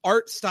 same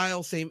art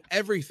style, same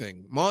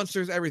everything.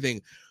 Monsters,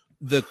 everything.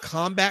 The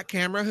combat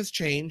camera has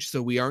changed,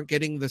 so we aren't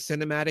getting the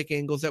cinematic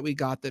angles that we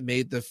got that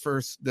made the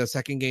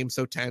second game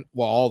so tense.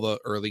 Well, all the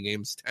early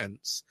games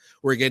tense.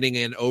 We're getting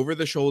an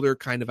over-the-shoulder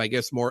kind of, I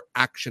guess, more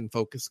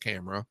action-focused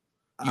camera.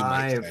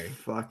 I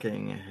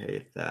fucking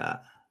hate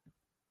that.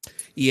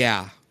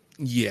 Yeah.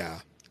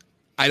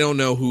 I don't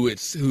know who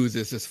this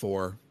is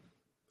for,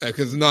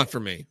 because it's not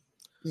for me.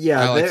 Yeah,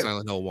 I like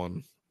Silent Hill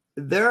 1.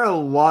 There are a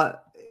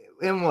lot,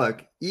 and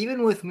look,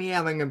 even with me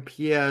having a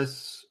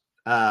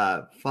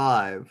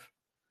PS5.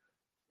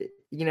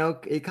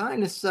 It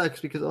kind of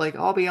sucks because, like,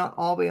 I'll be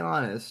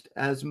honest.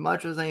 As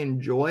much as I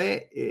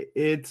enjoy it,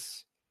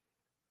 it's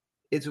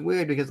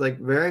weird because, like,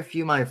 very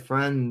few of my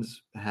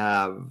friends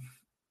have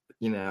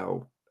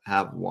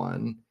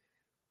one.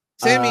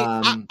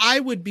 Sammy, I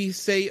would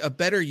say a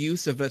better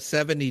use of a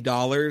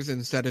 $70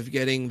 instead of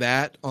getting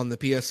that on the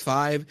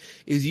PS5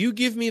 is you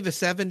give me the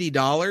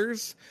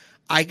 $70,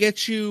 I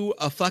get you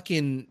a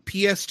fucking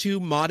PS2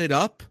 modded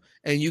up,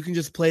 and you can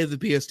just play the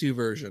PS2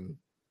 version,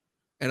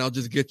 and I'll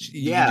just get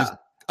you can just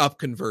up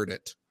convert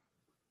it.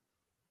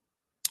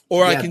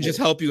 Or I can just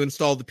help you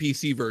install the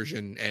PC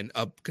version and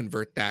up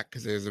convert that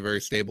because there's a very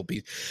stable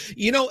piece.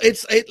 You know,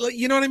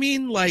 you know what I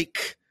mean?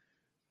 Like,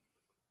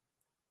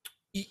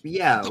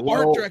 the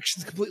art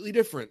direction is completely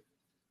different.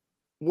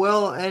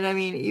 Well, and I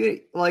mean,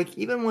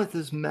 even with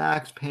this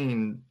Max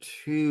Payne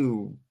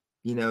 2,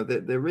 you know, the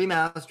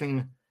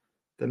remastering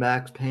the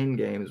Max Payne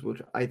games,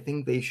 which I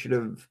think they should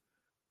have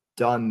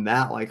done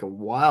that like a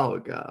while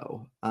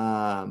ago.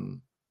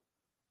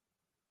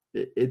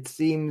 It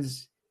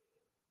seems.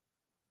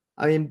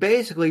 I mean,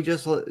 basically,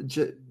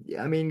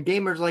 I mean,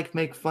 gamers like to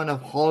make fun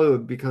of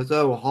Hollywood because,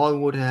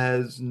 Hollywood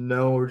has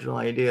no original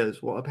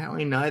ideas. Well,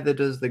 apparently neither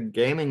does the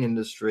gaming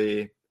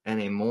industry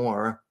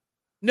anymore.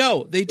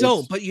 No, they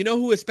don't. But you know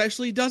who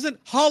especially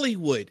doesn't?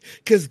 Hollywood.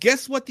 Because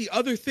guess what the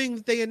other thing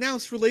that they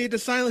announced related to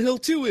Silent Hill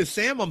 2 is,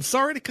 Sam? I'm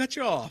sorry to cut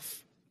you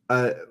off.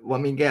 Let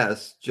me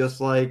guess.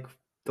 Just like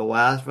The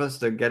Last of Us,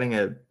 they're getting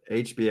a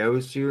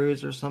HBO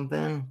series or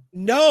something?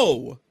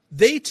 No.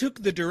 They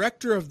took the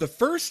director of the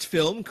first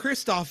film,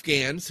 Christoph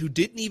Gans, who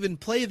didn't even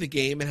play the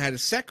game and had a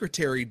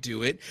secretary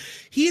do it.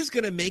 He's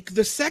going to make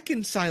the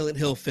second Silent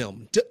Hill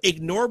film.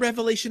 Ignore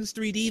Revelations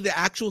 3D. The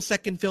actual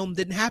second film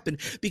didn't happen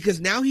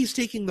because now he's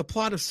taking the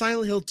plot of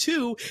Silent Hill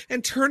 2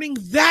 and turning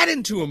that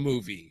into a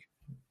movie.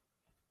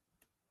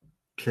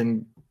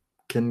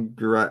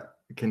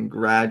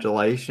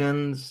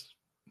 Congratulations.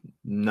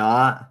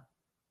 Not.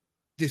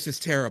 This is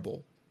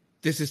terrible.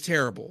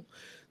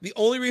 The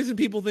only reason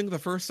people think the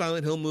first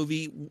Silent Hill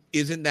movie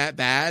isn't that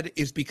bad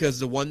is because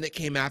the one that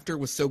came after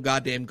was so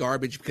goddamn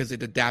garbage because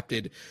it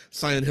adapted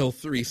Silent Hill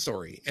 3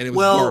 story, and it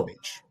was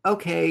garbage.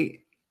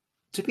 Okay,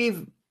 to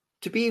be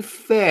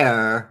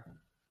fair,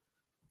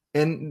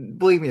 and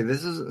believe me,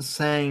 this isn't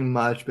saying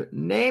much, but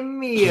name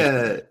me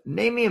a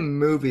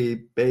movie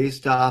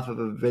based off of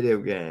a video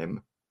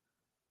game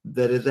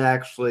that is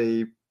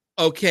actually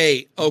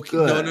Okay.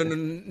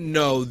 good.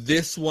 No.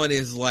 This one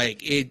is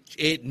like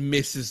it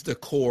misses the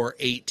core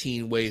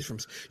 18 ways from.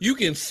 You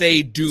can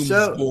say Doom's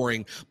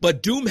boring,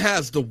 but Doom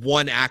has the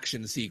one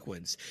action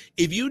sequence.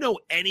 If you know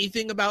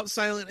anything about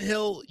Silent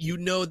Hill, you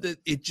know that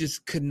it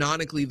just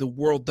canonically the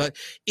world does.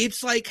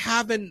 It's like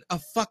having a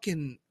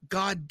fucking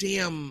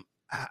goddamn.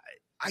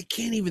 I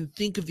can't even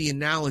think of the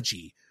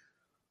analogy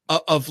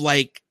of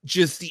like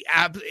just the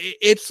app.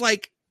 It's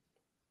like.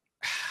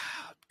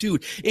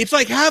 Dude, it's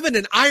like having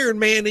an Iron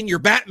Man in your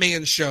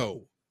Batman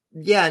show.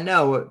 Yeah,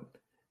 no,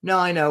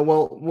 I know.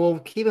 Well,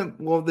 keep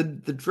it. Well, the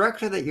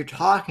director that you're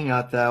talking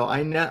about, though,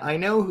 I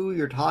know who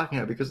you're talking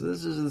about because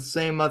this is the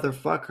same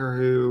motherfucker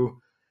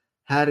who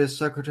had his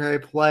secretary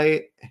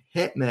play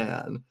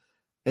Hitman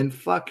and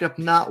fucked up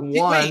not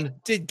one.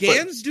 Did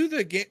Gans do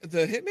the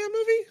Hitman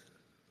movie?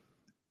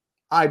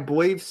 I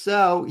believe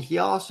so. He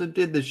also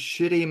did the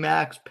shitty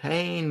Max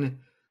Payne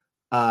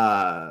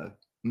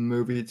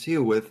movie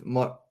too with.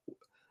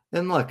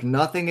 And look,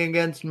 nothing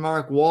against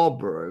Mark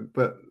Wahlberg,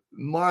 but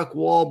Mark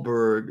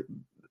Wahlberg,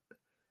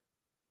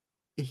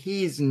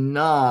 he's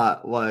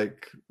not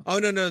like. Oh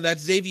no,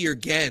 that's Xavier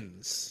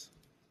Gens.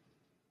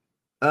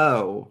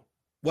 Oh,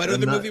 what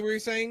other movie were you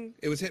saying?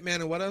 It was Hitman,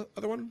 and what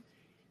other one?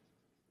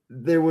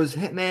 There was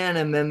Hitman,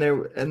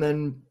 and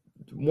then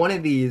one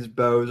of these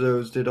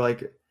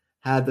bozos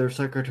had their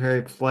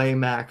secretary play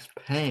Max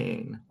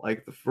Payne,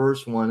 like the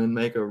first one, and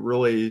make a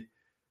really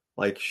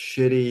like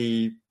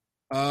shitty.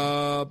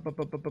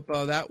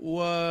 That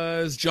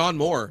was John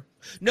Moore.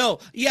 No,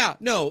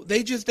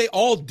 they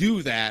all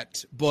do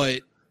that, but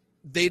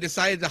they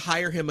decided to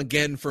hire him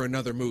again for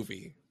another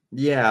movie.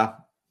 Yeah,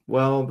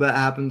 well, that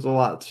happens a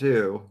lot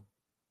too.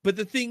 But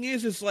the thing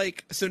is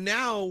like, so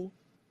now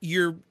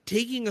you're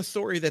taking a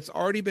story that's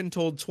already been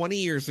told 20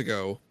 years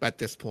ago at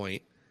this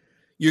point.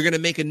 You're going to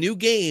make a new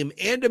game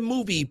and a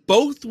movie,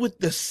 both with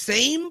the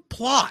same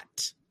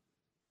plot.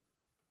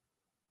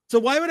 So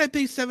why would I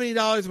pay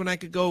 $70 when I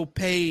could go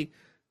pay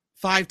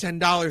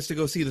 $5-10 to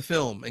go see the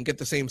film and get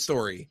the same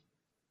story?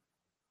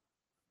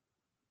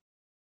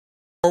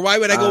 Or why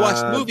would I go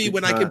watch the movie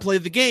when I can play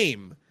the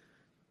game?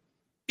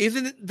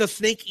 Isn't it the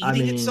snake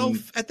eating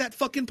itself at that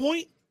fucking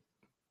point?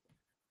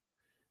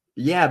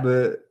 Yeah,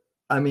 but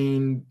I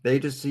mean, they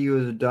just see you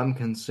as a dumb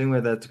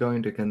consumer that's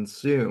going to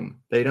consume.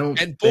 They don't.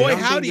 And boy,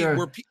 howdy,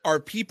 are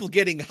people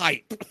getting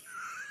hype?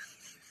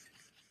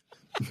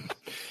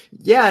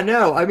 Yeah,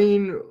 no, I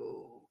mean,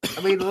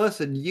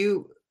 listen,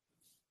 you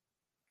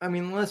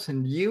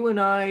and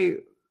I,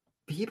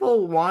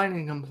 people whine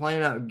and complain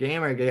about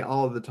Gamergate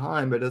all the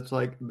time, but it's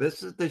like,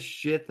 this is the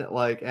shit that,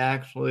 like,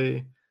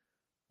 actually,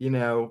 you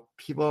know,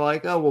 people are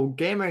like, oh, well,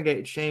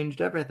 Gamergate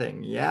changed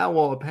everything. Yeah,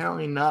 well,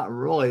 apparently not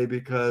really,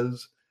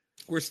 because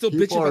we're still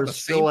bitching about the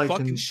same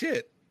fucking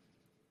shit.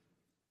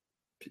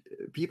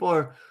 People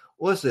are,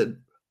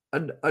 listen,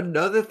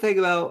 another thing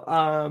about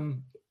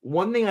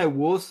one thing I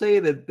will say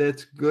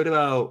that's good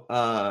about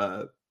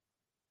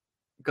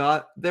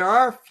there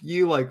are a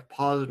few like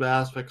positive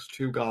aspects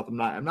to Gotham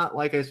Knight. I'm not,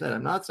 like I said,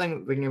 I'm not saying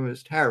that the game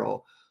is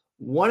terrible.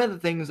 One of the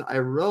things I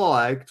really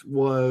liked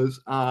was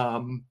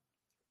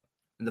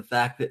the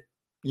fact that,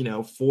 you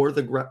know, for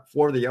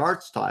the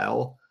art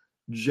style,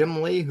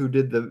 Jim Lee, who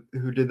did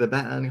the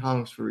Batman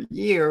comics for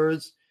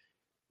years,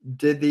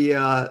 did the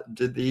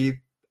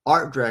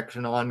art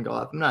direction on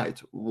Gotham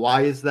Knights.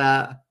 Why is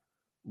that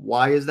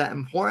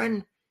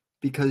important?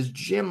 Because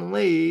Jim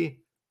Lee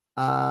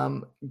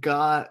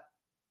got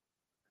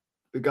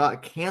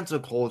cancel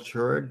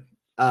culture,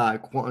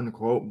 quote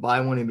unquote,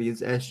 by one of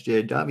these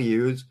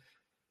SJWs,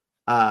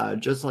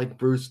 just like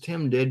Bruce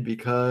Timm did,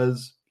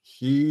 because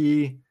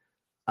he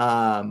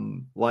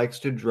likes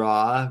to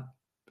draw,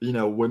 you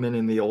know, women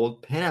in the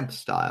old pinup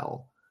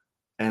style,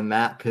 and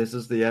that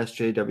pisses the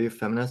SJW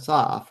feminists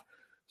off.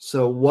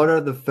 So what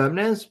are the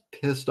feminists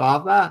pissed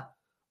off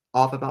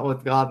about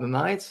with Gotham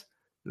Knights?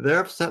 They're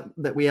upset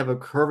that we have a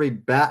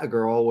curvy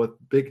Batgirl with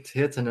big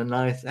tits and a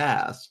nice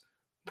ass.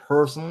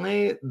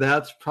 Personally,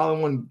 that's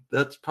probably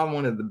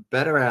one of the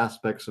better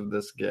aspects of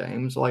this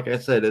game. So like I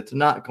said, it's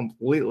not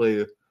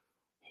completely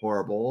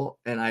horrible,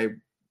 and I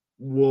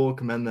will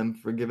commend them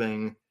for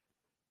giving,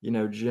 you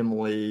know, Jim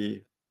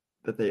Lee,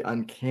 that they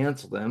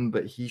uncanceled him,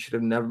 but he should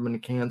have never been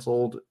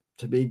canceled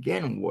to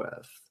begin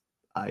with,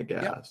 I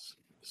guess. Yep.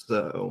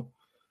 So,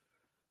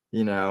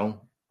 you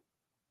know,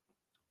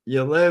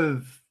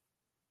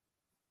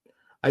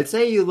 I'd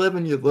say you live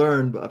and you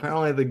learn, but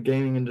apparently the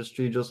gaming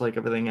industry, just like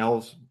everything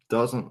else,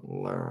 doesn't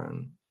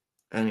learn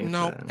anything.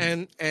 No,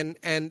 and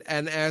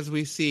as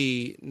we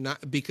see,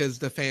 not because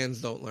the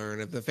fans don't learn.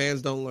 If the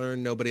fans don't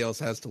learn, nobody else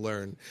has to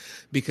learn,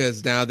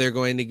 because now they're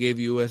going to give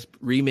you a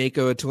remake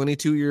of a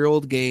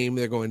 22-year-old game.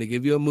 They're going to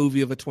give you a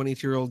movie of a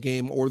 22-year-old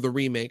game, or the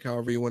remake,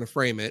 however you want to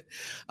frame it.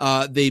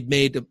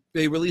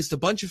 They released a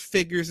bunch of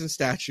figures and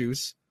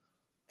statues,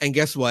 and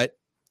guess what?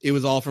 It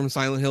was all from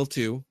Silent Hill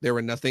 2. There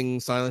were nothing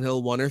Silent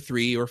Hill 1 or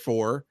 3 or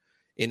 4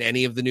 in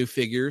any of the new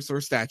figures or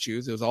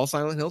statues. It was all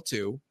Silent Hill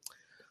 2.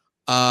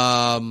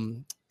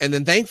 And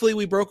then thankfully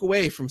we broke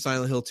away from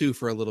Silent Hill 2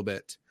 for a little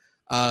bit,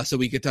 so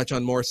we could touch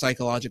on more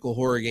psychological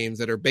horror games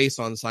that are based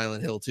on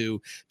Silent Hill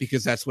 2,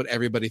 because that's what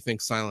everybody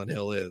thinks Silent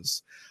Hill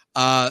is.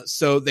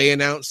 So they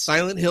announced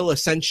Silent Hill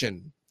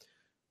Ascension,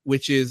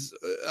 which is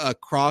a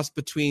cross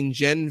between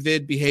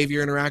GenVid,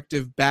 Behavior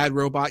Interactive, Bad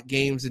Robot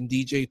Games, and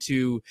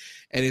DJ2,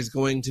 and is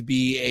going to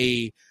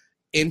be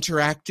a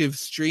interactive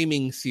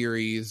streaming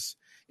series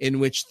in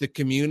which the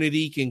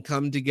community can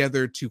come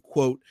together to,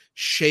 quote,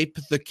 shape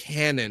the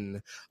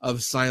canon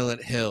of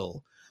Silent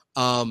Hill.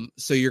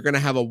 So you're going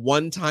to have a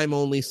one-time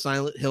only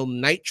Silent Hill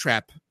Night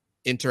Trap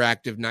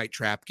interactive Night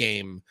Trap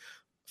game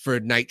for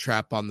Night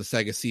Trap on the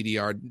Sega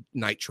CDR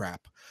Night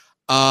Trap.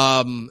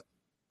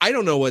 I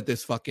don't know what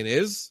this fucking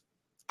is.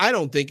 I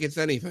don't think it's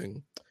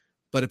anything.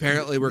 But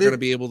apparently we're going to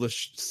be able to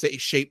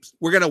shape.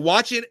 We're going to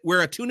watch it. We're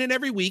going to tune in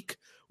every week.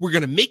 We're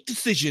going to make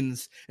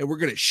decisions, and we're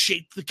going to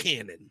shape the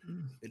canon.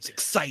 It's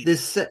exciting.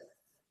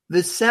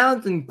 This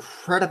sounds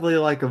incredibly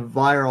like a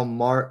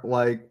viral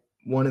like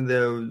one of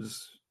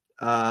those.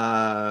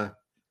 I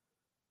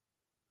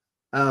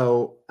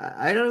don't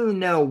even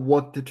know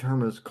what the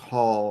term is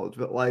called,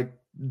 but like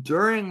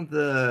during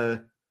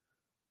the.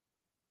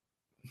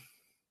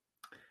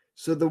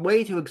 So the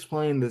way to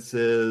explain this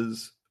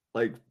is,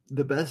 like,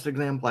 the best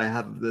example I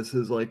have of this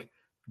is like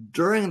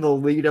during the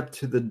lead up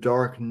to the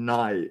Dark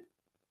Knight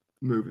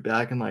movie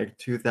back in like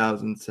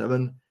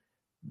 2007,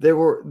 there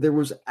were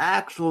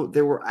actual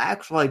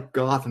like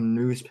Gotham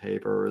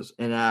newspapers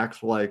and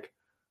actual like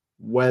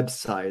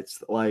websites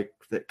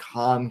that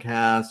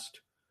Comcast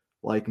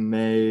like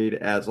made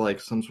as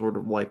like some sort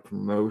of like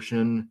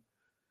promotion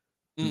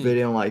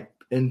video, like,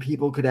 and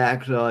people could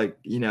actually like,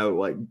 you know,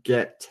 like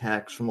get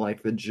text from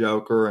like the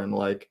Joker and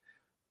like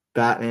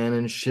Batman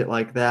and shit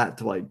like that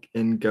to like,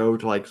 and go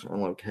to like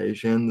certain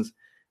locations,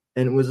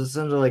 and it was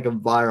essentially like a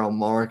viral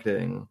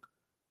marketing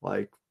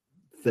like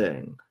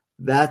thing.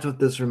 That's what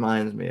this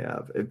reminds me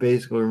of. It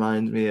basically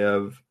reminds me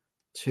of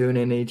tune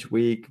in each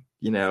week,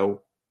 you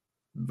know,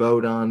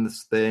 vote on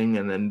this thing,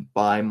 and then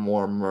buy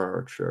more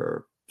merch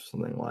or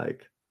something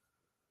like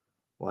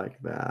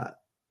that.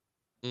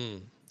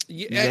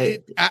 Yeah,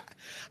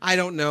 I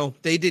don't know.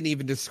 They didn't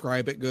even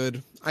describe it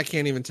good. I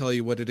can't even tell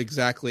you what it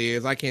exactly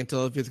is. I can't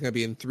tell if it's going to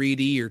be in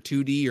 3D or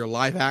 2D or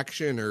live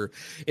action, or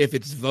if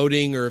it's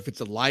voting, or if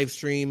it's a live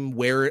stream.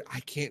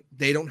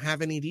 They don't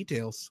have any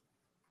details.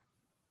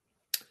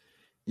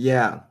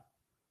 Yeah.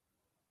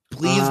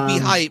 Please be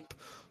hype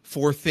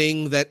for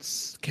thing that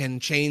can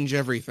change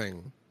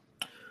everything.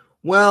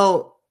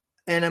 Well,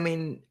 and I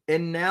mean,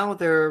 and now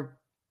they're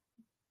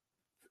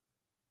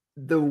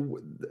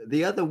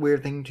the other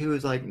weird thing too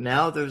is like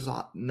now there's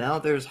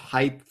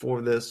hype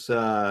for this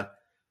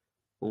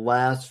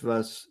Last of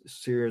Us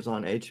series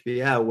on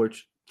HBO,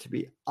 which, to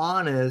be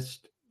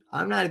honest,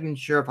 I'm not even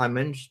sure if I'm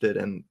interested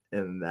in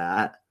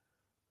that.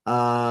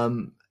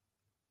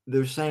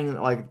 They're saying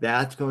that like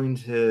that's going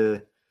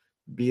to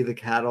be the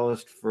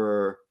catalyst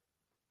for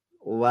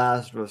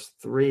Last of Us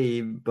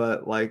 3,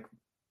 but like,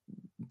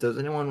 does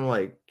anyone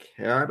like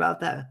care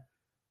about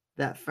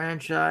that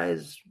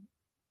franchise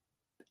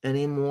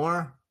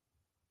anymore?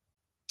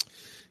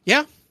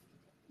 Yeah,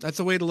 that's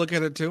a way to look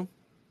at it too.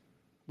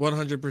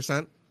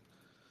 100%.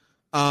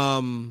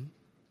 And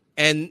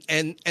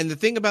the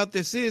thing about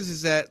this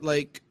is that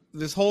like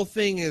this whole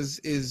thing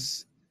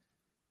is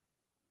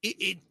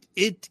it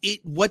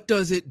what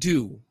does it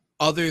do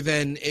other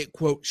than it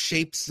quote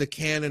shapes the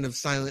canon of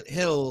Silent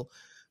Hill?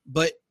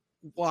 But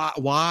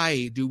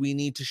why do we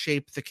need to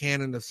shape the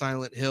canon of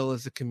Silent Hill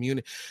as a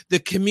community? The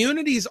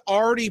community's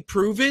already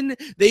proven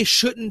they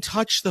shouldn't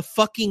touch the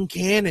fucking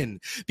canon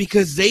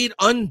because they'd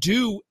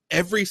undo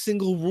every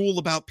single rule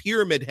about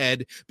Pyramid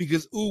Head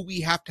because,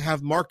 we have to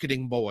have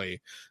Marketing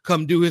Boy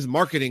come do his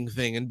marketing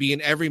thing and be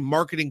in every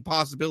marketing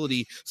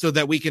possibility so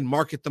that we can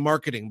market the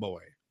Marketing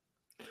Boy.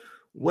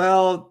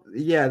 Well,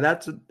 yeah,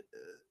 that's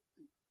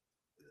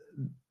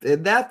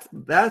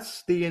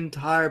the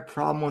entire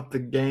problem with the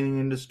gaming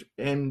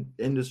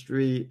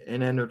industry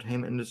and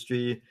entertainment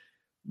industry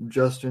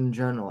just in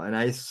general. And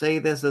I say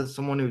this as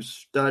someone who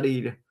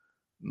studied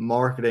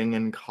marketing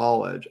in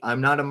college.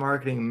 I'm not a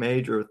marketing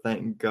major,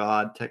 thank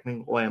God.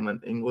 Technically, I'm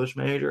an English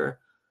major,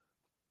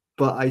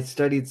 but I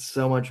studied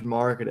so much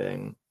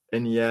marketing,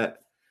 and yet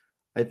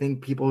I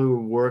think people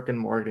who work in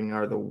marketing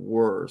are the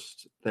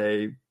worst.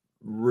 They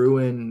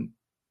ruin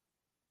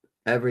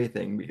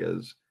everything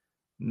because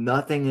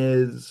nothing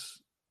is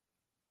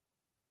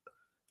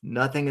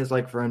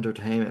like for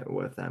entertainment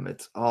with them.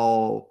 It's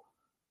all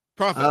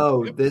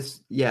profit.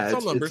 It's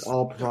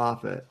all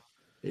profit.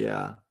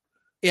 Yeah.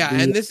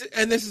 And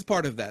this is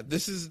part of that.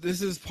 This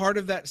is part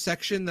of that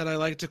section that I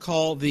like to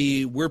call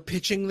the we're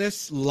pitching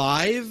this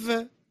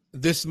live.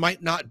 This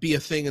might not be a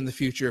thing in the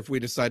future if we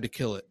decide to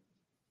kill it.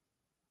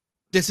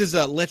 This is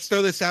let's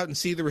throw this out and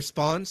see the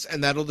response,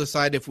 and that'll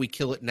decide if we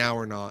kill it now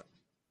or not.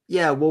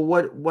 Yeah, well,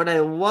 what I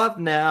love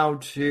now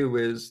too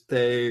is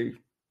they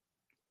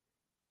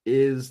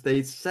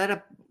set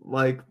up,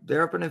 like,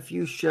 there have been a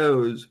few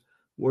shows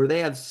where they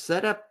have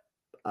set up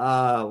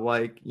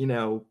like,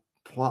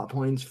 plot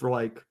points for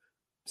like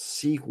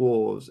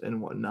sequels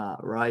and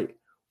whatnot, right?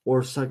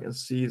 Or second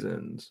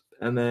seasons,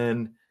 and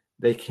then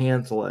they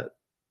cancel it,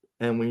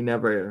 and we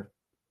never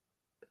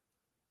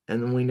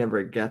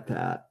get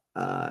that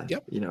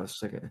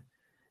second.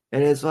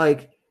 And it's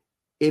like,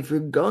 if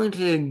you're going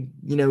to,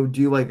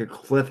 do like a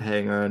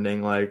cliffhanger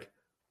ending, like,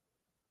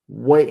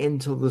 wait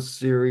until the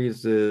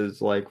series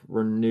is like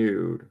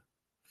renewed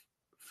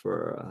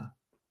for,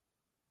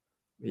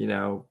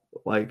 and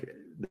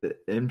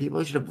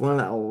people should have learned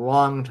that a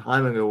long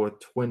time ago with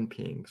Twin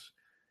Peaks,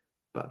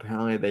 but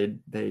apparently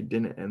they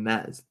didn't. And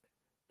that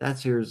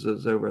series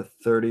is over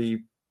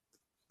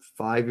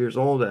 35 years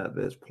old at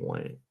this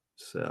point.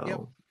 So. Yep.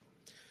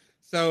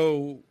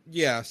 So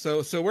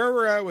where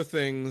we're at with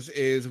things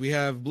is we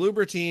have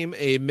Bloober Team,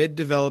 a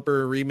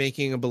mid-developer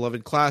remaking a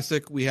beloved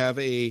classic. We have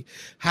a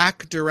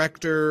hack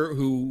director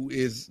who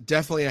is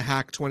definitely a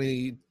hack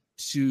 20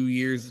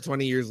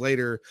 years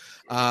later,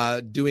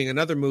 doing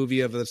another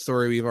movie of the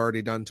story we've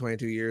already done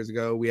 22 years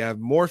ago. We have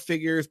more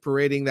figures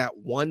parading that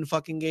one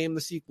fucking game,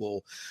 the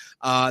sequel.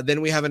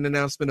 Then we have an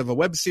announcement of a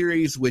web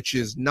series, which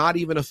is not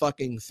even a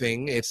fucking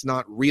thing. It's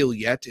not real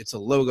yet. It's a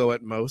logo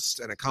at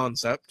most and a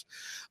concept.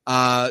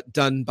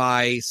 Done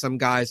by some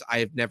guys I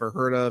have never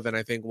heard of, and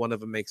I think one of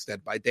them makes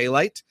Dead by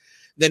Daylight.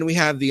 Then we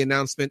have the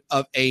announcement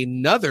of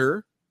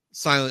another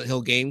Silent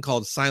Hill game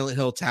called Silent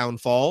Hill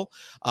Townfall.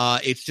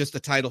 It's just a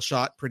title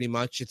shot, pretty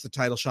much. It's a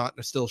title shot and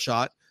a still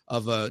shot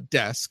of a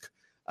desk.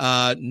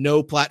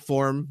 No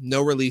platform,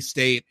 no release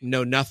date,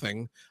 no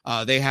nothing.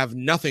 They have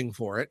nothing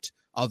for it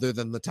other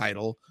than the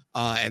title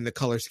and the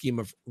color scheme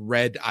of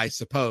red, I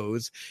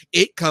suppose.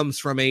 It comes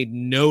from a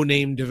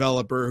no-name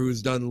developer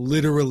who's done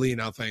literally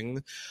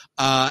nothing.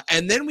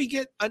 And then we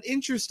get an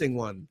interesting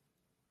one.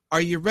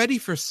 Are you ready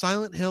for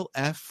Silent Hill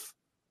F?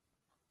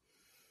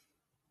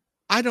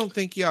 I don't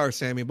think you are,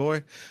 Sammy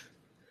boy.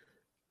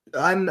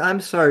 I'm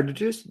sorry.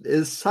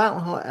 Is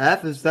Silent Hill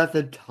F? Is that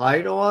the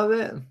title of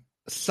it?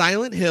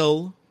 Silent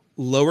Hill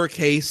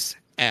lowercase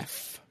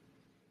f.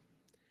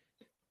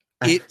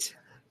 F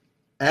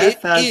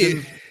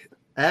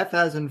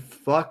as in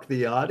fuck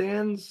the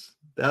audience.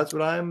 That's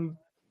what I'm.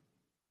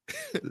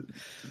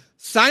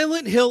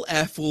 Silent Hill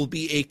F will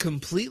be a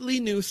completely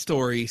new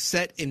story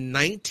set in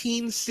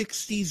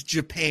 1960s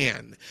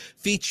Japan,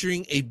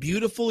 featuring a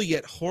beautiful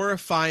yet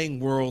horrifying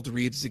world,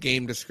 reads the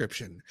game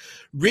description.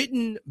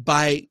 Written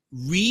by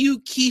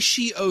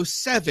Ryukishi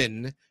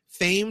 07,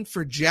 famed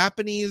for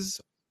Japanese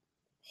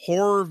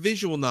horror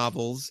visual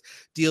novels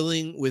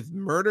dealing with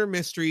murder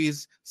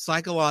mysteries,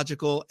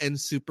 psychological, and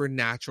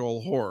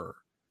supernatural horror.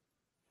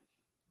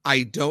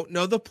 I don't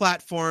know the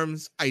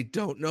platforms. I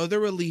don't know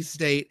the release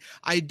date.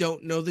 I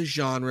don't know the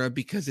genre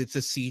because it's a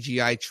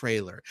CGI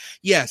trailer.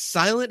 Yes,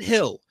 Silent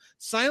Hill,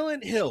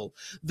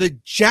 the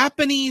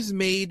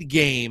Japanese-made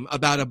game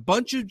about a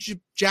bunch of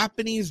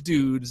Japanese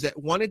dudes that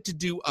wanted to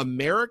do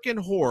American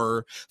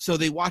horror, so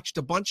they watched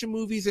a bunch of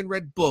movies and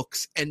read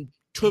books and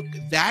took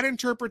that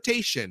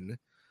interpretation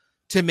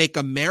to make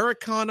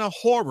Americana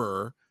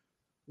horror,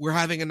 we're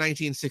having a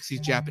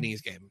 1960s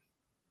Japanese game.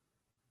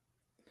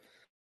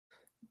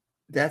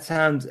 That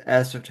sounds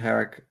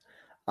esoteric.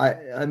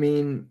 I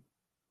mean,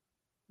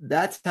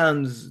 that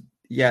sounds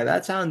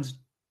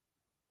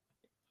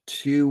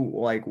too,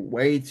 like,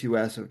 way too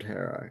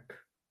esoteric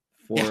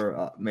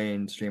for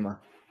mainstream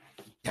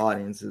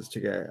audiences to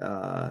get,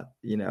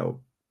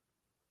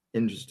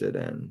 interested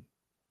in.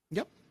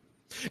 Yep.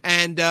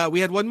 And we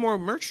had one more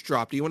merch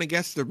drop. Do you want to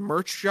guess the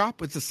merch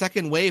drop? It's the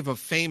second wave of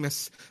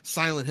famous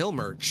Silent Hill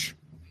merch.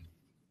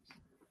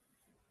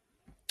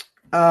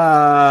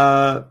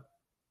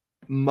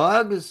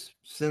 Mugs,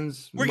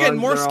 since we're getting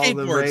more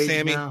skateboards,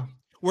 Sammy. Now.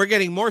 We're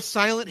getting more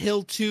Silent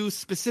Hill 2,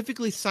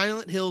 specifically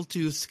Silent Hill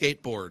 2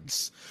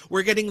 skateboards.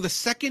 We're getting the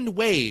second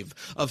wave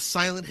of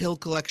Silent Hill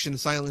collection,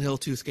 Silent Hill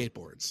 2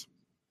 skateboards.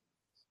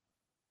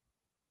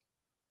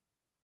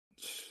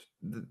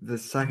 The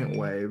second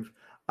wave.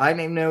 I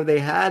didn't even know they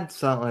had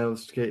Silent Hill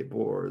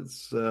skateboards.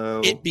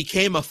 So it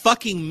became a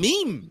fucking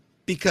meme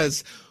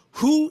because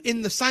who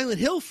in the Silent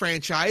Hill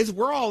franchise,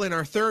 we're all in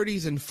our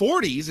 30s and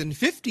 40s and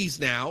 50s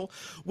now.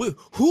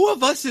 Who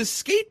of us is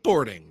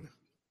skateboarding?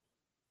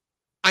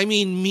 I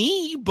mean,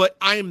 me, but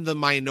I'm the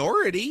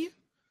minority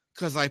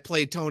because I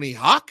played Tony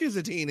Hawk as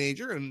a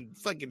teenager and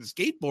fucking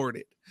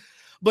skateboarded.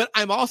 But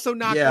I'm also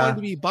not going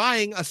to be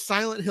buying a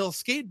Silent Hill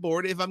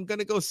skateboard if I'm going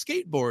to go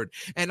skateboard.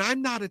 And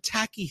I'm not a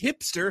tacky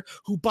hipster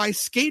who buys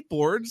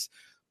skateboards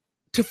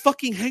to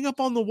fucking hang up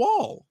on the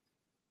wall.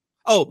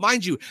 Oh,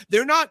 mind you,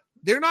 they're not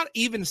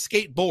even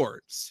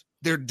skateboards.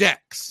 They're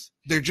decks.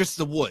 They're just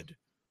the wood.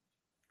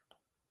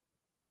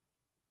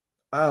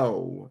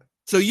 Oh.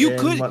 So you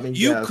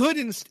could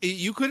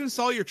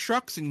install your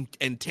trucks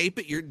and tape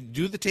it.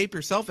 Do the tape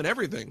yourself and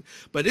everything,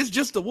 but it's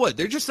just the wood.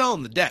 They're just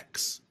selling the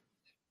decks.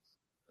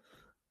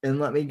 And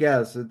let me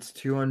guess, it's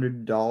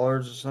 $200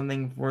 or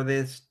something for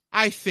this.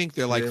 I think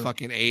they're like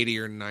fucking 80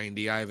 or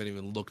 90. I haven't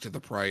even looked at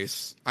the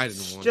price. I didn't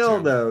want to.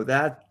 Still though,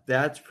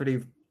 that's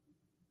pretty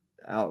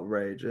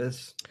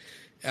outrageous.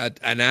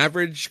 An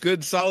average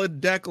good solid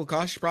deck will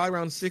cost you probably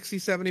around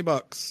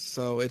 $60-$70.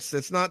 So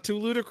it's not too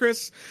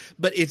ludicrous,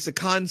 but it's a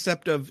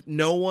concept of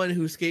no one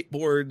who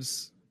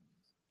skateboards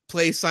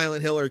plays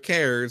Silent Hill or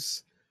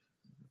cares.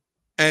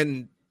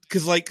 And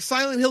because like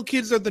Silent Hill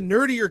kids are the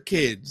nerdier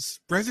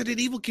kids, Resident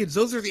Evil kids,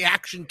 those are the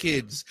action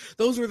kids,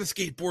 those were the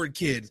skateboard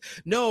kids.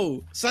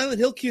 No, Silent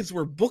Hill kids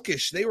were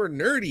bookish, they were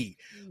nerdy.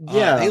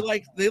 They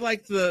like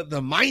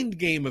the mind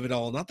game of it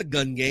all, not the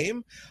gun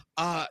game.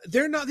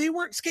 They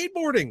weren't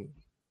skateboarding.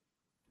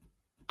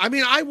 I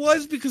mean, I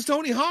was because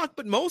Tony Hawk,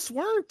 but most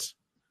weren't.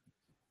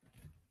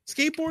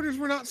 Skateboarders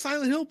were not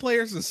Silent Hill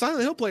players, and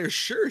Silent Hill players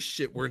sure as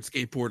shit weren't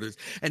skateboarders.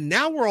 And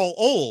now we're all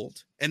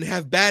old and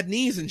have bad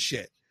knees and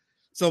shit.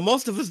 So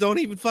most of us don't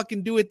even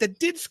fucking do it that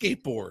did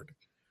skateboard.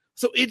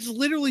 So it's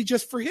literally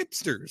just for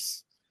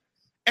hipsters.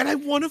 And I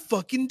want to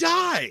fucking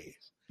die.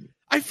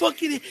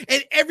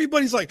 And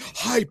everybody's like,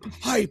 hype,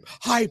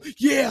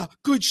 yeah,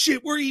 good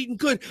shit, we're eating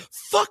good.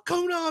 Fuck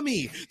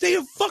Konami. They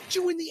have fucked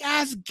you in the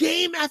ass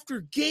game after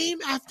game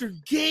after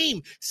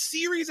game,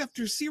 series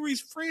after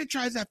series,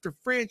 franchise after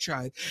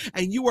franchise,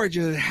 and you are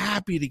just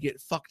happy to get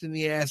fucked in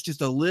the ass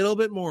just a little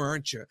bit more,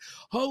 aren't you?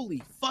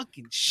 Holy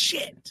fucking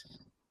shit.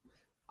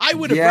 I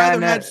would have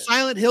rather had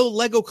Silent Hill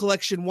Lego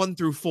Collection 1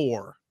 through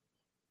 4.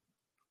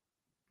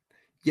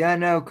 Yeah,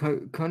 no,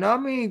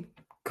 Konami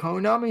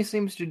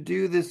seems to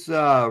do this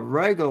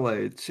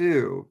regularly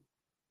too.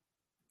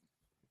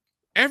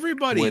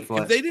 Everybody, if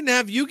they didn't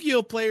have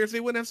Yu-Gi-Oh players, they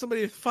wouldn't have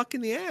somebody to fuck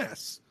in the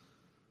ass.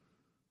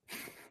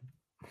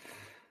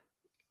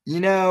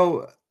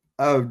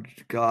 Oh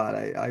God,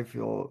 I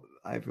feel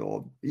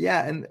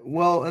yeah, and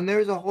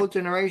there's a whole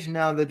generation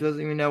now that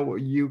doesn't even know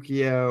what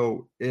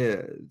Yu-Gi-Oh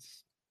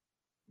is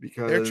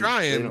because they're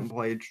trying. They don't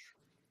play.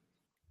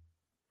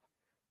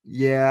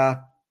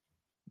 Yeah.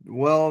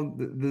 Well,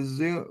 the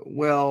Zoom.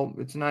 Well,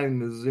 it's not even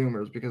the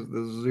Zoomers because the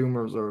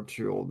Zoomers are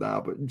too old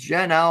now. But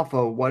Gen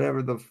Alpha,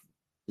 whatever the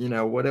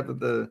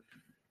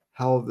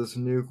hell this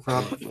new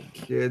crop of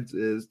kids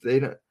is, they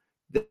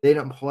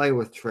don't play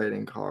with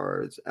trading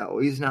cards. At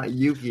least not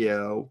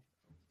Yu-Gi-Oh.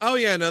 Oh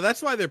yeah, no,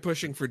 that's why they're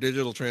pushing for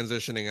digital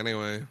transitioning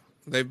anyway.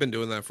 They've been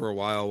doing that for a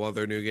while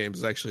their new game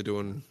is actually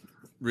doing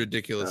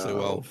ridiculously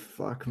well.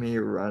 Fuck me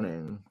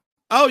running.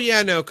 Oh,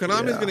 yeah, no,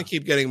 Konami's going to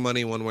keep getting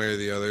money one way or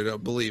the other.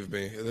 Don't believe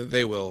me.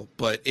 They will.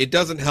 But it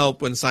doesn't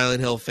help when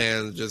Silent Hill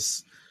fans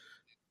just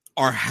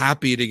are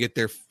happy to get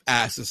their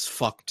asses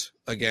fucked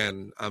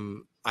again.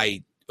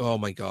 Oh,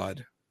 my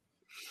God.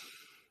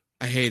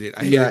 I hate it.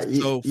 I hate it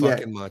so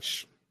fucking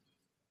much.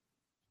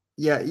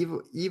 Yeah,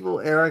 Evil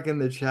Eric in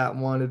the chat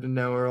wanted to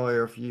know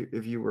earlier if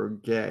you were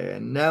gay.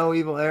 And no,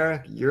 Evil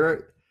Eric,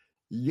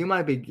 you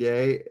might be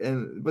gay,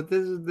 but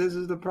this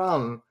is the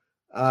problem.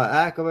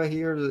 Akaba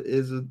here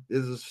is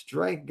a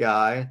straight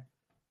guy,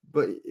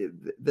 but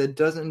that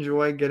doesn't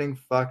enjoy getting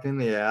fucked in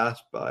the ass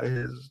by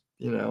his,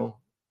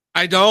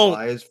 I don't.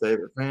 By his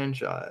favorite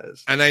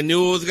franchise. And I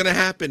knew it was gonna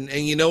happen.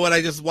 And you know what?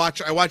 I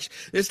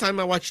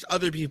watched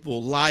other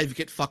people live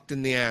get fucked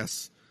in the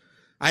ass.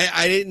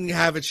 I didn't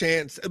have a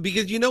chance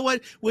because you know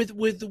what, with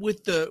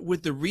the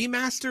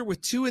remaster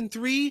with 2 and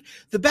 3,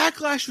 the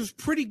backlash was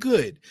pretty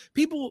good.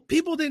 People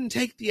didn't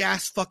take the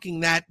ass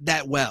fucking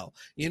that well,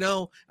 you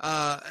know.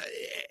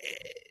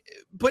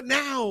 But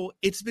now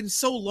it's been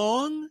so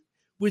long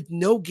with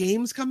no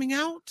games coming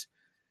out.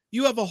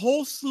 You have a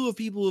whole slew of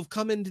people who've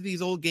come into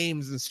these old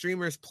games and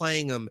streamers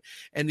playing them,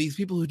 and these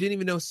people who didn't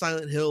even know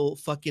Silent Hill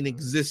fucking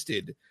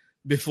existed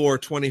before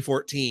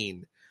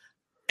 2014.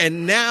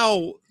 And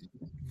now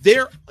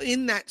they're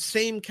in that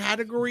same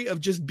category of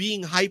just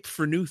being hyped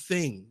for new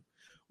thing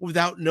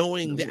without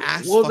knowing the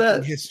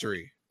fucking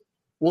history.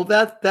 Well,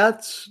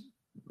 that's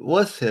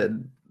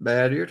listen,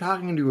 man. You're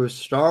talking to a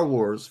Star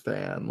Wars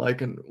fan,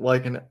 like an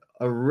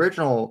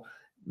original,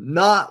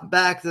 not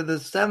back to the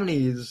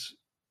 70s,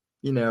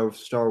 you know,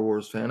 Star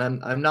Wars fan.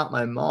 I'm not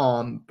my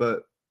mom,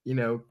 but you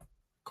know,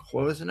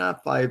 close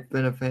enough. I've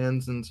been a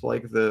fan since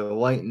like the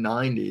late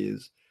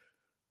 90s.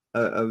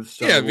 Of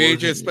Star Wars.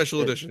 VHS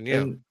Special Edition,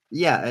 and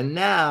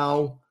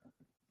now,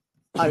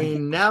 I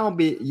mean, now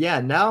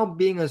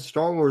being a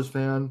Star Wars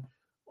fan,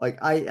 like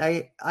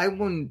I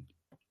wouldn't.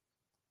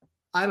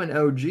 I'm an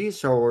OG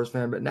Star Wars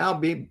fan, but now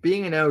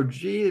being an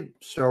OG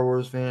Star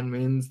Wars fan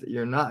means that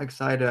you're not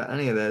excited about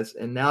any of this,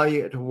 and now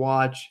you get to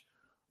watch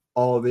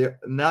all the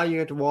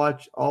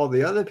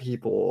other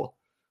people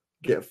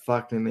get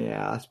fucked in the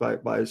ass by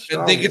Star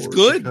and think Wars it's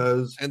good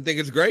and think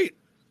it's great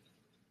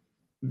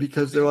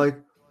because they're like,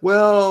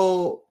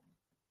 Well,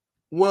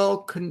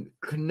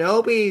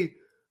 Kenobi.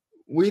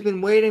 We've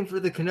been waiting for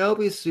the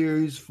Kenobi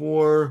series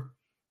for,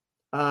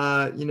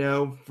 you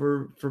know,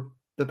 for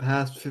the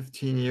past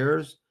 15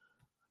 years.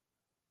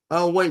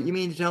 Oh wait, you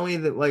mean to tell me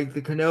that like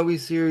the Kenobi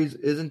series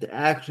isn't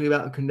actually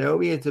about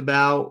Kenobi? It's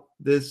about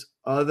this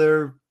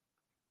other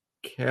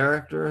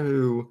character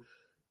who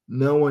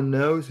no one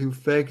knows, who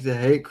faked a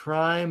hate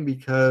crime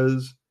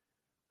because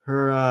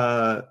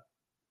her,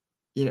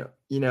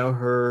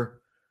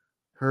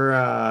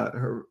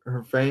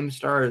 her fame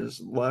star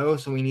is low,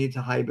 so we need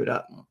to hype it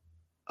up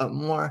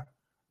more.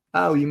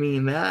 Oh, you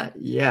mean that?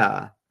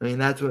 Yeah. I mean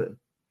that's what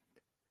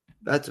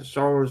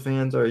Star Wars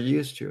fans are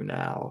used to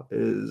now,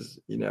 is,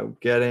 you know,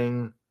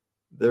 getting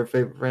their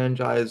favorite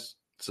franchise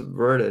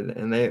subverted,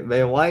 and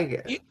they like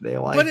it. They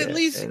like it. But at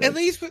least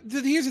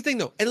here's the thing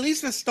though. At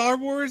least with Star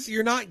Wars,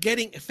 you're not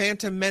getting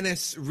Phantom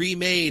Menace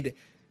remade.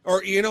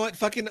 Or, you know what,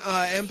 fucking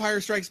Empire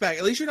Strikes Back.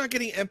 At least you're not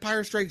getting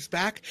Empire Strikes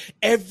Back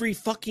every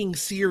fucking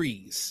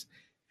series.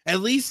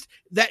 At least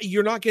that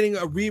you're not getting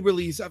a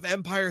re-release of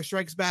Empire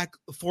Strikes Back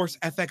Force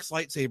FX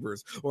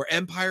lightsabers, or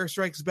Empire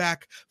Strikes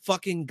Back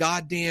fucking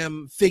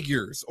goddamn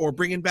figures, or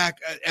bringing back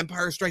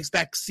Empire Strikes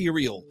Back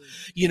cereal.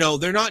 You know,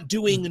 they're not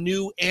doing a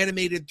new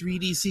animated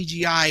 3D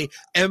CGI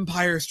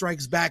Empire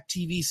Strikes Back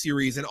TV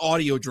series and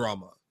audio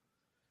drama.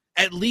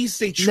 At least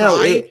they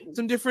try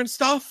some different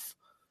stuff,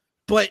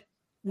 but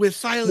with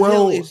Silent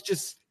Hill, it's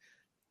just,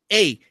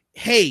 hey,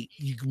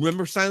 you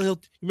remember Silent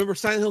Hill? You remember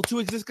Silent Hill 2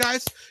 exists,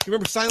 guys? You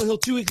remember Silent Hill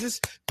 2 exists?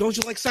 Don't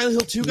you like Silent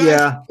Hill 2, guys?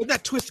 Yeah. Wasn't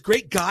that twist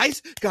great,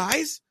 guys?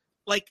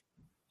 Like,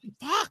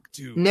 fuck,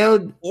 dude. I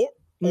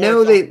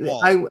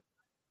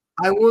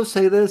will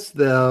say this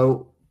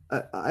though.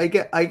 I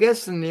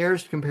guess the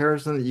nearest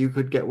comparison that you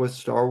could get with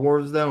Star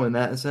Wars, though, in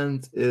that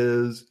sense,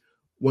 is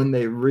when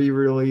they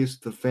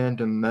re-released the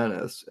Phantom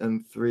Menace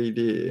in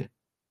 3D,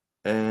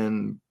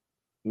 and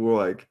we're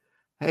like,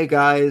 hey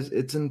guys,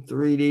 it's in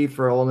 3D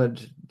for a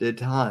limited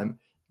time.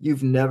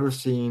 You've never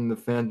seen the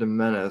Phantom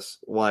Menace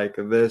like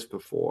this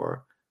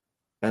before.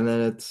 And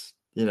then it's,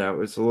 you know,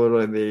 it's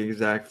literally the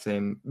exact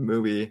same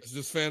movie. It's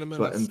just Phantom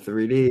Menace, but in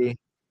 3D.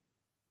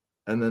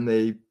 And then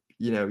they,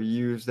 you know,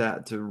 use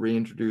that to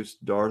reintroduce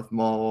Darth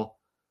Maul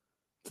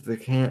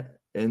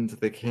into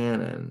the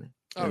canon.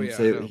 Oh, yeah.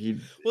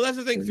 Well, that's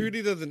the thing.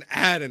 3D doesn't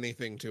add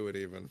anything to it,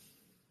 even.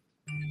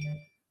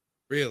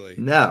 Really?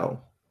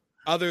 No.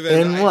 Other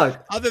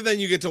than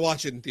you get to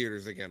watch it in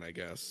theaters again, I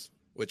guess.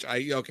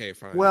 Okay,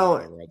 fine. Well,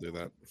 I'll do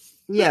that.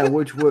 Yeah,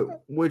 which was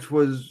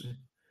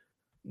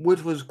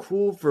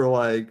cool for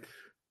like,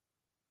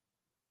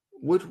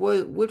 which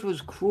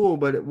was cool,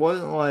 but it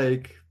wasn't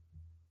like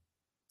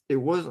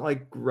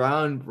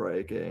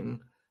groundbreaking.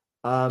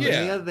 And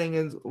the other thing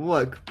is,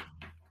 look.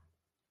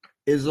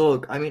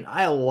 I mean,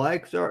 I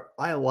like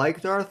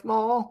Darth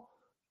Maul,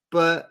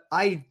 but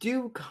I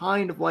do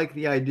kind of like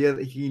the idea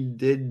that he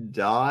did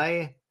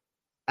die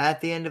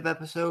at the end of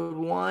episode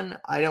 1.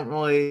 I don't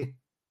really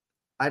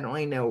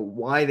know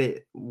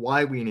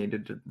why we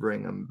needed to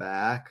bring him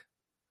back.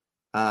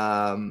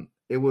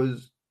 It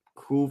was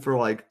cool for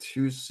like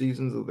 2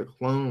 seasons of the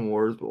Clone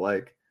Wars, but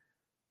like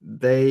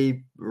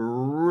they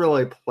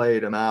really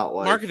played him out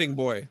like marketing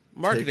boy.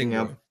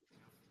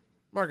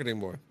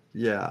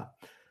 Yeah.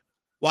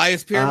 Why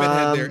is Pyramid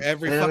Head there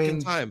every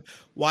fucking time?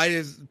 Why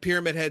is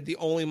Pyramid Head the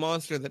only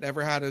monster that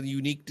ever had a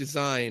unique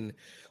design?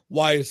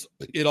 Why is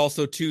it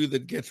also 2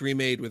 that gets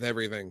remade with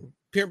everything?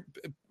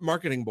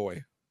 Marketing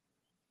boy.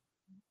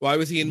 Why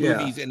was he in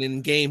movies and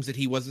in games that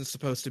he wasn't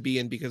supposed to be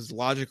in because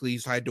logically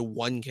he's tied to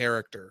one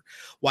character?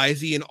 Why is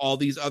he in all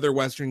these other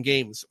Western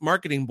games?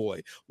 Marketing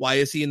boy. Why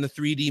is he in the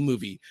 3D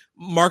movie?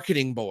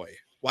 Marketing boy.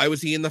 Why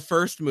was he in the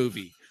first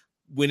movie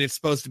when it's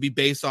supposed to be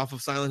based off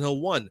of Silent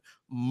Hill 1?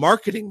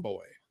 Marketing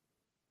boy.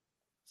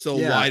 So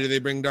why do they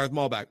bring Darth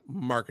Maul back?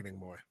 Marketing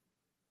boy.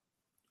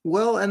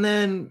 Well, and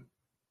then,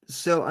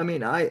 so, I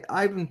mean,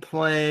 I've been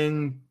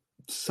playing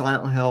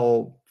Silent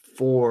Hill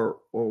 4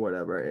 or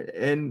whatever,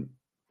 and,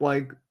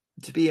 like,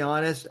 to be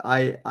honest,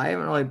 I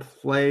haven't really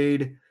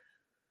played,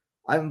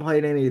 I haven't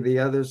played any of the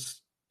others,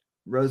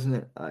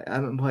 I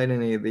haven't played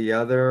any of the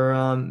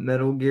other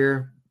Metal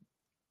Gear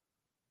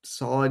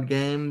Solid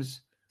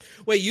games.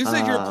 Wait, you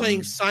said you were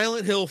playing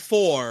Silent Hill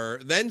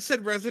 4, then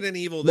said Resident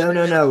Evil.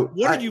 No.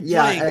 What are you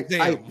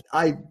playing?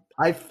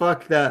 I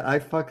fucked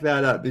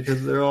that up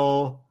because they're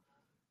all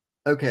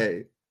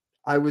okay.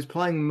 I've been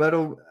playing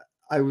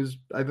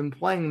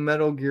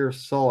Metal Gear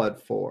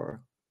Solid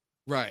 4.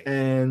 Right.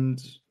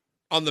 And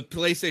on the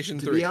PlayStation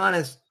 3. To be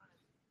honest,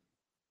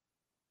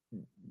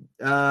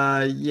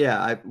 I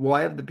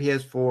have the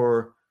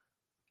PS4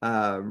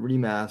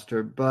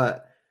 remaster,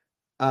 but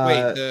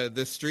wait,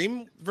 the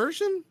stream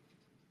version?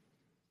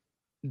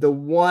 The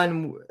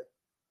one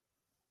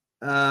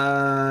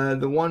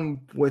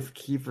with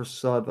Kiefer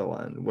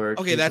Sutherland, where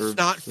that's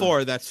not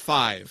 4, that's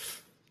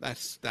 5.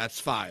 That's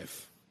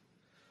 5.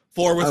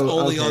 4 was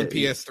only on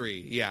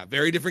PS3. Yeah,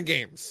 very different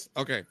games.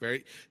 Okay,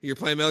 you're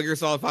playing Metal Gear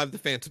Solid 5: The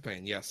Phantom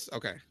Pain. Yes,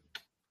 okay.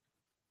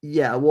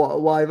 Yeah,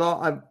 well,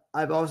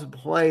 I've also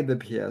played the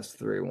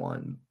PS3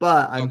 one,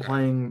 but I'm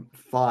playing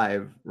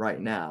 5 right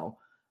now.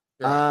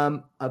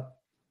 Right.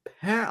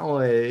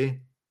 Apparently,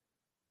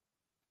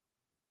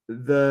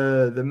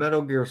 the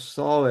Metal Gear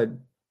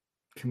Solid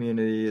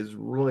community is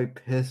really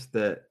pissed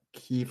that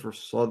Kiefer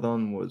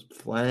Sutherland was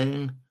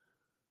playing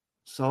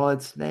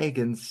Solid Snake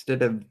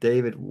instead of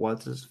David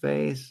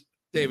what's-his-face.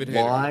 David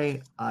Hayter.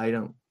 Why? I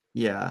don't.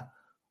 Yeah.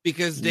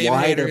 Because David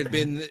Hayter had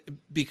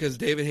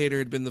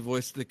been the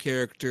voice of the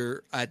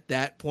character at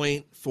that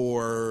point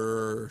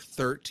for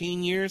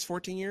 13 years,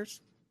 14 years,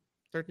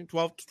 13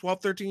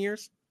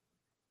 years.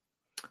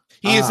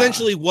 He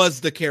essentially was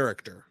the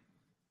character.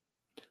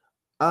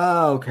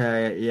 Oh,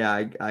 okay.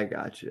 Yeah, I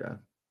got you.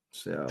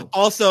 So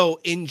also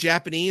in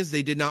Japanese,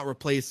 they did not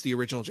replace the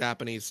original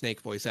Japanese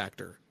Snake voice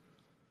actor.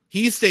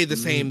 He stayed the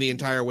same the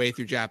entire way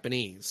through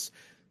Japanese.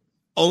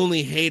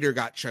 Only Hayter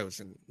got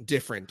chosen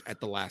different at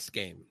the last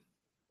game.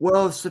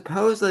 Well,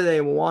 supposedly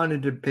they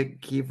wanted to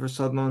pick Kiefer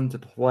Sutherland to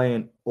play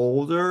an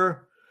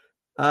older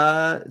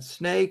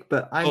Snake,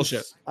 but I'm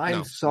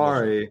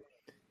sorry. Bullshit.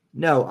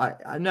 No,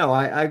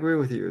 I agree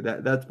with you.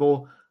 That's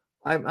bull.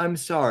 I'm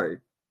sorry.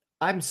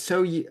 I'm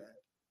so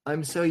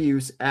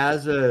used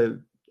as a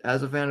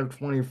fan of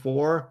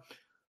 24.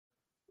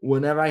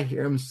 Whenever I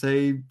hear him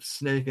say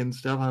Snake and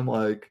stuff, I'm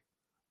like,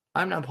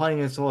 I'm not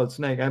playing as Solid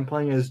Snake. I'm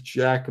playing as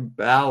Jack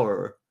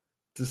Bauer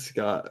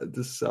disguised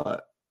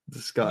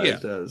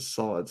as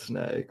Solid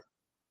Snake.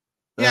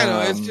 Yeah,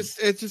 no, it's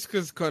just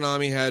because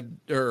Kojima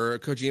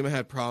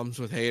had problems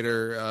with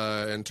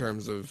Hayter in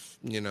terms of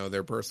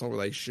their personal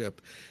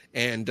relationship,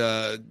 and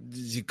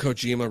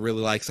Kojima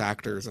really likes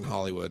actors in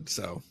Hollywood,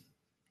 so.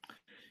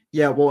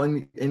 Yeah, well,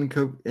 in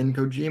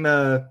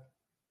Kojima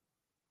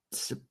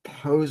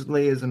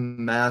supposedly is a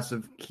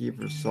massive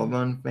Kiefer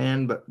Sutherland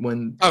fan, but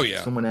when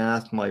someone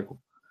asked him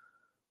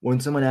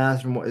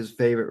what his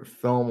favorite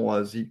film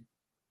was, he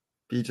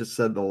just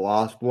said The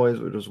Lost Boys,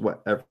 which is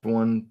what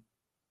everyone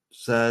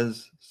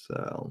says.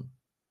 So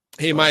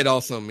he might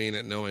also mean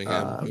it, knowing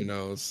him. Who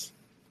knows?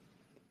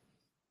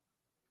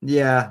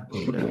 Yeah,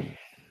 who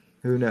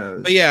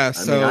knows? But yeah,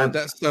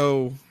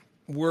 so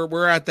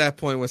we're at that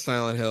point with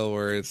Silent Hill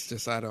where it's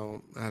just I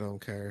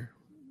don't care.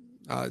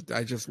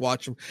 I just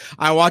watch him.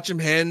 I watch him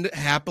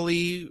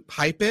happily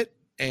hype it,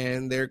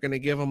 and they're gonna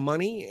give him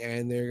money,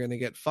 and they're gonna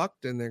get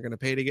fucked, and they're gonna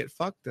pay to get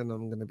fucked, and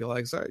I'm gonna be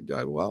like, sorry,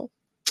 well,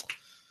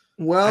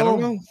 I don't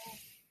know.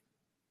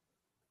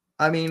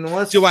 I mean,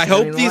 do I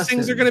hope these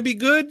things are gonna be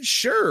good?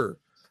 Sure.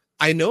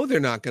 I know they're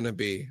not gonna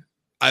be.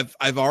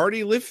 I've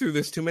already lived through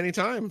this too many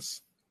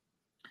times.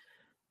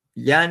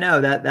 Yeah, no,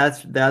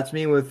 that's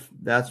me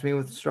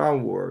with Star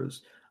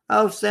Wars.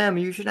 Oh, Sam,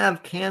 you should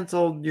have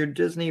canceled your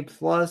Disney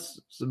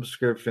Plus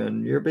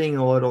subscription. You're being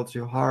a little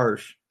too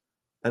harsh.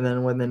 And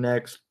then when the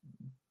next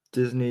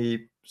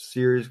Disney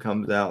series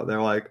comes out,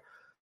 they're like,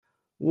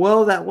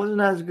 well, that wasn't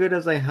as good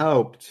as I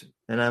hoped.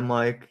 And I'm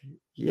like,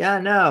 yeah,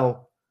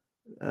 no.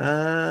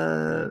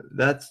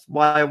 That's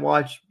why I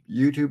watch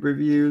YouTube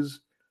reviews,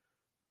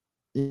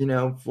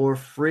 for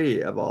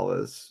free of all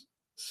this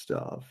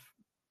stuff.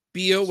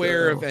 Be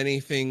aware of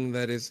anything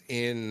that is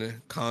in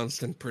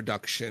constant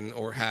production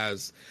or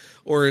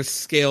is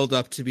scaled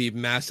up to be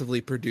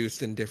massively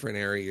produced in different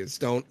areas.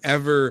 Don't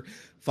ever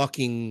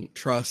fucking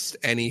trust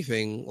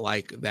anything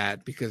like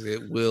that because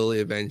it will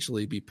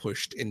eventually be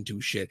pushed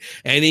into shit.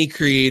 Any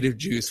creative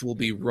juice will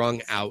be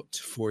wrung out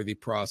for the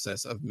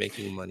process of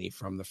making money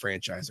from the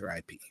franchise or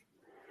IP.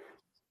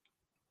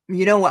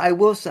 You know what? I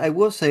will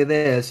say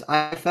this.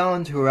 I fell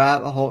into a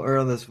rabbit hole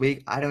earlier this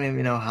week. I don't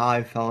even know how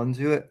I fell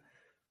into it,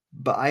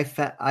 but I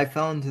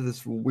fell into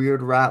this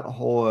weird rabbit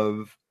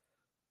hole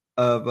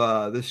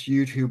of this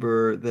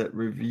YouTuber that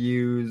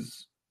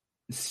reviews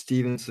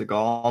Steven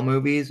Seagal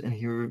movies, and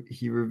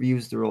he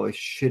reviews the really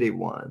shitty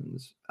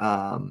ones.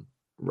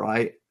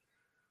 Right?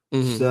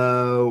 Mm-hmm.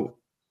 So,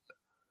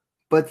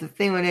 but the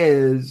thing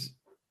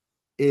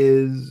is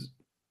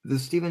the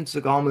Steven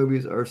Seagal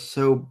movies are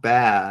so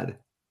bad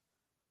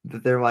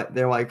that they're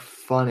like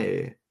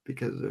funny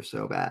because they're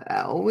so bad.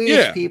 At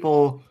least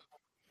people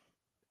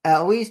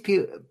watch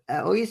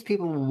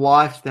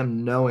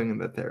them knowing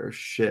that they're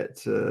shit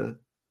to,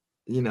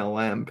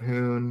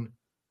 lampoon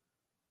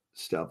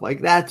stuff.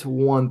 Like that's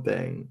one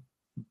thing.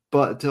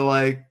 But to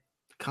like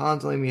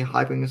constantly be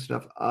hyping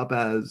stuff up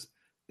as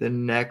the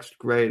next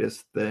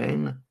greatest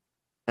thing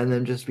and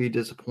then just be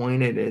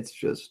disappointed, it's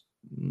just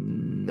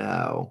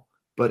no.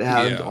 But it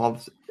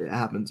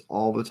happens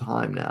all the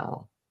time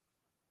now.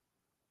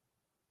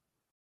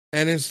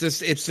 And it's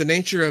the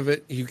nature of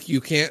it. You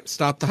can't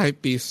stop the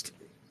hype beast.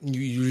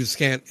 You just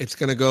can't. It's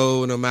going to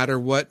go no matter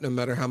what, no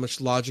matter how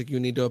much logic you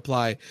need to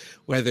apply,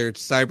 whether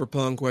it's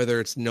Cyberpunk, whether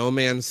it's No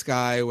Man's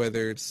Sky,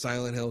 whether it's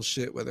Silent Hill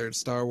shit, whether it's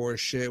Star Wars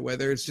shit,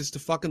 whether it's just a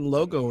fucking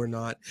logo or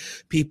not.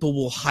 People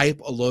will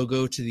hype a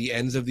logo to the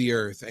ends of the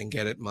earth and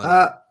get it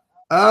money.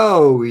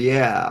 Oh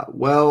yeah.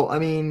 Well, I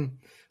mean,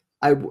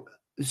 I will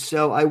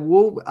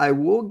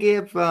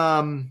give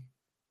Alan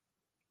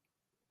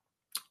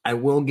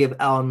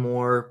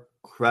Moore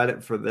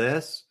credit for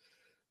this.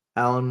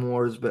 Alan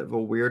Moore is a bit of a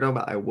weirdo,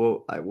 but I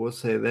will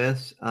say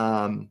this.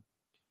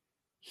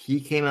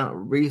 He came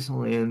out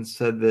recently and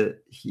said that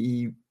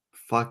he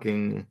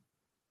fucking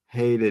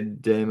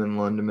hated Damon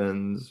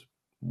Lindeman's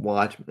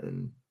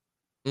Watchmen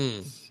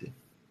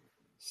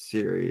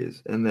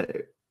series, and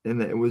that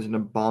it was an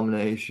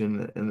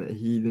abomination, and that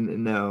he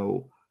didn't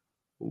know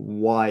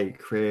why he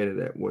created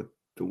it with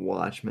the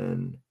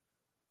Watchmen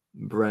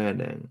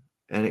branding,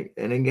 and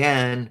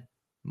again,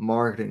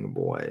 marketing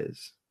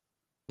boys.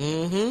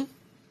 Mm-hmm.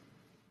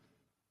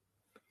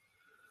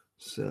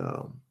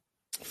 So,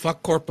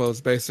 fuck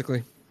corpos,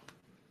 basically.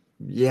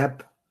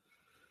 Yep.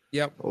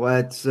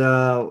 Let's.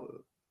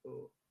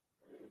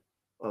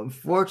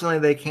 Unfortunately,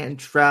 they can't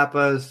trap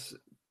us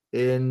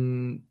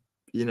in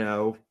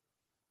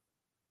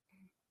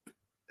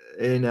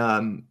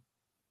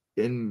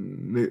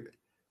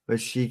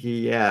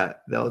Mashiki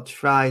yet. They'll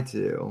try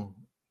to,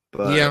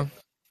 but yeah.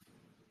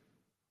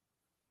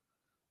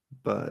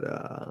 But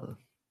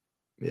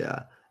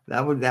yeah,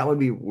 that would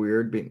be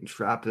weird, being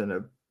trapped in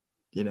a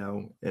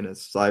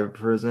cyber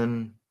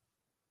prison.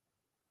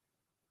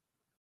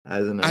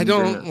 As an I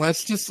don't.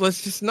 Let's just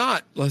fucking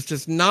not. Let's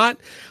just not.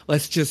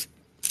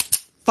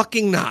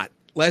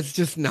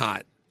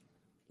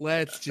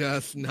 Let's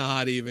just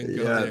not even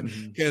go there,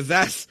 because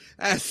that's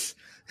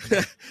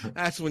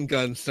when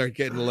guns start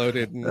getting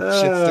loaded and shit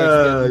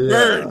starts getting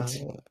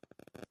burned.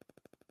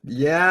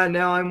 Yeah,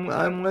 no,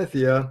 I'm with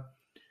you.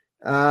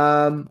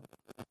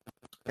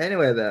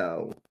 Anyway,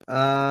 though,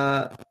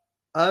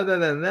 other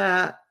than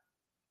that,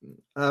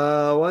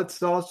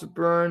 let's also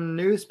burn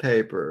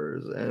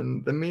newspapers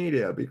and the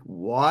media.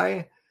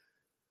 Why?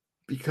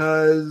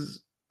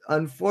 Because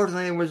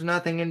unfortunately, there was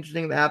nothing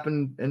interesting that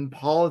happened in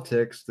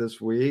politics this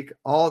week.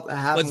 All that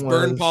happened Let's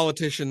burn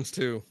politicians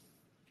too.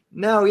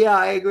 No, yeah,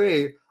 I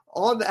agree.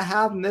 All that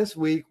happened this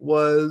week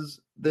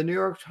was the New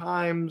York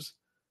Times.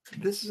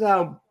 This is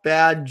how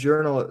bad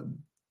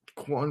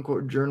quote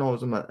unquote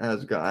journalism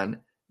has gone.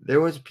 There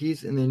was a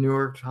piece in the New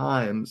York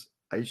Times,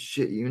 I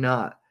shit you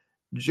not,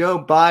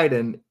 Joe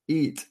Biden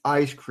eats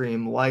ice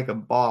cream like a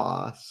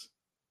boss.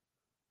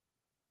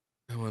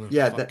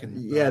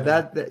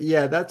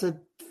 That's a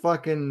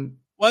fucking.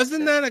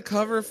 Wasn't that a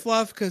cover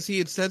fluff because he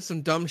had said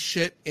some dumb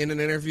shit in an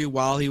interview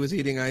while he was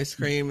eating ice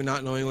cream and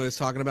not knowing what he was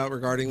talking about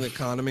regarding the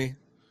economy?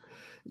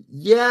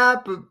 Yeah,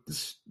 but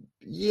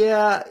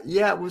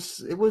it was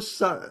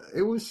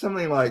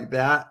something like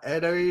that.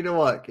 And I mean,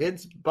 look,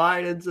 it's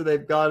Biden, so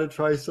they've got to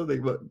try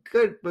something. But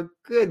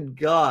good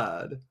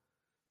God,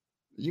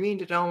 you mean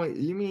to tell me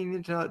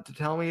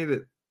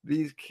that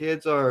these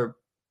kids are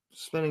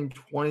spending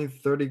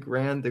 20-30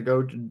 grand to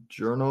go to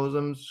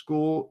journalism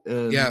school?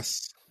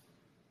 Yes.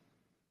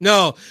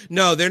 No,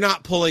 they're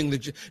not pulling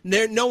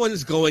no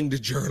one's going to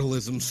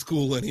journalism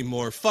school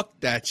anymore. Fuck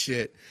that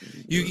shit.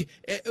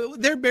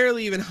 They're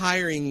barely even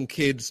hiring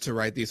kids to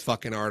write these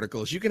fucking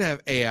articles. You can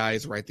have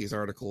AIs write these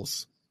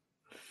articles.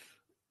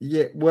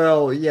 Yeah,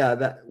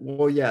 that's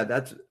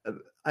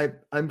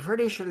I'm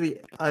pretty sure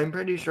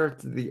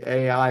it's the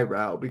AI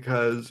route,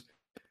 because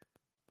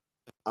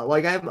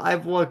like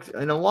I've looked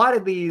in a lot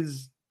of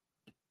these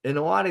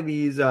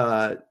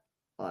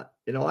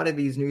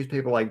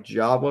newspaper like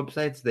job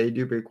websites. They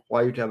do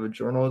require you to have a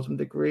journalism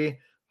degree,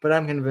 but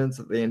I'm convinced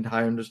that the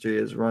entire industry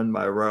is run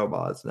by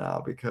robots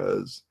now,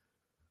 because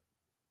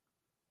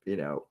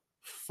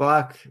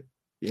fuck,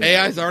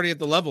 AI's already at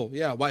the level.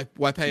 Yeah, why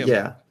pay them?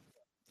 Yeah,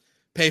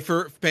 Pay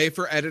for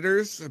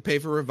editors, pay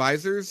for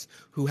revisers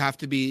who have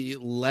to be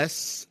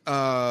less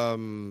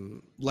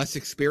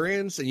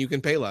experienced, and you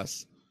can pay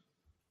less.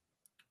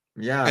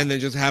 Yeah. And then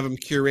just have them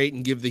curate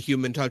and give the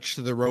human touch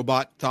to the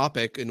robot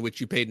topic in which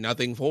you paid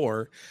nothing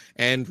for,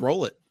 and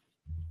roll it.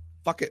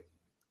 Fuck it.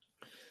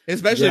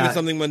 Especially if it's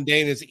something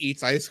mundane as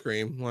eats ice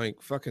cream.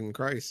 Like, fucking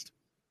Christ.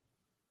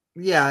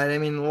 Yeah, I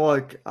mean,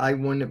 look, I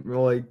wouldn't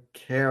really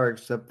care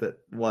except that,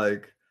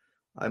 like,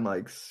 I'm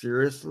like,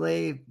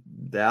 seriously?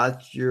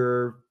 That's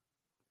your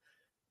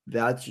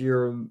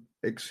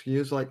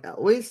excuse? Like,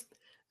 at least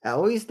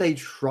they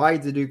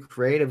tried to do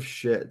creative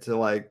shit to,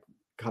 like,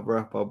 cover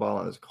up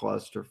Obama's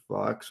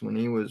clusterfucks when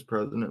he was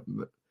president.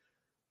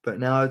 But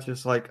now it's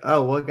just like,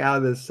 oh, look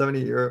out, this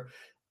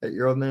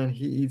 70-year-old man,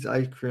 he eats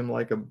ice cream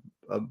like a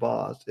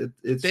boss.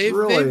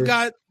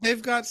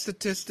 They've got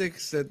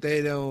statistics that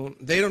they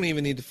don't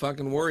even need to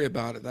fucking worry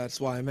about it. That's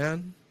why,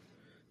 man.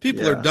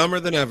 People are dumber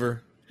than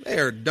ever. They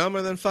are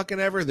dumber than fucking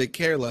ever. They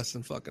care less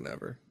than fucking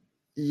ever.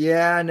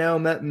 Yeah, no,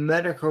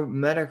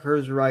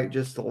 Medicare's right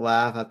just to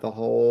laugh at the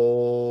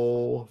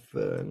whole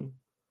thing.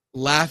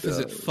 Laugh as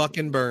it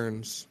fucking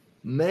burns.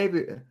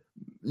 Maybe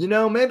he's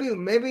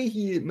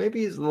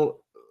a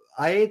little,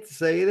 I hate to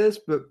say this,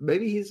 but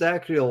maybe he's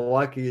actually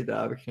lucky to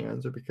have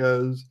cancer,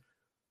 because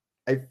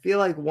I feel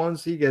like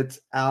once he gets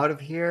out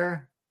of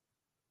here,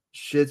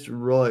 shit's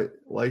really,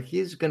 like,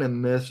 he's gonna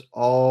miss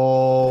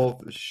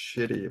all the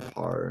shitty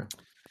part.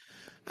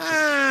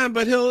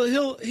 But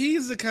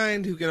he's the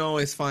kind who can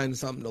always find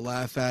something to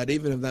laugh at,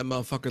 even if that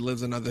motherfucker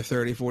lives another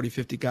 30, 40,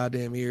 50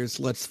 goddamn years.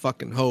 Let's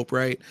fucking hope,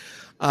 right?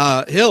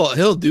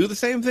 He'll do the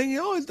same thing he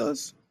always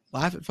does.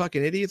 Laugh at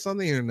fucking idiots on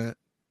the internet.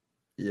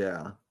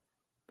 Yeah.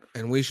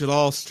 And we should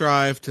all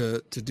strive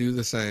to do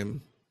the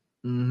same.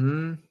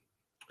 Mm-hmm.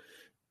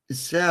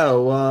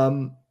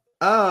 So,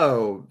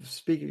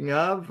 speaking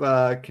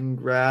of,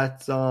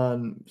 congrats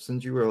on,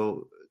 since you were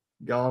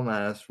gone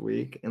last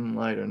week,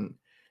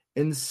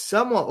 in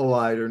somewhat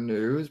lighter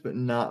news, but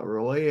not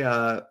really,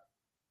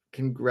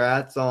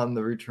 congrats on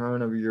the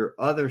return of your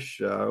other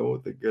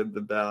show, The Good,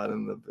 the Bad,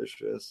 and the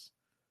Vicious.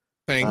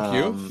 Thank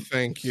you.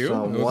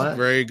 It was a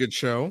very good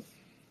show.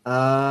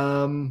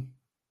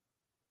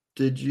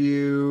 Did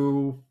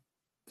you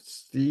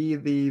see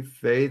the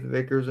Faith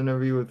Vickers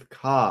interview with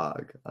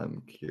Cog?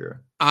 I'm curious.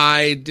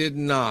 I did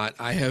not.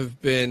 I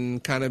have been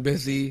kind of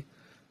busy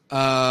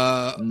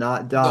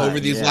not done over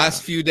these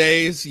last few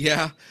days.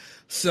 Yeah.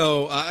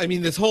 So, I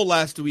mean, this whole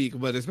last week,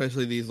 but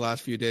especially these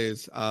last few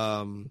days,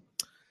 I've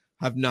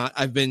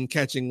been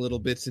catching little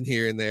bits in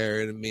here and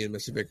there, and me and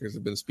Mr. Vickers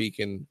have been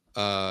speaking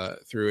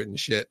through it and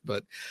shit,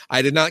 but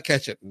I did not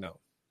catch it. No.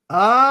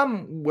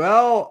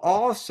 Well,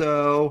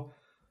 also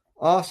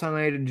I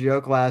made a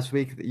joke last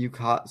week that you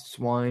caught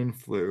swine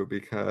flu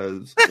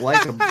because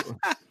like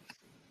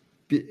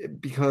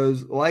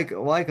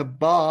a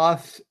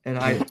boss, and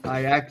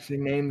I actually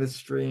named the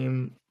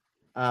stream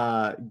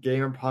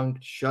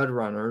GamerPunk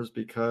ChudRunners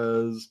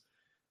because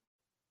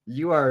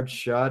you are a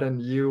chud, and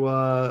you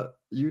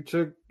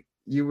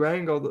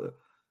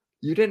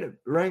didn't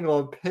wrangle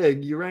a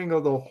pig, you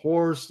wrangled a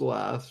horse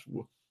last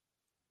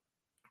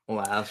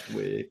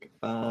week.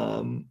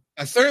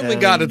 I certainly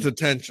got its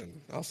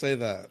attention. I'll say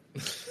that.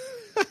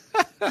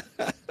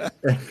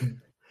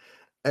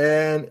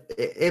 And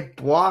it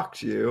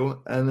blocked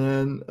you, and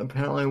then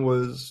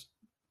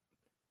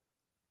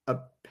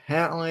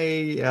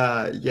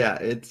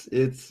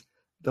it's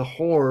the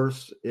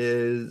horse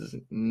is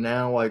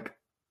now like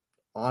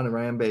on a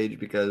rampage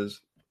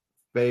because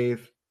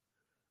Faith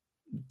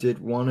did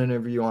one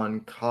interview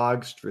on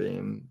Cog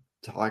Stream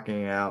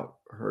talking out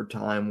her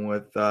time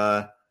with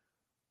her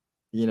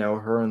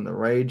and the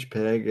Rage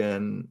Pig,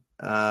 and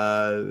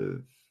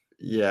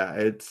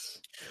it's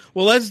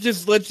let's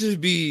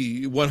just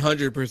be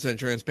 100%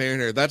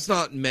 transparent here. That's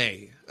not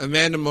May.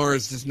 Amanda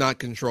Morris does not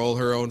control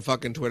her own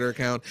fucking Twitter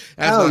account.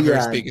 That's not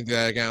her speaking to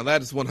that account.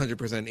 That is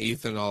 100%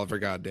 Ethan Oliver,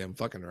 goddamn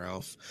fucking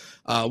Ralph.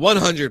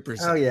 100%.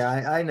 Oh yeah,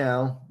 I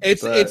know.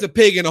 It's a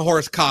pig in a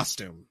horse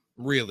costume.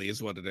 Really,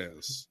 is what it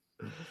is.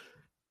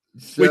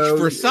 So, which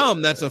for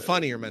some, that's a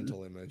funnier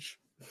mental image.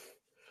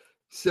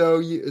 So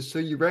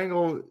you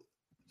wrangle.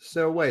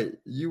 So wait,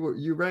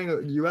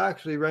 you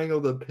actually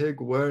wrangled a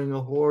pig wearing a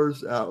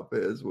horse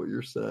outfit, is what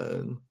you're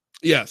saying?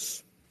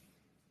 Yes.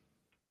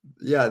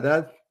 Yeah,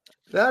 that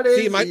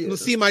is.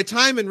 See, my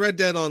time in Red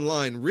Dead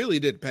Online really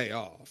did pay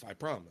off. I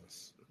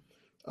promise.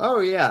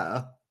 Oh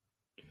yeah.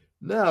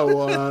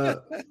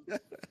 No.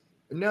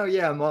 No.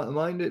 Yeah.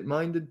 Mine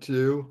did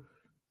too.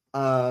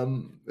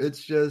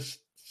 It's just,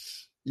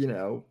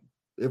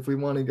 if we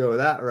want to go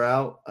that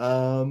route,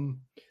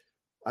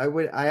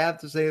 I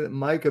have to say that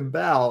Micah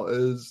Bell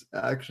is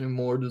actually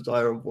more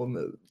desirable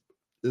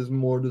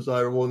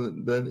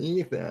than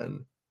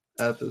Ethan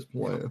at this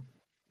point.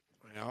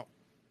 Yeah.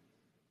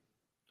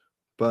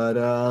 But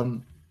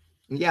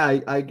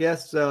I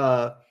guess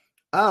and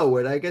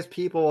I guess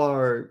people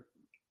are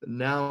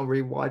now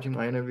rewatching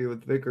my interview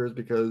with Vickers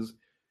because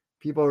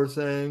people are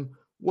saying,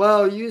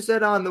 Well, you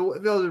said on the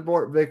Whitfield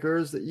Report,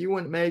 Vickers, that you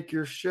wouldn't make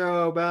your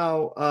show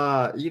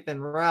about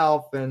Ethan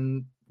Ralph,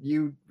 and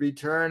you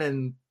return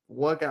and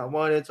look at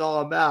what it's all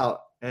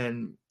about.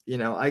 And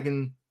I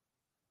can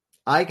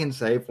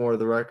say for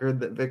the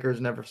record that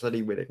Vickers never said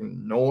he would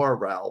ignore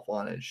Ralph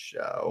on his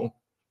show.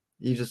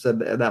 He just said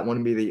that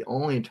wouldn't be the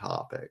only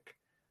topic.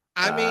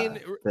 I mean,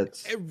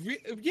 that's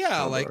yeah,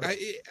 covered. like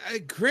I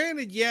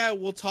granted, yeah,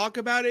 we'll talk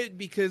about it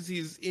because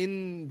he's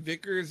in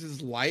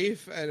Vickers'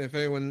 life, and if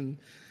anyone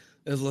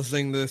is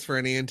listening to this for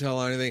any intel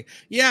or anything,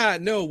 yeah,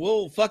 no,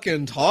 we'll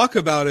fucking talk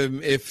about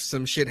him if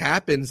some shit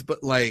happens,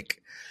 but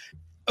like,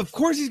 of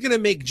course he's gonna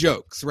make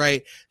jokes,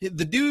 right?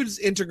 The dude's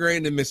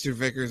integrated in Mr.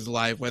 Vickers'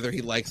 life, whether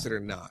he likes it or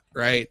not,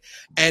 right?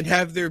 And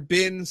have there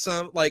been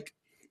some, like,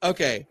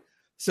 okay,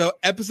 so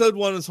episode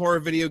 1 was horror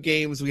video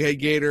games. We had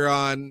Gator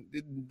on.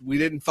 We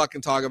didn't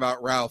fucking talk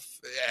about Ralph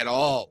at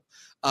all.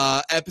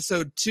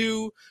 Episode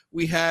 2,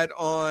 we had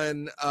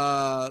on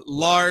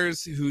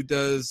Lars, who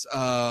does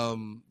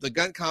the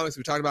Gun comics.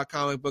 We talked about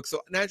comic books,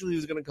 so naturally he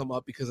was going to come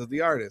up because of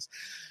the artist.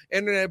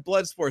 Internet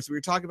Blood Sports, we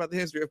were talking about the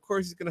history. Of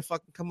course he's going to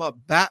fucking come up.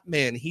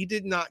 Batman, he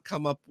did not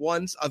come up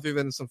once other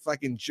than some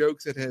fucking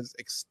jokes at his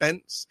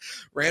expense.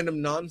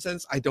 Random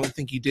nonsense, I don't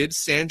think he did.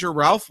 Sandra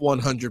Ralph,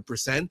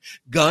 100%.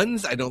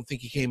 Guns, I don't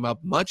think he came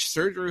up much.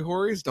 Surgery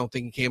horrors, don't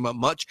think he came up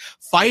much.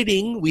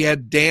 Fighting, we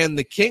had Dan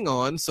the King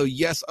on, so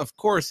yes, of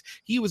course,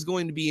 he was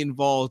going to be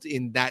involved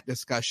in that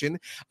discussion.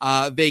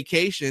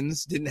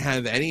 Vacations, didn't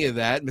have any of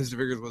that. Mr.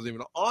 Vickers wasn't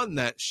even on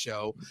that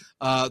show.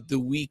 The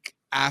week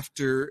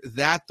after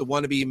that, the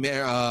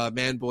wannabe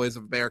man boys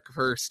of America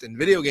First and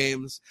video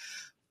games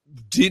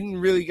didn't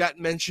really got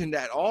mentioned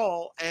at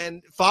all.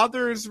 And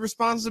father's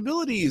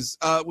responsibilities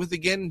with,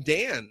 again,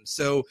 Dan.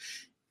 So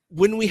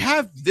when we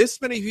have this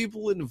many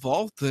people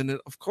involved in it,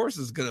 of course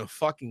it's gonna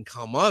fucking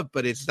come up,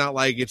 but it's not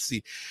like it's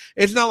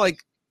not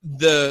like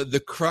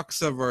the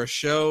crux of our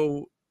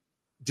show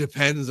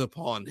depends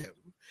upon him.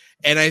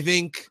 And I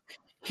think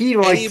he'd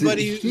like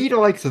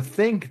to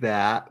think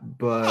that,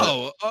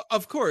 but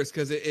of course,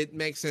 because it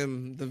makes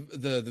him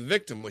the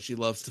victim, which he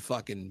loves to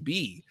fucking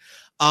be.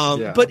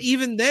 But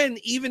even then,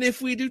 even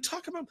if we do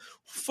talk about him,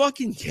 who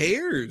fucking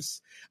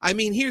cares? I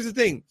mean, here's the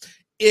thing: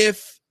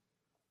 if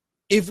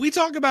we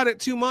talk about it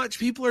too much,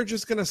 people are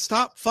just gonna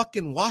stop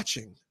fucking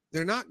watching.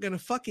 They're not gonna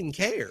fucking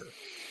care.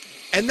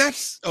 And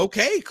that's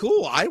okay,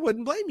 cool. I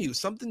wouldn't blame you.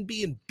 Something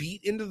being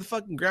beat into the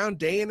fucking ground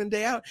day in and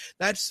day out,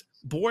 that's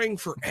boring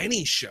for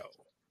any show,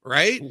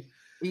 right?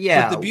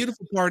 Yeah. But the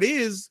beautiful part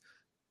is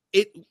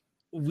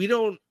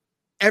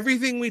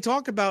everything we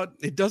talk about,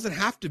 it doesn't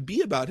have to be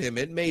about him.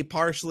 It may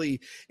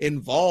partially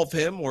involve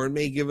him, or it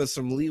may give us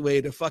some leeway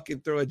to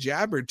fucking throw a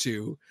jab or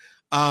two.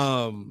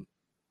 But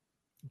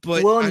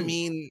I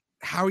mean,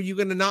 how are you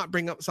going to not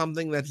bring up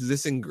something that's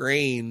this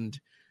ingrained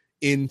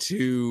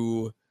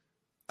into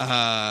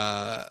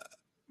one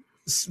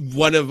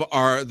of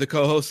the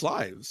co-hosts'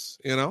 lives,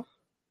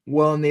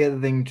 Well, and the other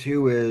thing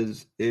too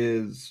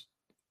is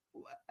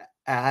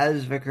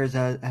as Vickers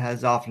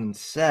has often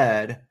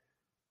said,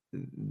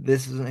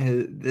 this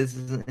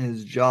isn't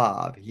his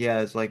job. He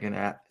has like an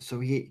app, so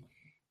he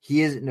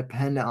isn't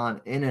dependent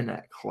on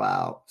internet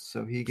clout,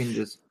 so he can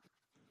just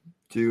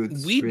do the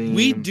stream.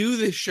 We do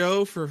this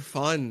show for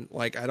fun.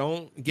 Like, I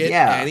don't get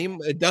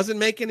it doesn't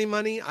make any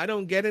money. I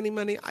don't get any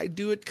money. I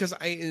do it because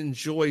I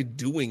enjoy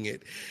doing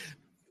it.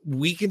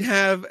 We can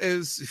have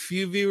as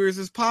few viewers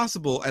as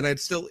possible, and I'd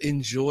still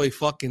enjoy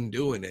fucking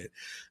doing it.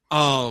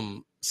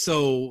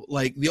 So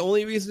like, the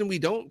only reason we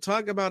don't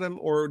talk about him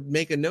or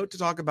make a note to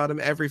talk about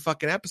him every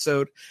fucking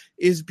episode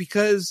is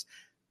because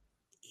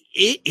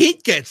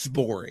it gets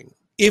boring.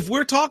 If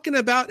we're talking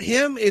about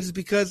him, it's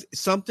because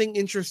something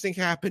interesting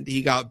happened.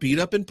 He got beat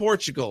up in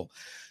Portugal.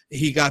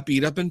 He got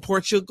beat up in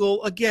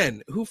Portugal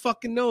again. Who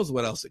fucking knows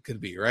what else it could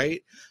be,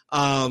 right?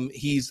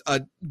 He's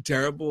a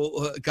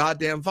terrible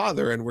goddamn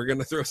father, and we're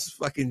gonna throw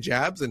some fucking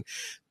jabs and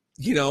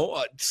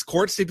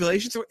court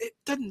stipulations. It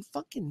doesn't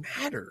fucking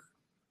matter,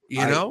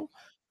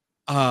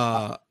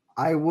 I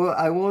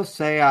will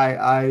say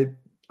I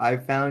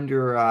found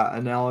your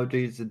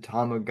analogies to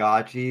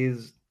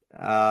Tamagotchis.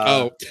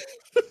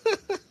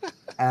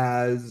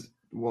 As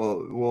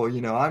well,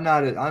 I'm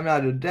not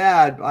a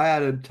dad. I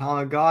had a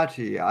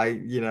Tamagotchi.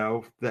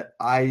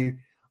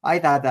 I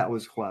thought that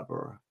was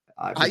clever.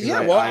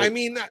 I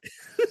mean,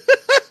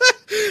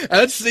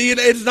 let's see.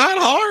 It's not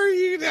hard.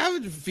 You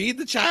have to feed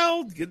the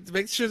child,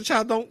 make sure the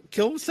child don't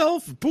kill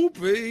himself.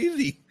 Poop,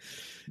 easy.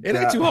 It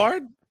ain't too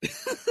hard.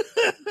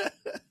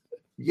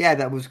 Yeah,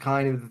 that was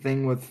kind of the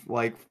thing with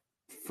like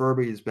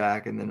Furbies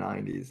back in the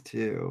 90s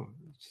too.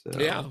 So,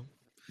 yeah.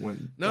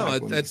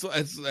 That's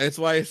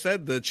why I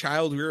said the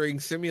child rearing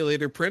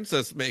simulator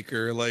princess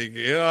maker. Like,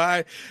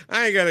 I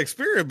ain't got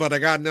experience, but I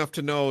got enough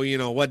to know,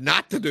 what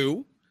not to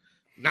do,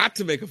 not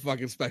to make a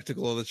fucking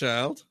spectacle of the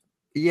child.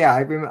 Yeah,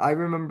 I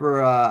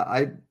remember.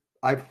 I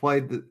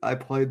played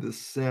the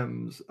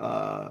Sims.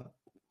 Oh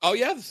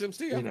yeah, the Sims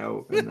too. Yeah. And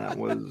that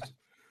was.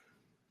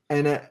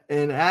 And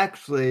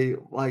actually,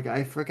 like,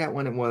 I forget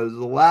when it was.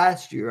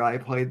 Last year, I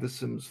played The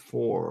Sims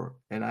 4,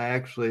 and I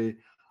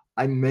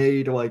I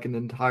made like an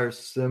entire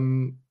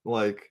sim,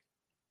 like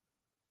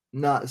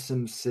not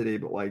Sim City,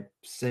 but like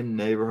sim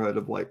neighborhood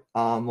of like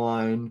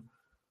online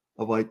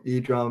of like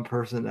e-drum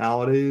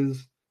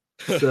personalities.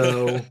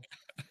 So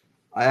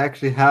I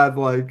actually had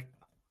like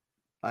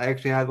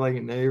a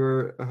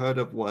neighborhood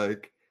of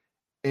like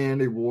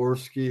Andy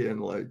Worski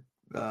and like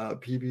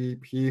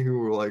PvP who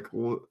were like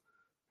who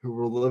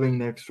were living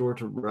next door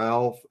to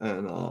Ralph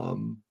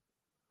and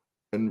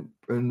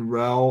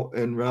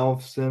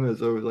Ralph Sim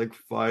is always like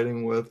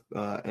fighting with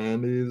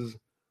Andy's.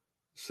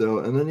 So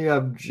and then you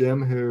have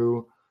Jim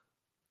who,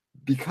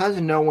 because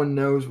no one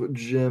knows what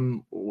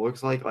Jim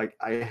looks like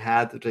I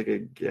had to take a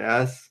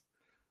guess.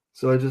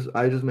 So I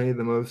just made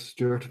the most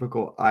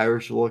stereotypical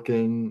Irish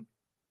looking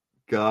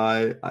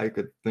guy I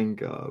could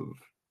think of,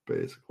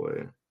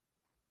 basically.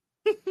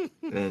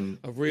 And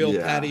a real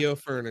yeah. patio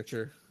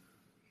furniture.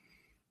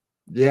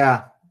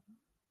 Yeah.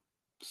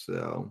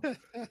 So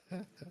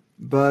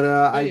but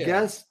I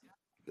guess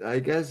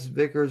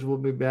Vickers will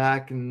be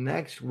back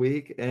next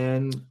week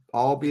and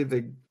be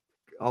the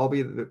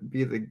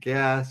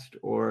guest,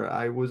 or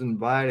I was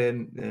invited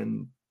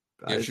and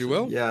I Yes, you said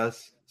will.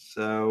 yes.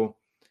 So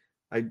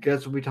I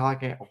guess we'll be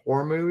talking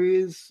horror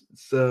movies.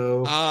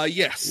 So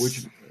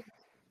yes.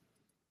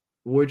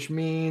 Which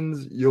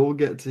means you'll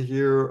get to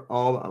hear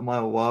all of my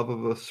love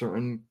of a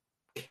certain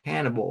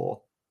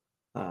cannibal.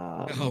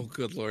 Oh,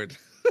 good Lord.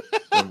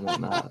 And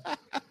whatnot.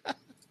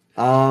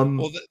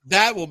 Well,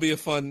 that'll be a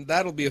fun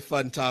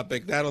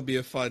topic. That'll be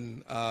a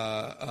fun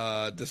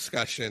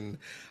discussion.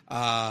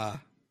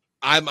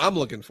 I'm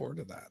looking forward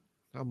to that.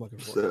 I'm looking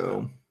forward to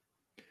that.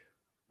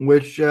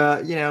 Which,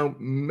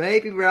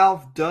 maybe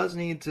Ralph does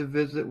need to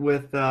visit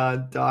with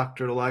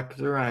Dr.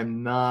 Lecter.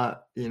 I'm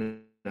not,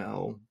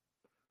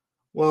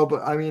 well,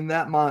 but I mean,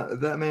 that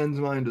man's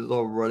mind is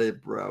already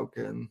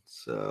broken.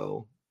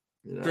 So,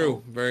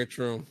 True. Very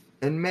true.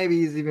 And maybe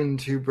he's even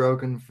too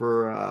broken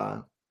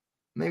for,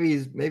 maybe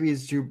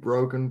he's too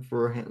broken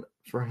for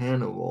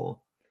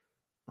Hannibal.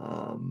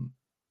 I,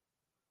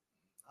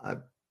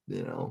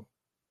 you know,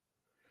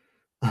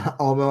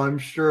 although I'm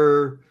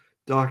sure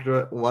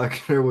Dr.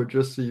 Lecter would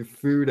just see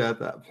food at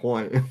that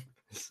point.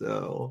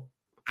 So,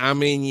 I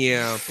mean,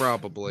 yeah,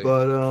 probably.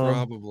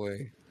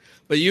 Probably.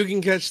 But you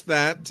can catch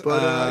that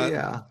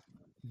yeah.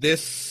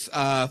 This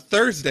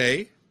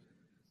Thursday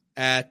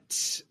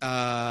at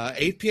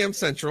 8 p.m.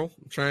 Central.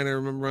 I'm trying to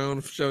remember my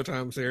own show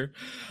times here.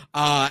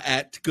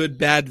 At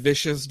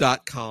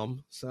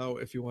goodbadvicious.com. So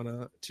if you want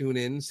to tune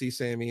in, see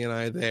Sammy and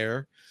I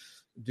there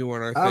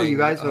doing our thing. Oh, you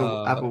guys have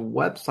a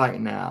website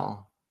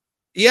now.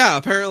 Yeah,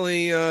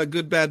 apparently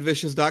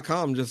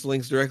goodbadvicious.com just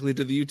links directly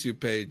to the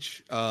YouTube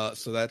page.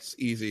 So that's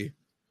easy.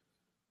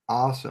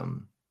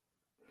 Awesome.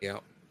 Yeah.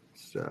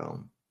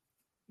 So,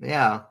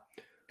 yeah.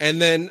 And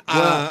then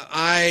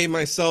I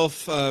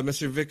myself,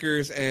 Mr.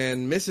 Vickers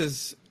and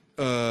Mrs.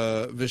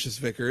 Vicious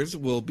Vickers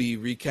will be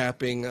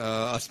recapping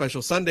a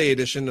special Sunday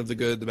edition of the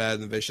Good, the Bad,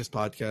 and the Vicious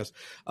podcast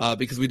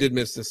because we did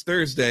miss this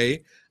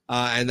Thursday.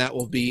 And that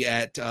will be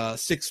at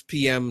 6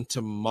 p.m.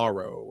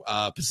 tomorrow,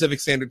 Pacific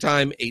Standard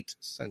Time, 8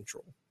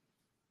 Central.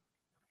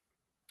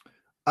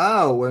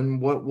 Oh, and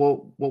what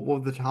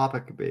will the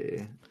topic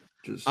be?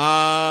 If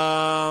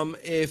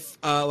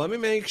let me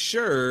make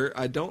sure.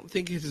 I don't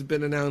think it has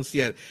been announced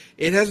yet.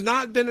 It has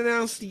not been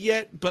announced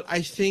yet, but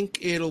I think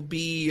it'll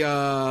be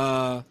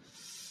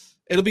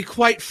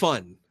quite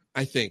fun.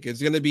 I think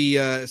it's going to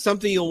be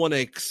something you'll want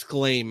to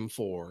exclaim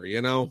for.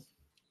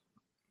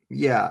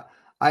 Yeah.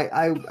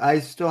 I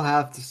still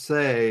have to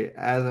say,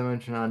 as I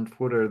mentioned on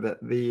Twitter, that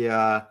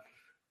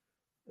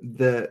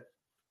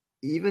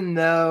even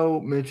though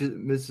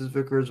Mrs.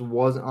 Vickers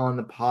wasn't on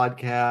the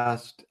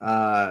podcast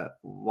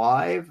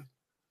live,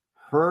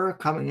 her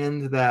coming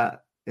into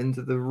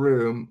the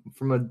room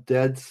from a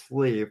dead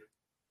sleep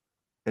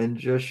and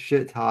just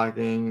shit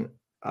talking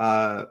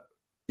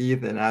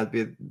Ethan had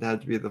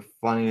to be the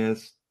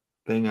funniest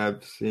thing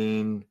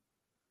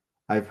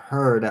I've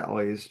heard, at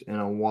least, in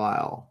a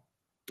while.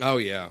 Oh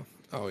yeah.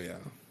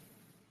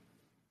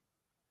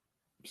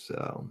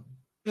 So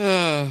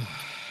yeah.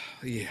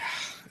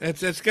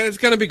 It's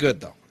gonna be good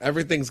though.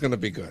 Everything's gonna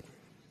be good.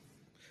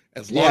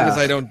 As long as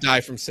I don't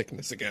die from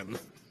sickness again.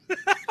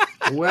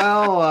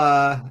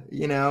 Well,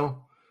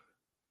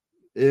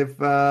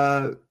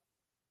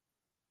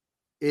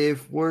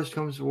 if worst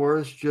comes to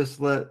worst,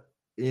 just let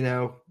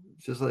Johnny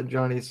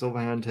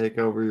Silverhand take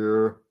over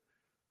your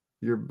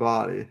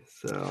body.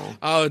 So.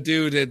 Oh,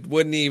 dude, it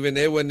wouldn't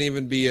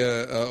even be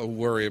a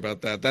worry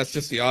about that. That's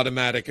just the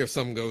automatic. If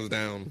something goes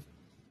down,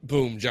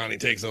 boom, Johnny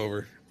takes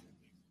over.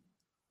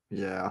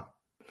 Yeah.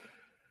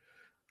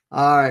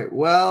 All right.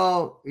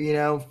 Well,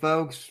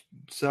 folks,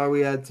 sorry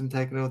we had some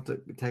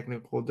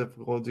technical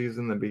difficulties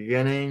in the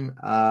beginning.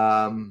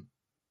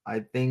 I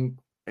think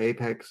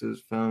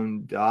Apex's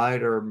phone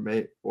died, or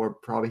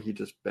probably he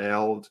just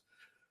bailed.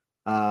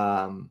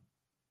 And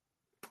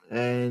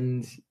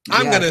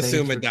I'm gonna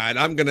assume it died.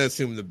 I'm gonna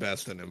assume the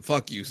best in him.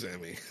 Fuck you,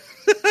 Sammy.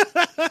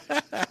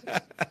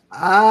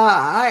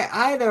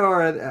 Either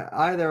or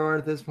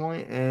at this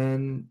point,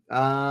 and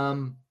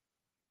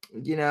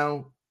you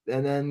know,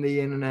 and then the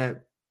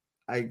internet,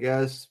 I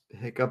guess,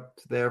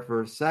 hiccuped there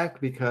for a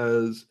sec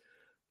because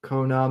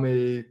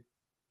Konami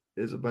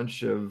is a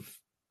bunch of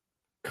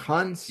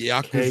cunts.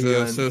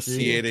 Yakuza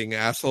associating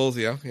assholes.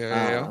 Yeah.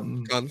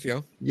 Cunts, yeah.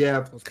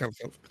 Yeah. Those kind of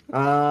stuff.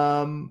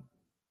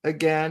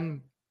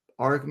 Again,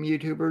 Arkham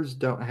YouTubers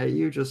don't hate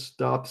you. Just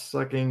stop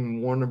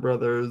sucking Warner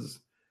Brothers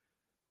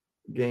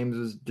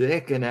Games'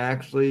 dick and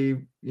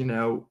actually, you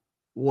know,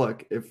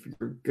 look, if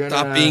you're gonna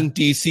stop being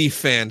DC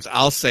fans,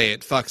 I'll say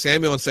it. Fuck,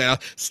 Samuel and say,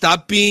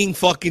 stop being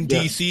fucking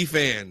DC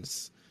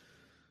fans.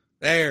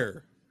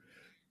 There.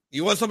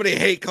 You want somebody to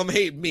hate? Come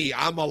hate me.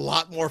 I'm a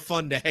lot more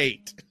fun to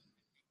hate.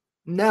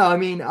 No, I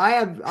mean, I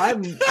have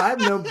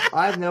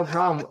no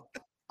problem.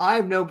 I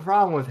have no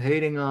problem with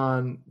hating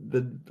on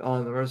the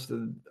rest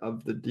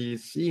of the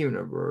DC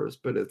universe,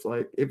 but it's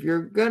like if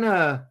you're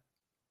gonna,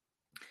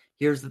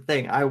 here's the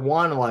thing: I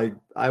want to like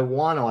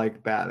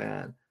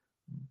Batman,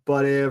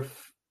 but I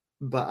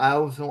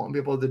also want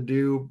people to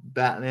do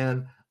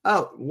Batman.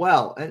 Oh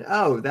well, and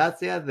that's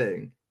the other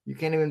thing: you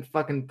can't even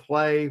fucking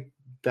play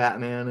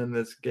Batman in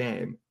this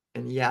game.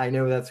 And yeah, I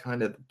know that's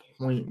kind of the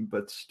point,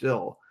 but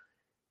still.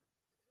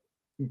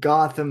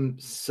 Gotham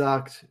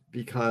sucked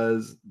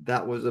because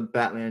that was a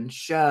Batman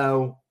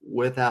show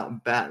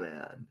without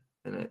Batman,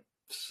 and it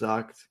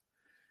sucked.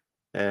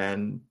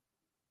 And,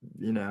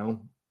 you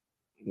know,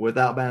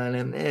 without Batman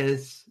in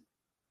this,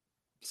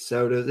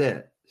 so does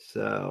it.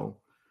 So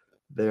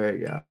there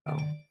you go.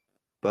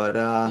 But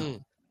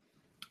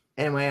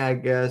anyway, I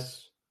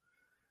guess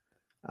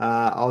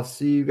I'll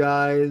see you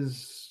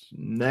guys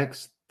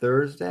next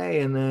Thursday,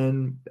 and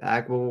then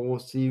we'll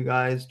see you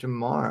guys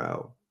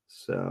tomorrow.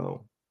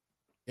 So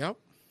yep.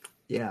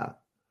 Yeah.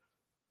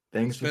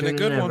 Thanks for tuning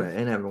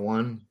in,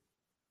 everyone.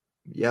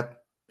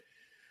 Yep.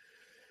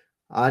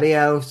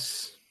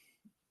 Adios.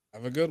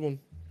 Have a good one.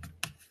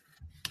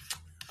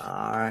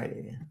 All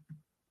right.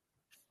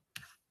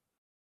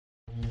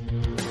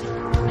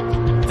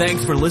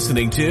 Thanks for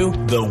listening to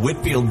The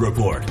Whitfield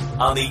Report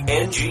on the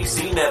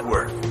NGC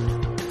Network.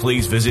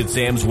 Please visit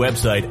Sam's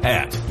website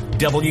at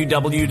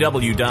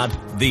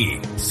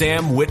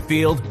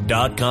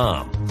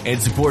www.thesamwhitfield.com and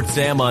support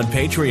Sam on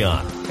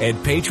Patreon at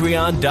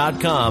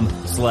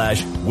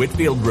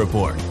patreon.com/Whitfield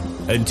Report.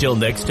 Until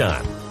next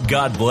time,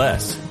 God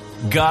bless,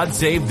 God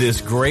save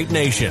this great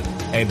nation,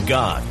 and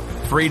God,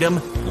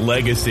 freedom,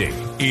 legacy,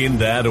 in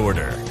that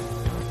order.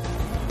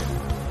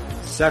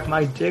 Suck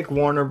my dick,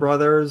 Warner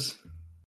Brothers.